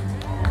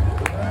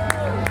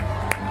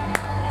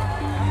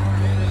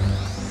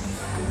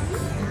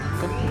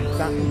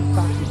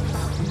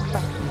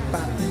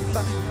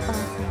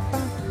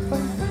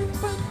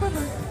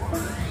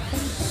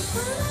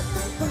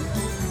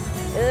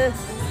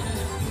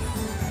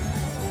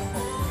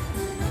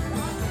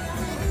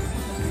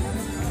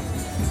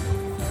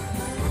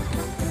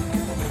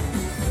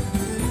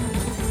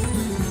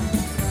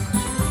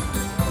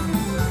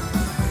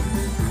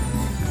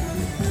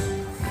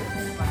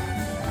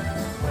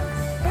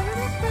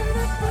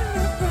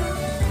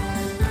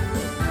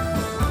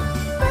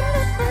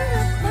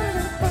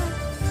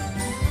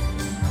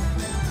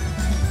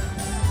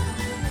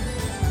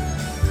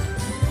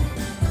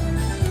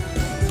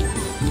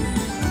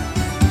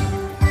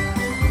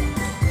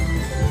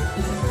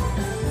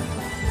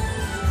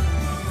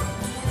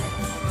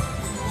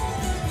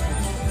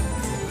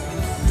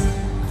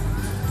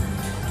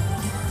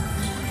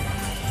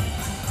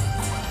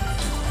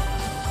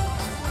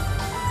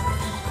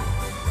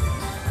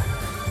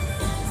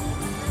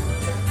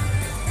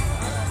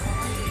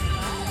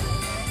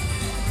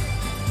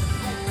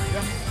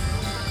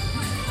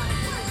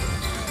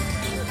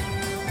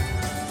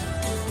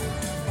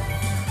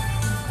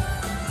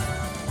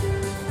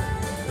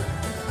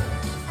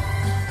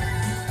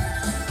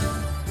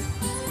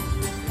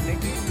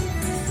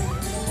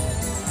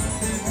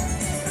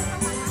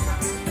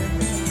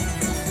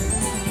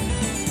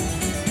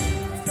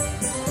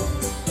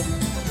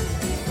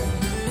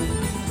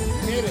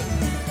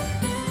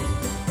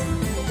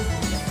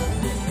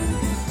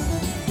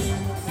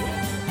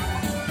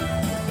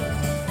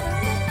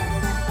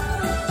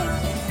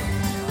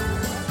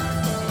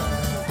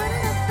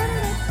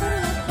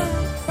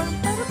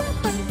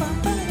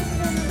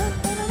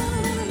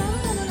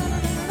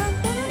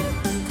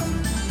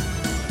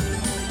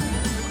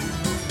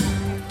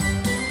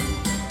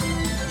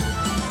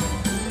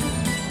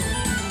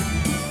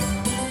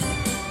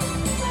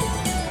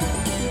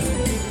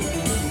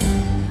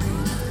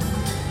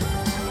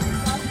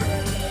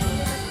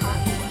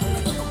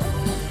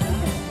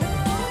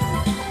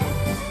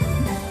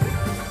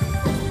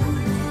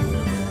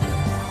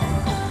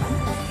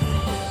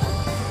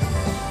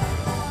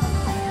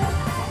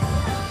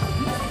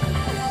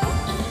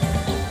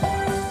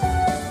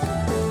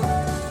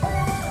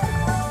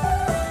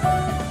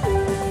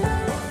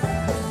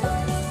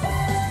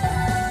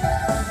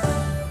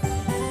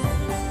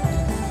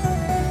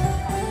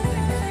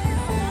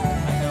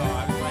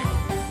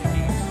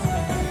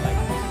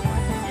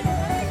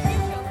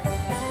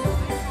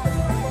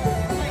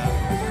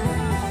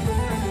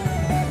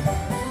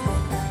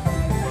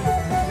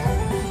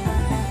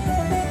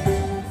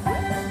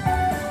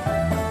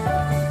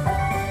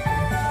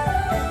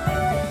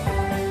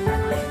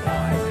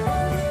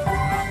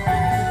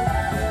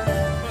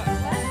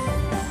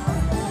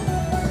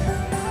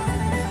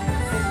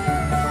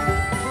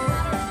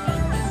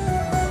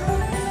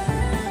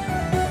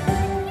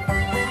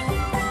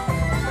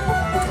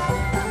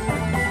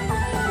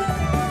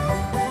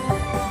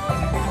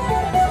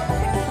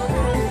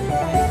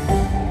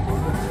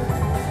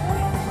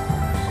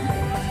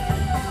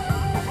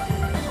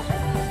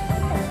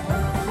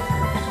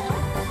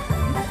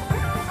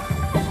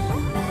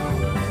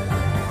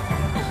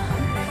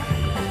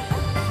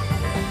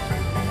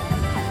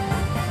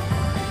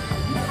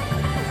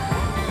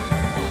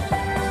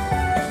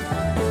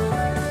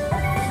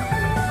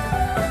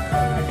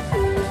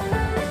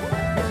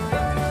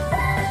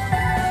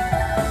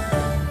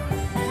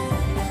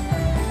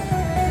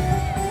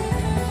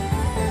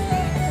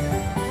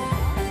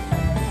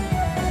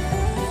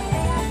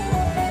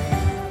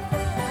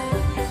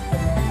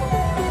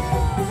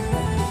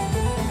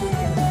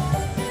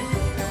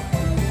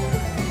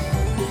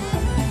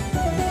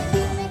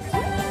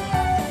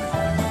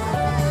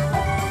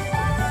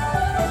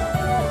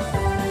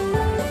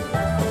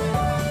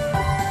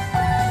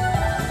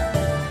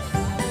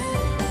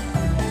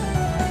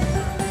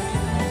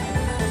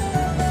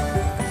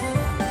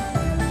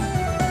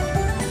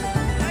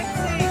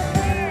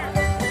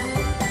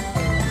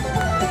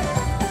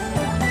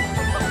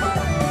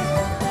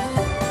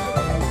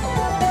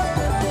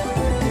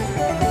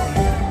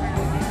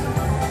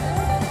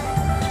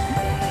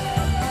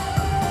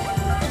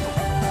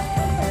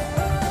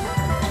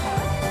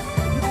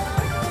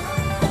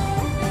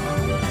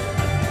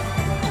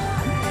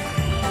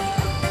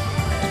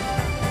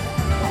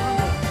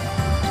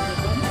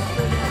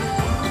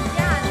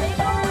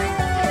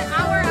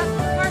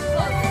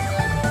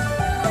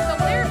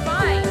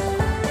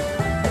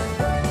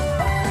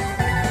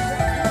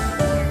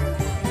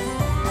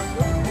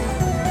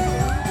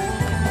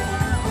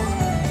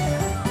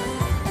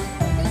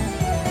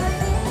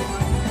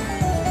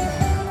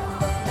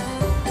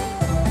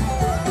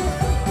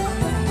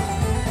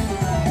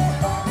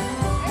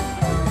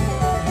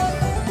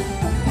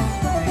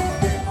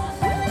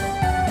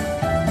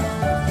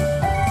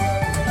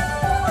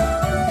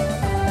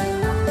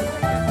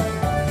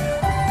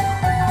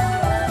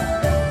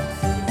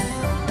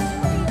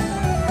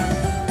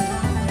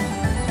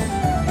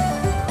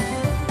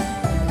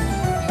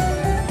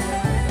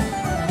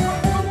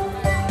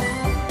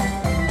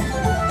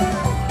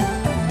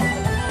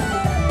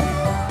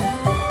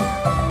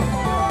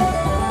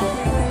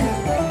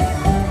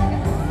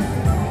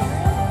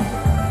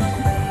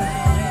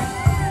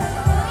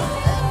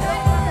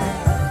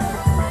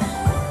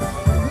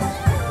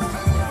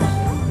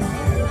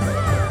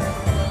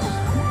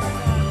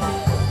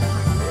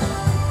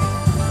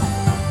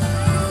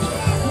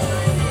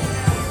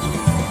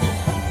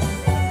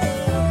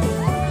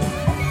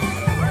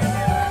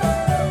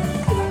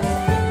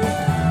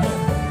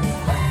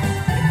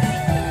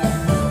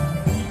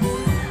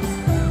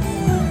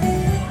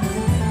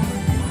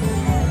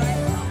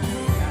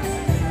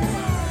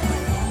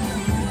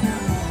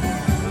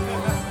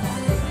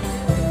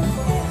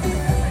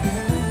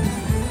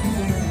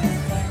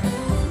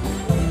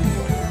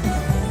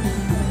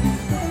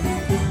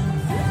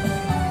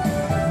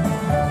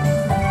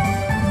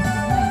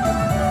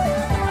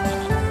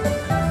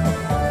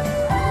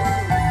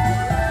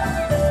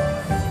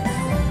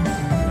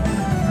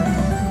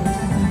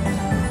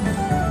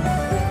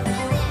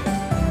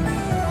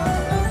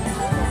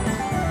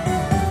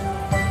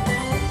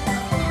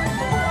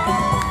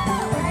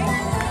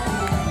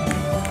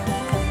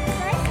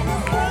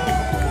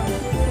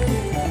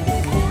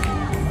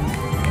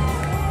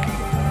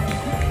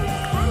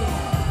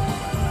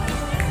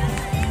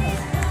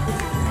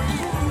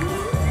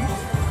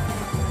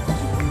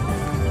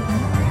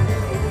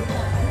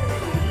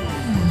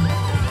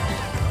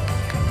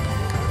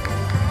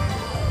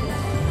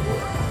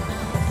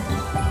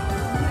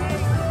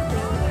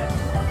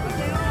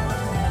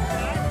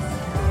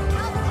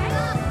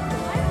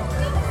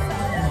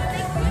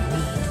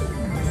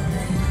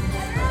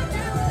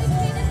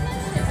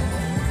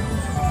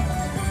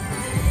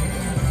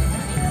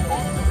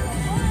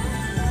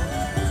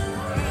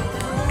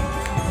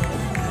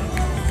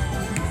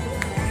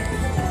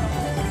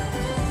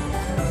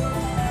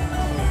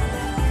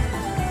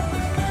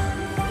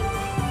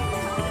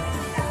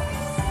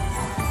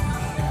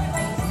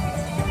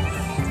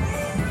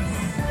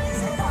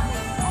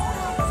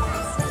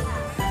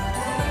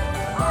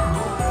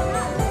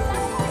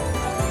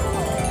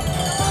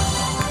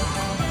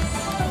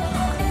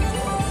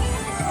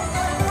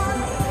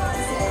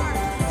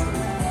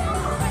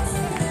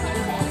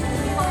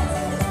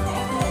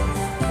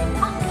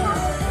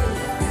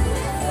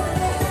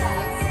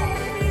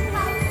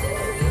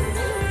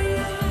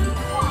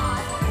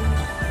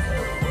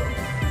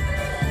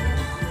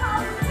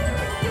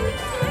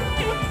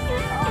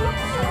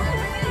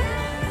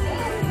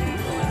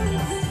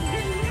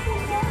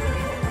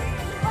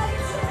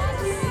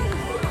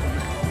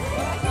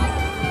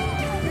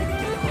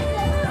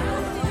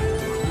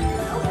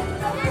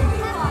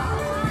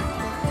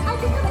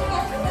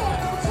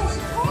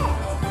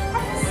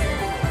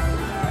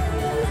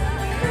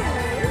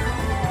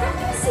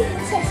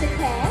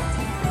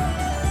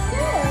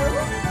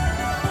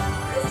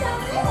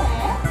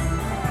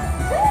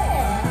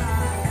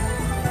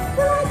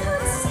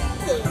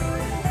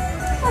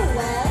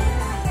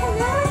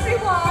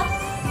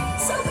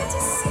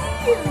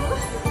 Oh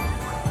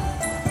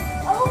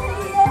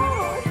no!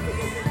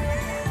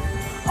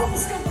 Oh,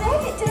 Mr.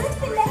 Rabbit, don't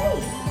be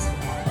late!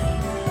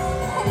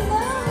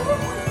 Hello!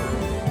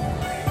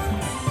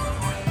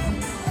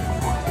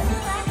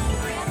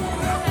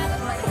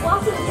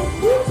 What a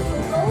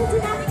beautiful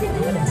golden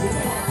afternoon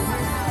today!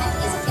 And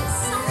isn't it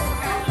such a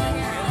lovely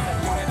night?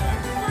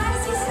 Can I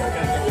see some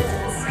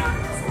beautiful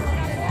stars out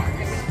there?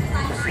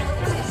 I'm sure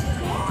that it's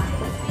great.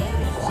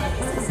 Very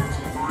jealous of such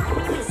a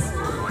nice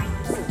night.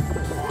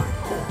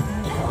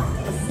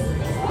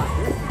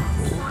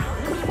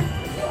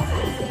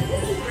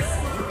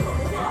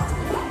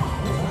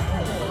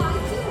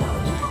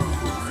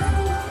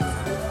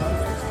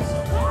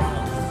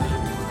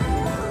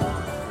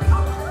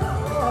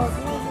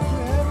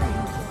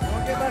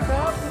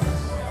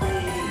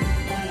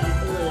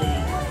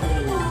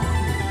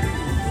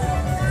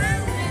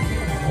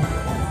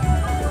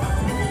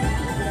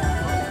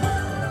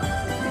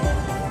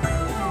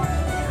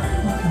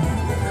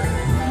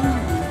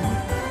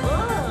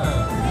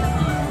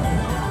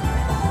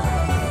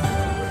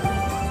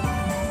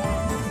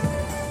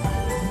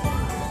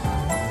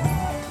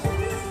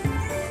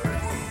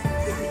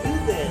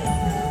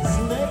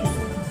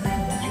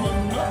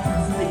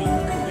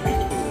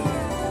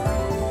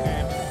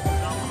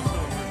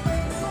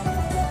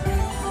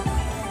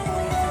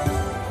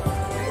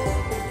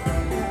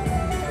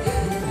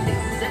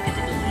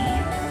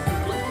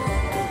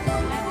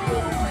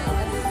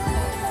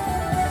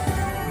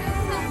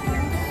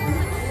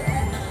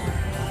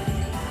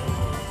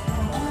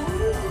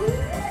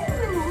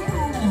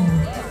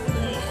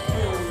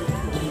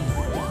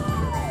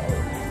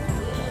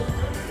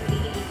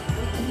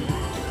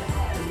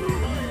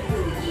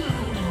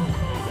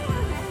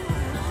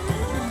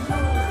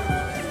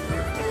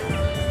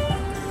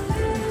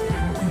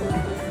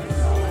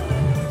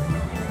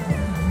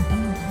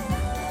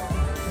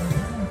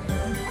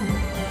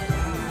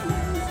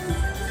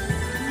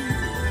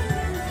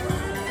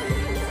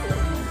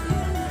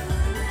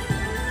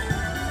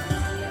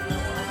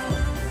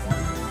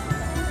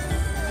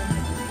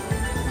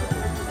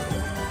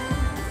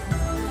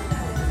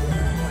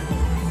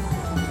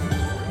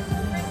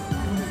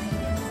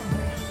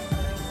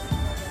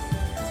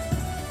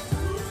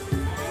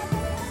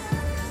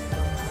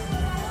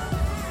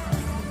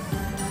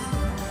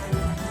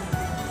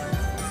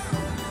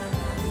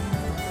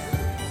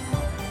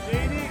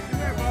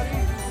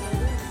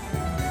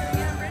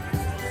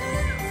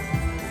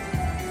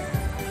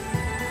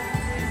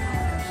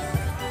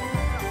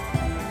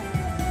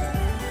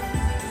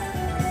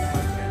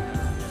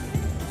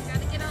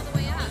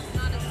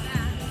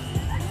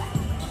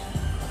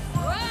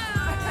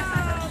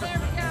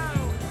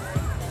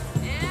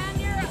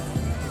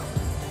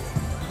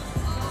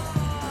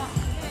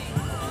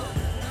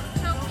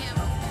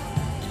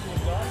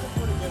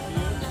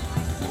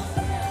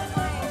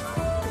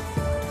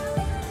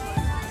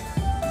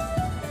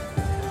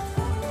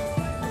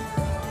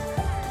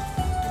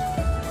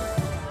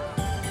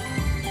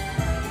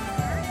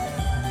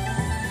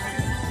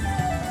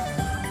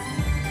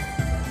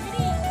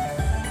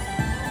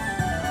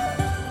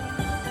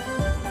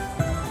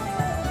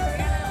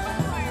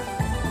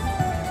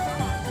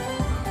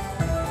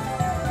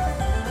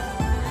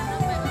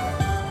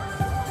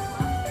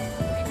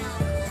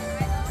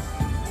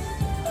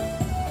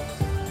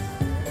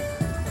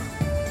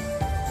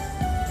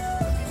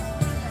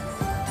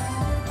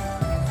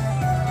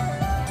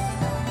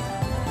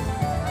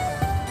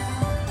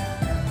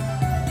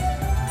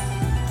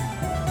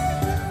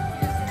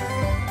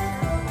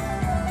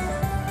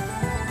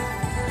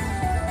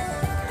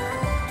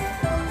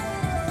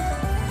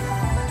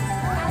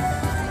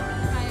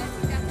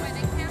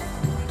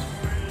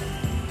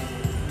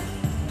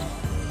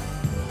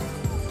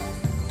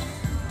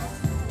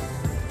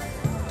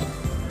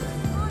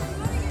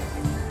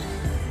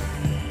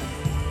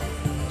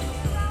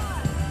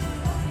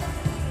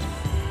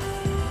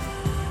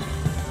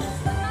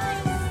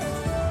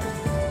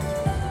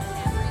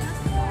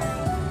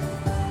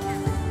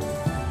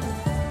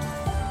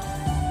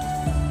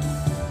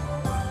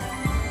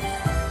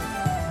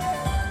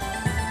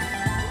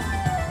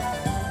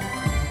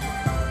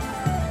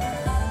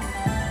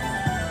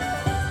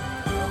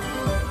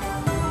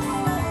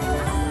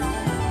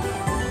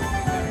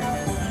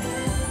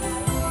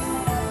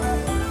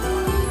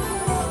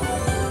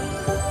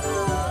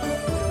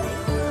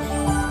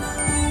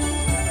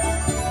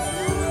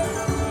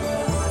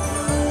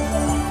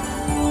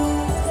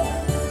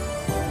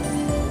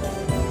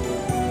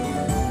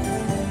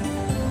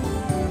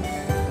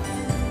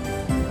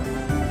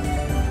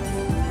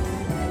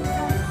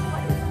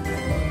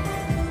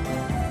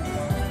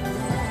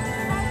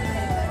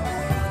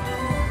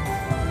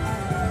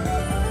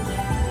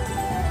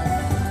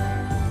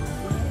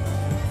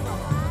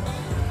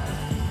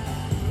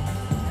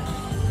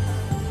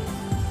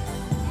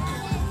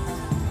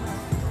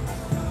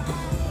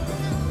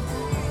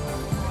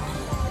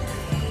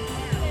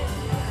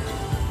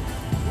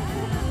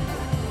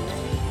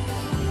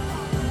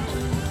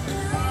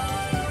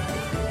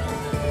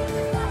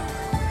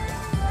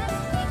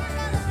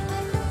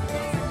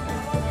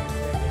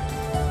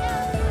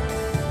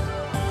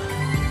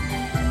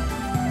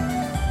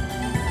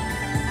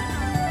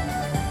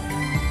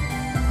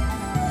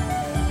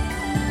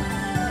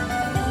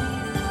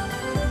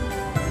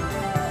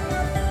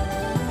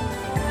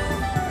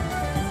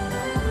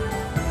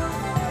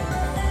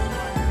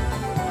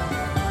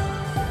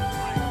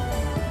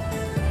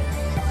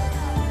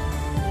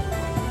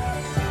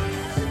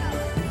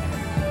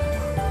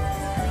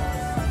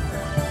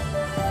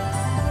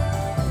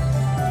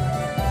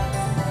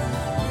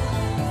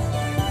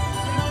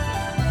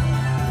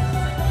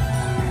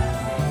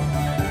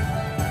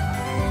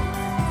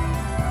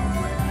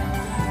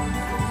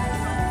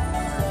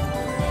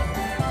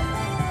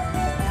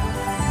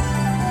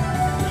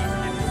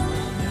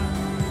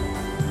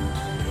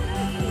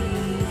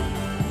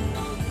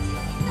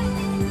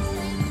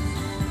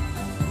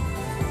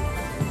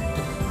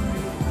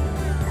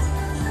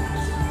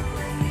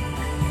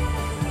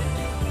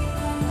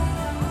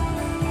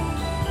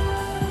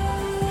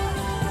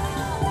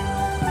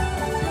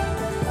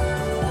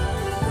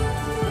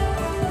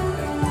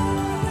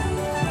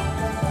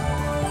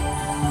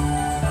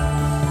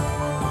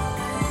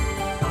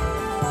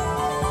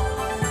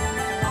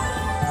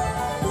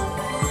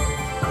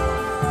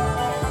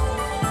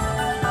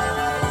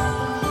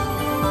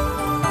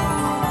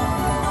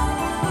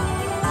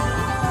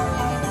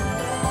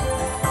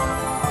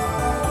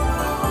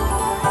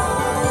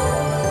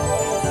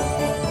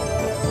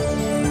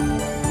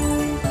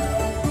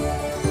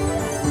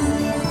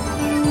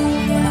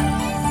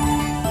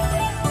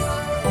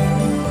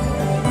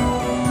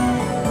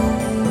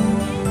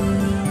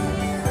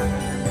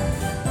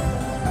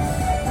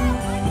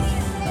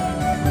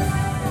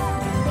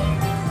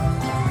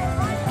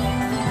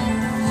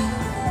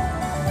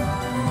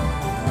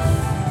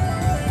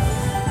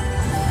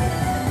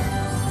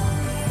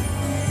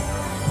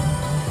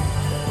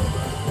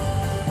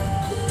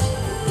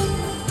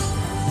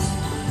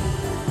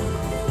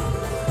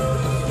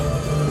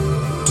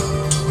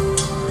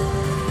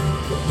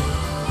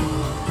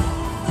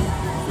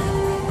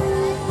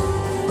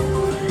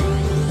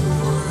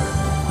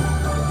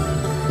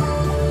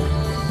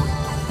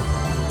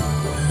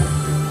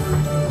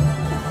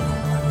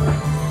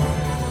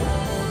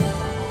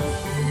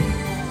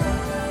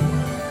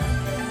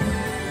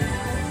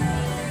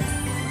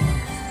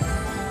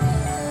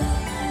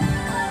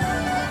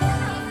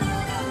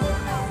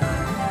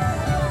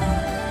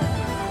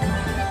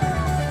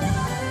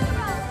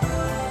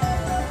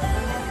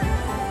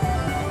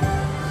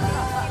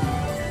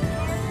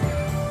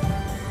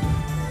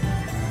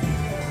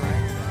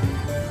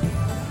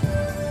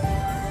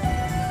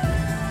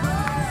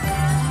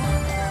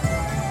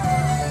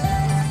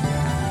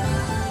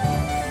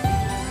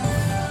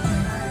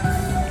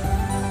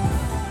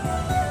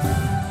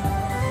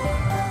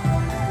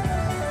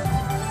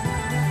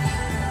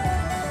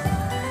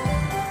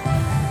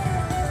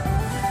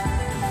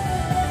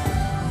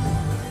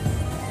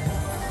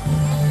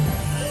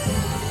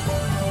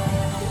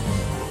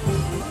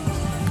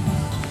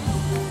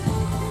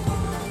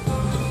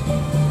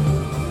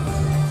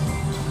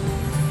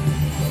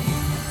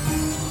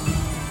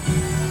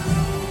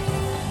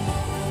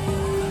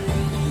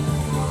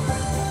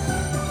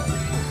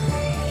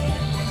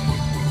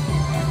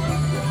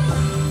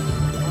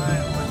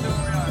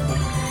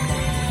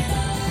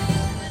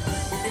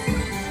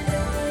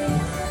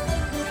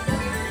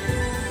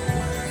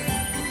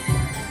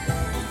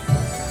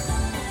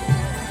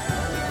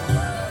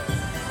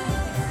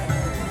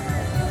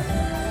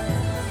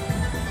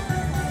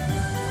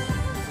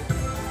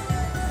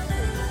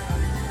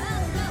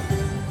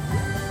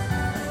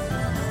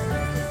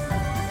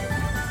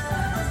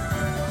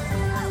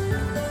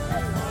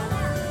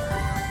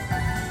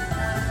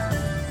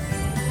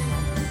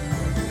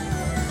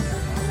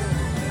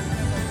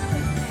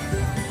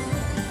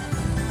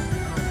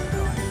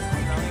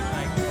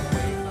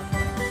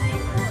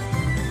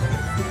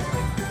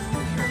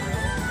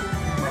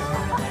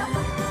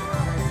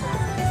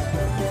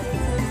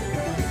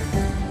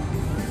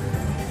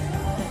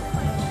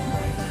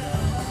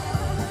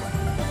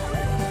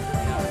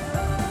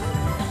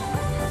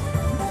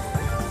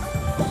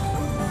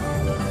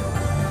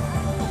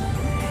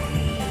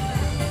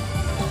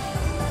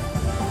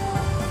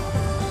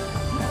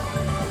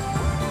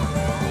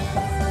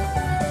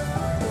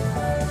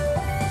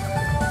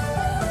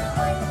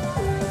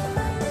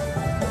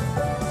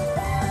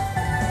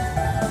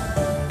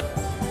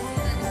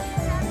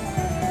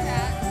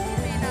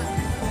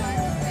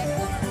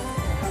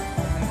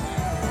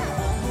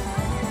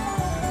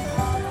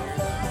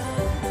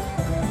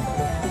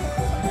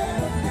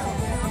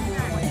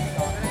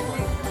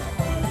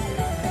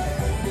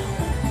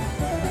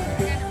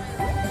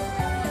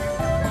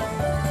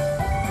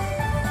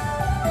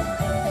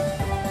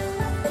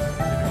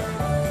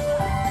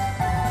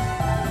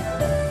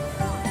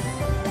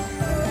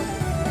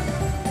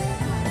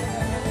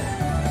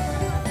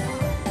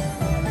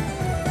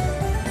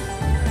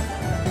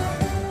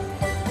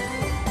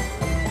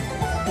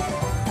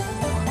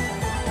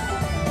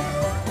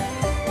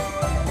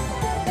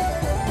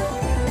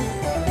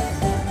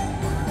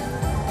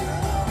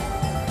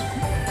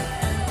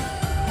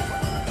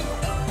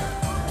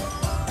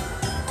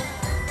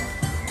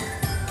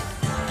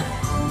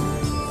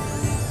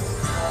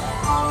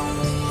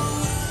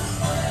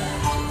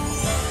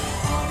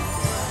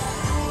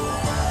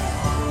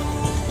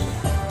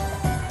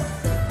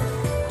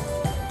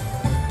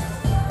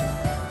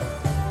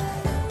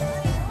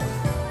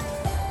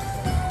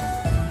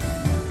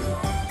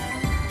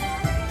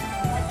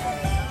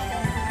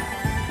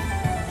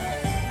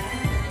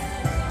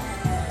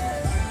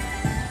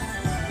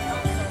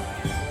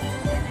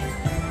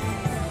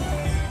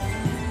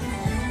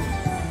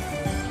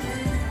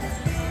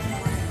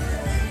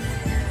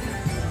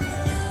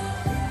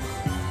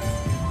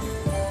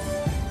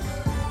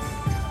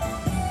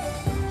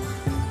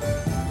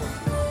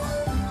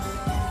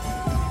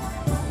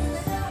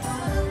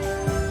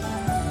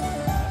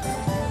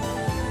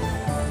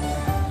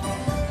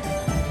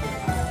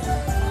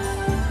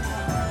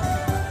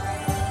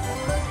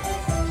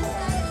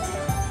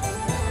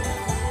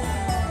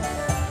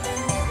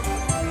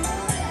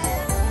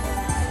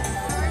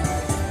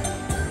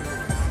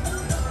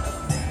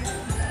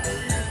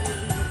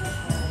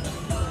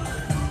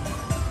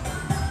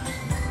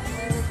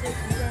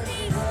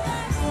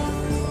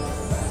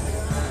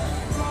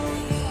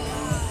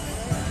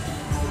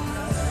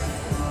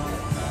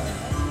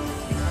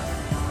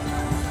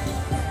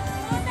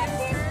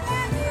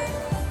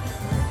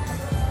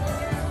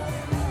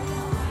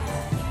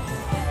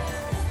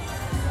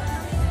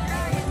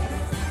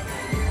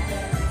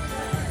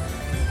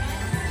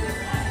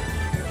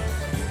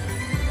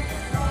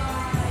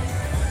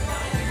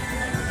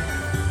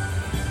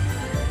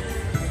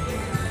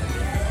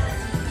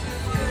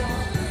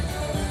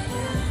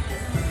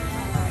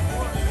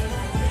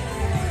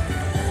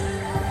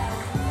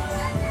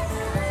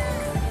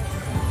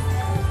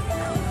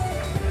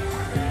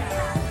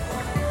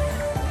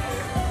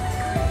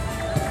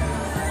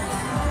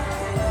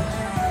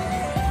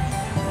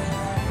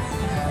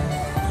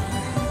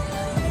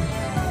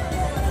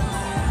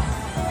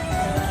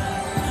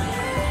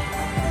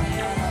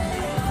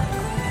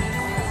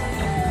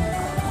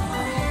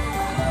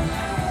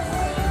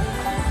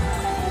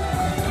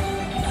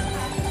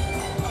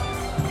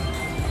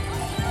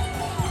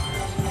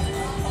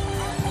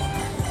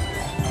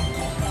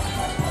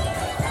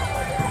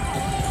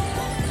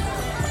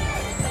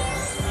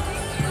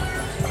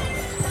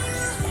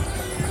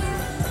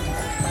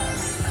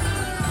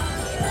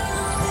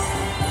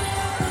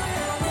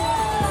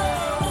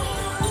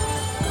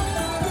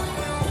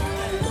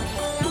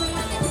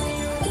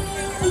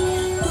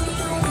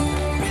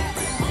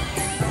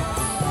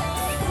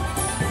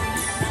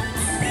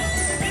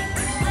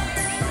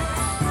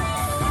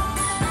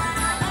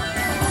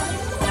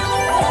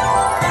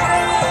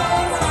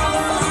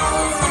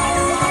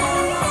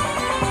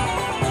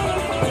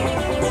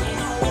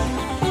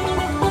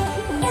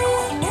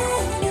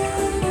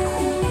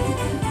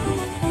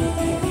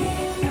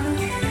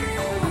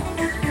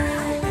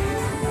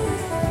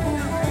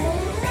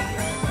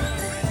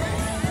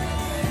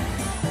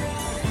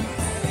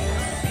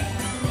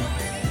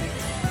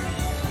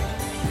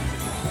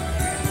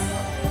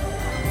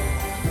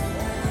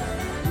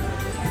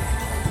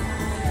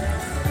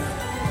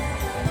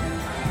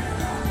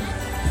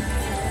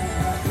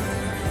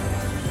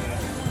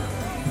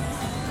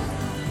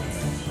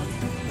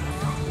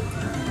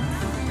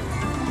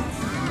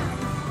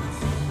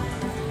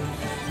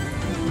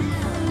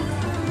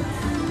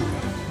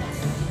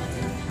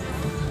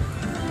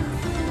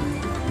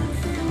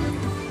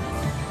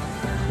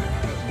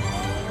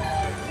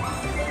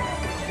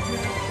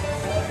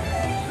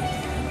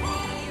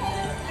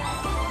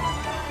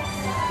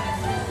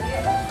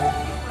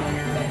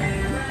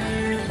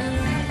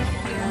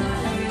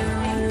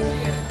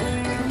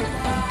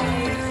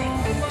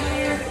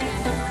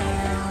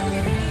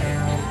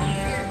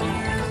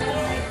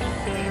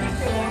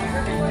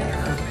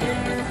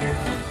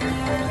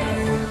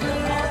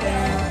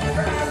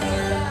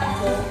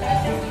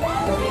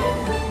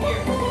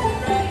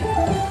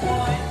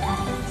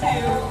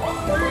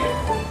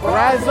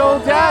 Razzle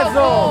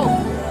dazzle!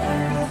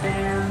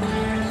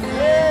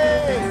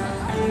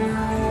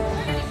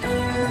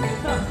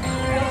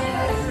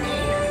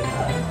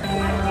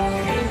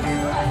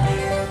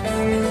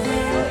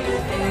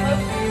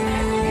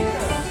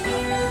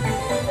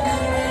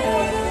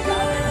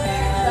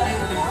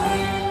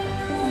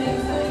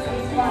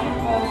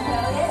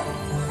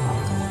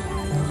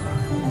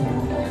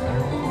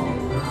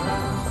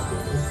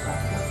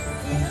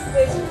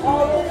 Wish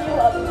all of you a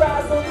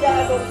razzle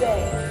dazzle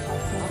day.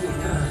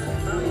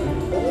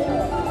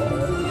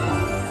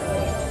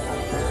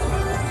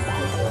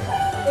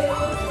 It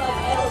looks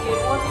like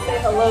Elliot wants to say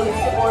hello to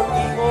some more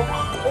people. It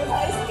was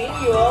nice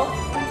meeting you all.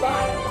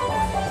 Bye.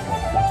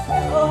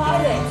 Oh, hi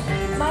there.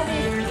 My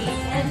name's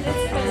Pete, and this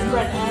is my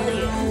friend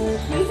Elliot.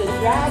 He's a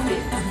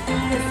dragon.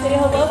 Say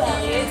hello,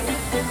 Elliot.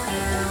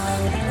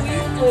 We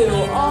flew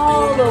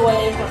all the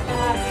way from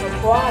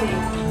Passamaquoddy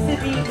to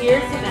be here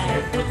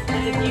tonight.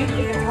 And if you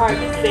think it's hard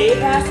to say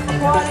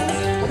Passamaquoddy,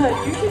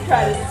 you should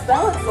try to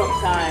spell it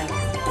sometime.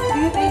 Do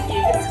you think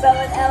you can spell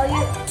it,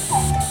 Elliot?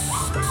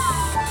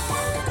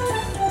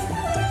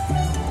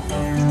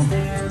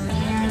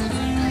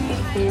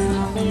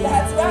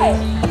 That's right.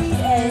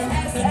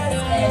 Passamaquoddy.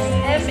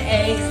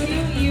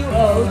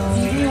 Oh,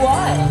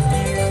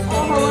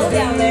 hello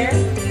down there.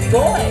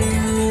 Boy,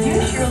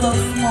 you sure look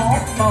small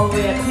from all the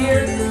way up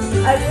here.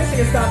 I wish I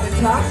could stop and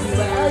talk to you,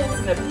 but Elliot's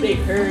in a big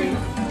hurry.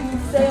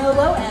 Say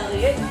hello,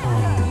 Elliot.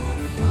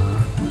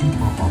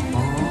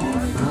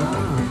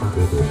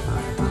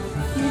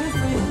 He just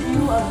wished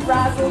you a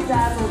razzle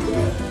dazzle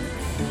day.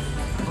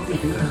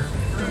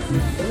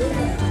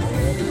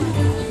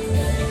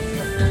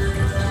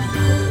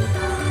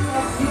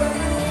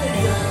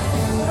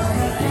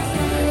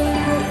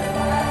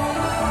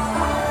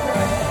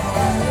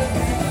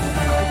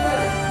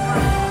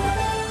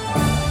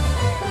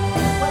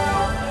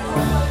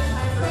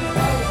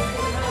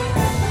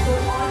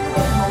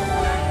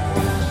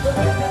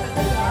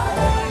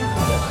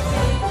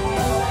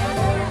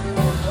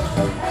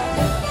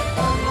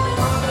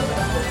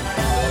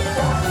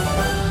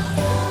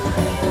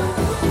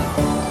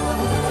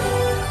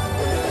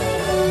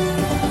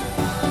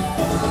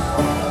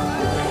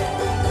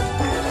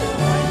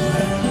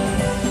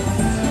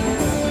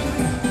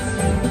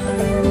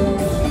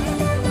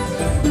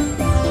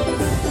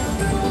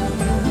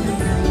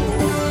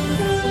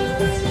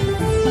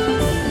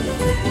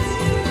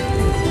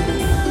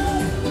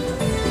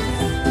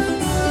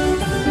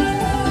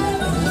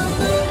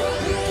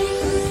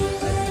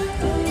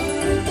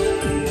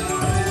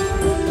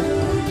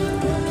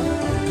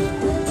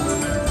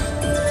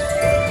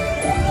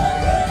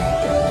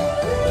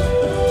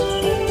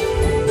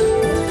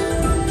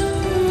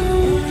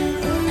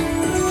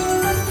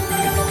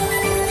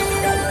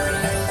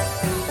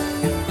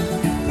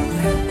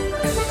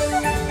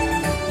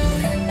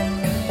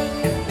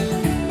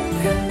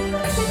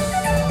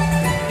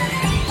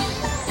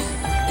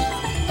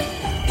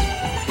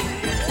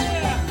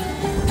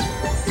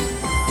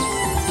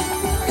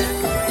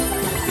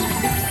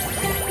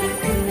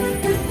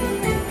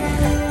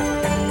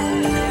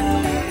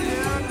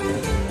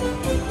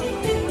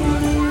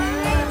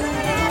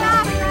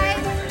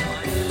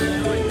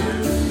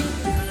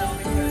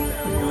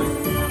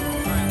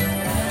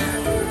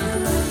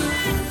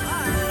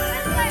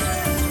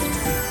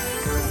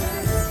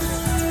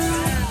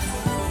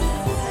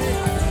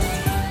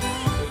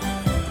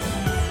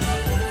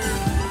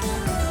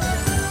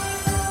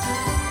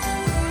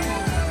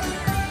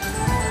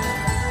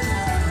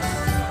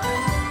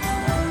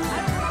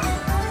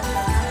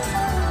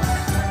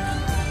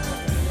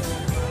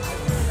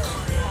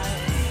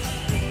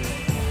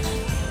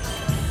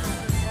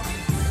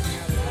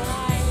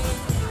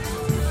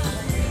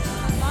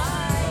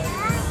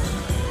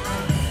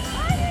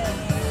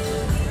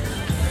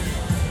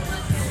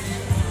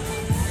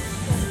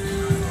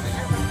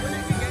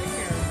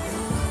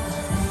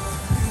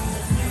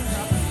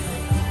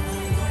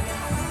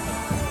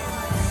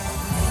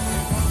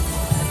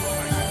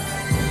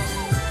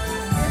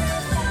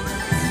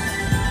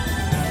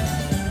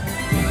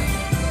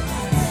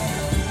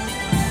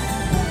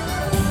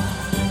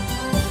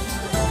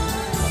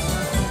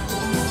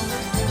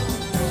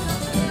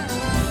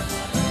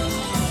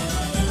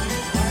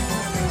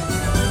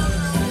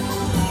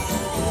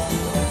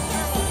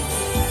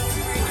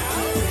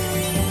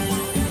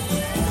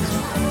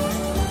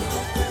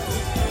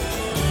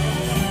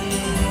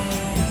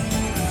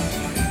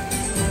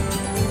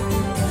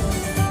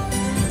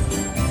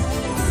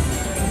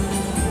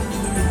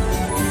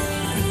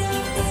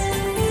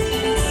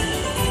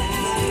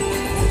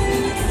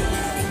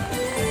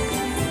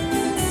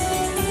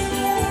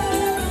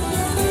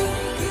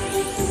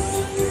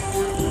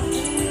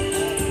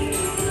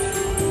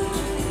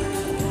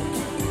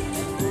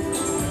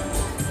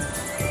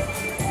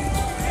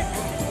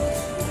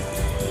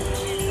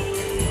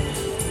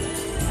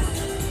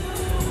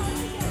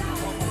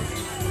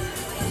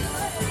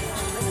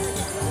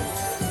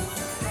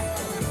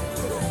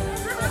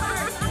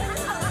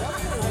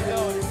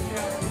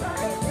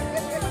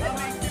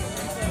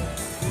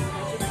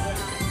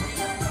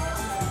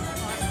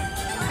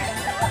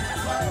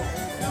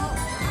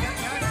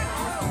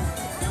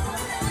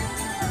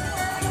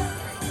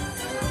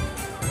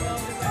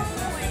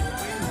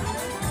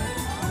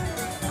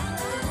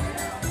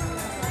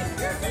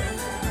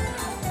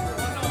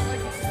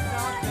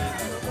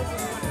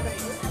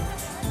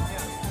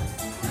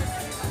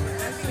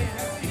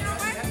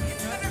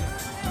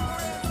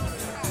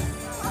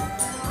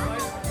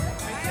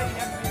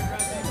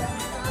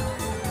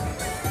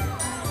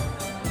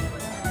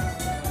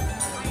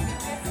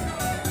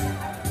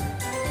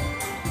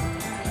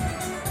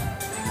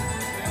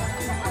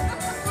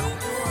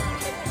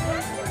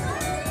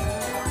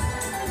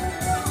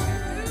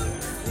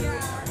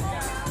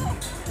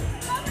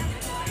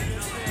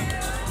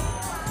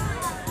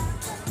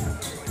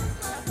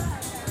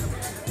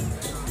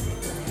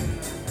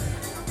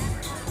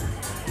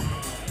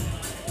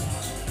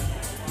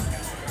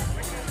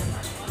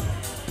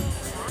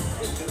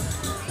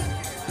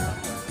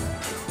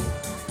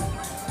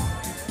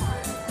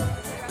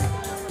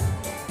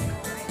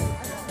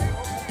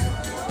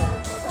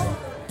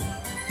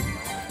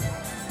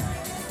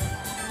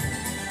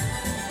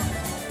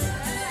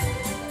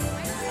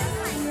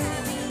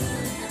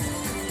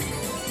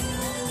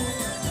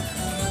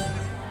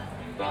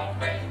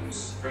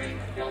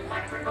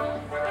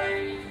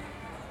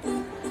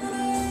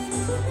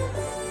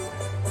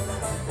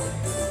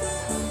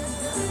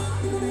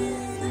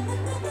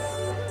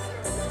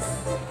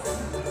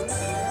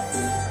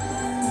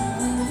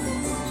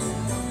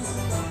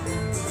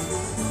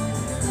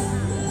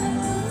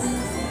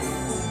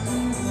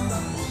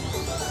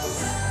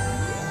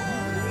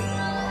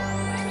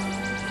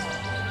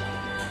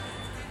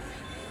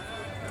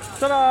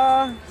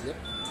 Ta-da! Yep.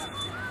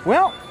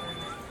 Well,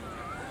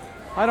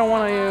 I don't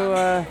want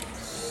to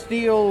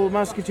steal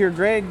Musketeer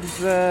Greg's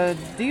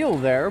deal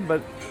there,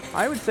 but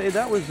I would say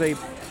that was a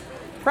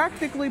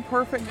practically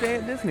perfect day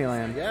at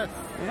Disneyland. Yes.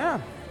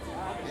 Yeah.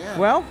 Yeah.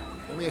 Well,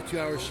 only a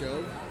 2-hour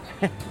show.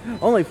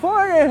 Only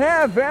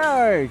 4.5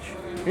 hours.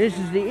 This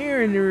is the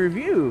year in the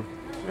review.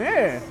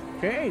 Yeah.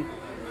 Okay.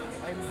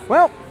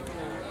 Well,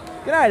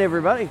 good night,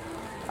 everybody.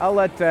 I'll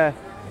let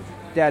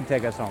Dad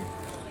take us home.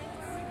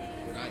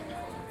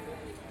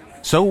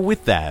 So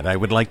with that, I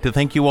would like to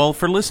thank you all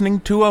for listening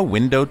to A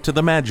Window to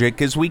the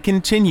Magic as we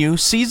continue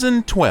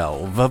Season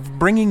 12 of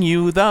bringing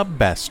you the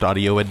best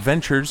audio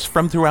adventures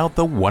from throughout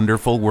the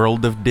wonderful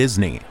world of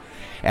Disney.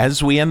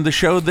 As we end the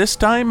show this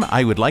time,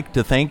 I would like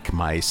to thank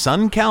my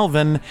son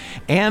Calvin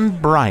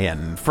and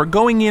Brian for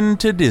going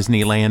into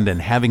Disneyland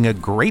and having a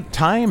great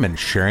time and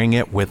sharing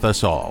it with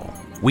us all.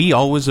 We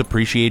always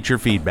appreciate your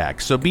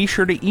feedback, so be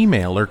sure to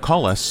email or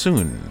call us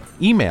soon.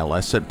 Email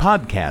us at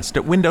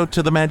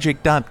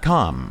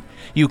podcast@windowtothemagic.com.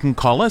 You can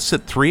call us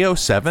at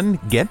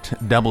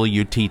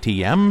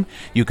 307-GET-WTTM.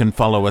 You can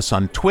follow us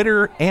on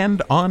Twitter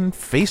and on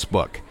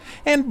Facebook.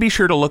 And be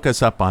sure to look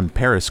us up on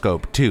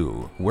Periscope,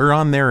 too. We're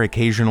on there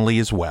occasionally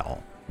as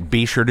well.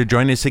 Be sure to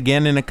join us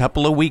again in a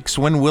couple of weeks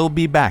when we'll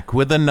be back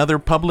with another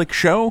public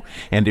show.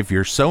 And if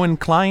you're so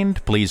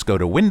inclined, please go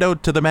to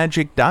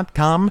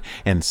windowtothemagic.com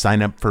and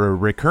sign up for a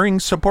recurring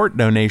support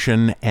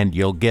donation, and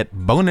you'll get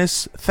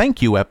bonus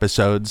thank you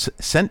episodes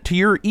sent to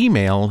your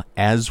email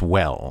as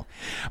well.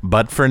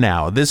 But for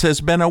now, this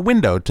has been A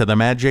Window to the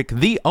Magic,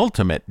 the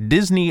ultimate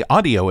Disney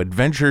audio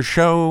adventure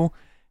show,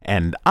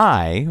 and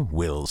I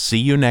will see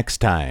you next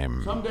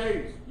time. Some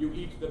days you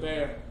eat the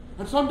bear,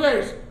 and some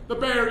days the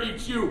bear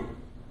eats you.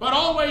 But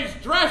always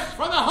dress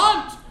for the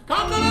hunt!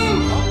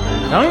 Congaloo!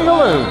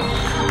 Congaloo!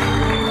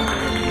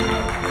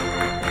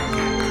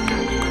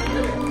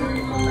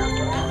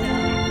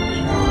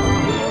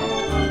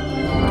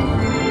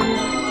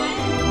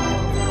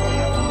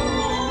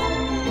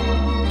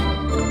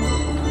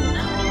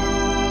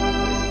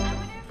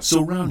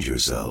 Surround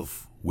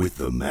yourself with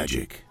the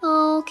magic.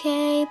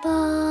 Okay,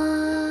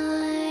 bye.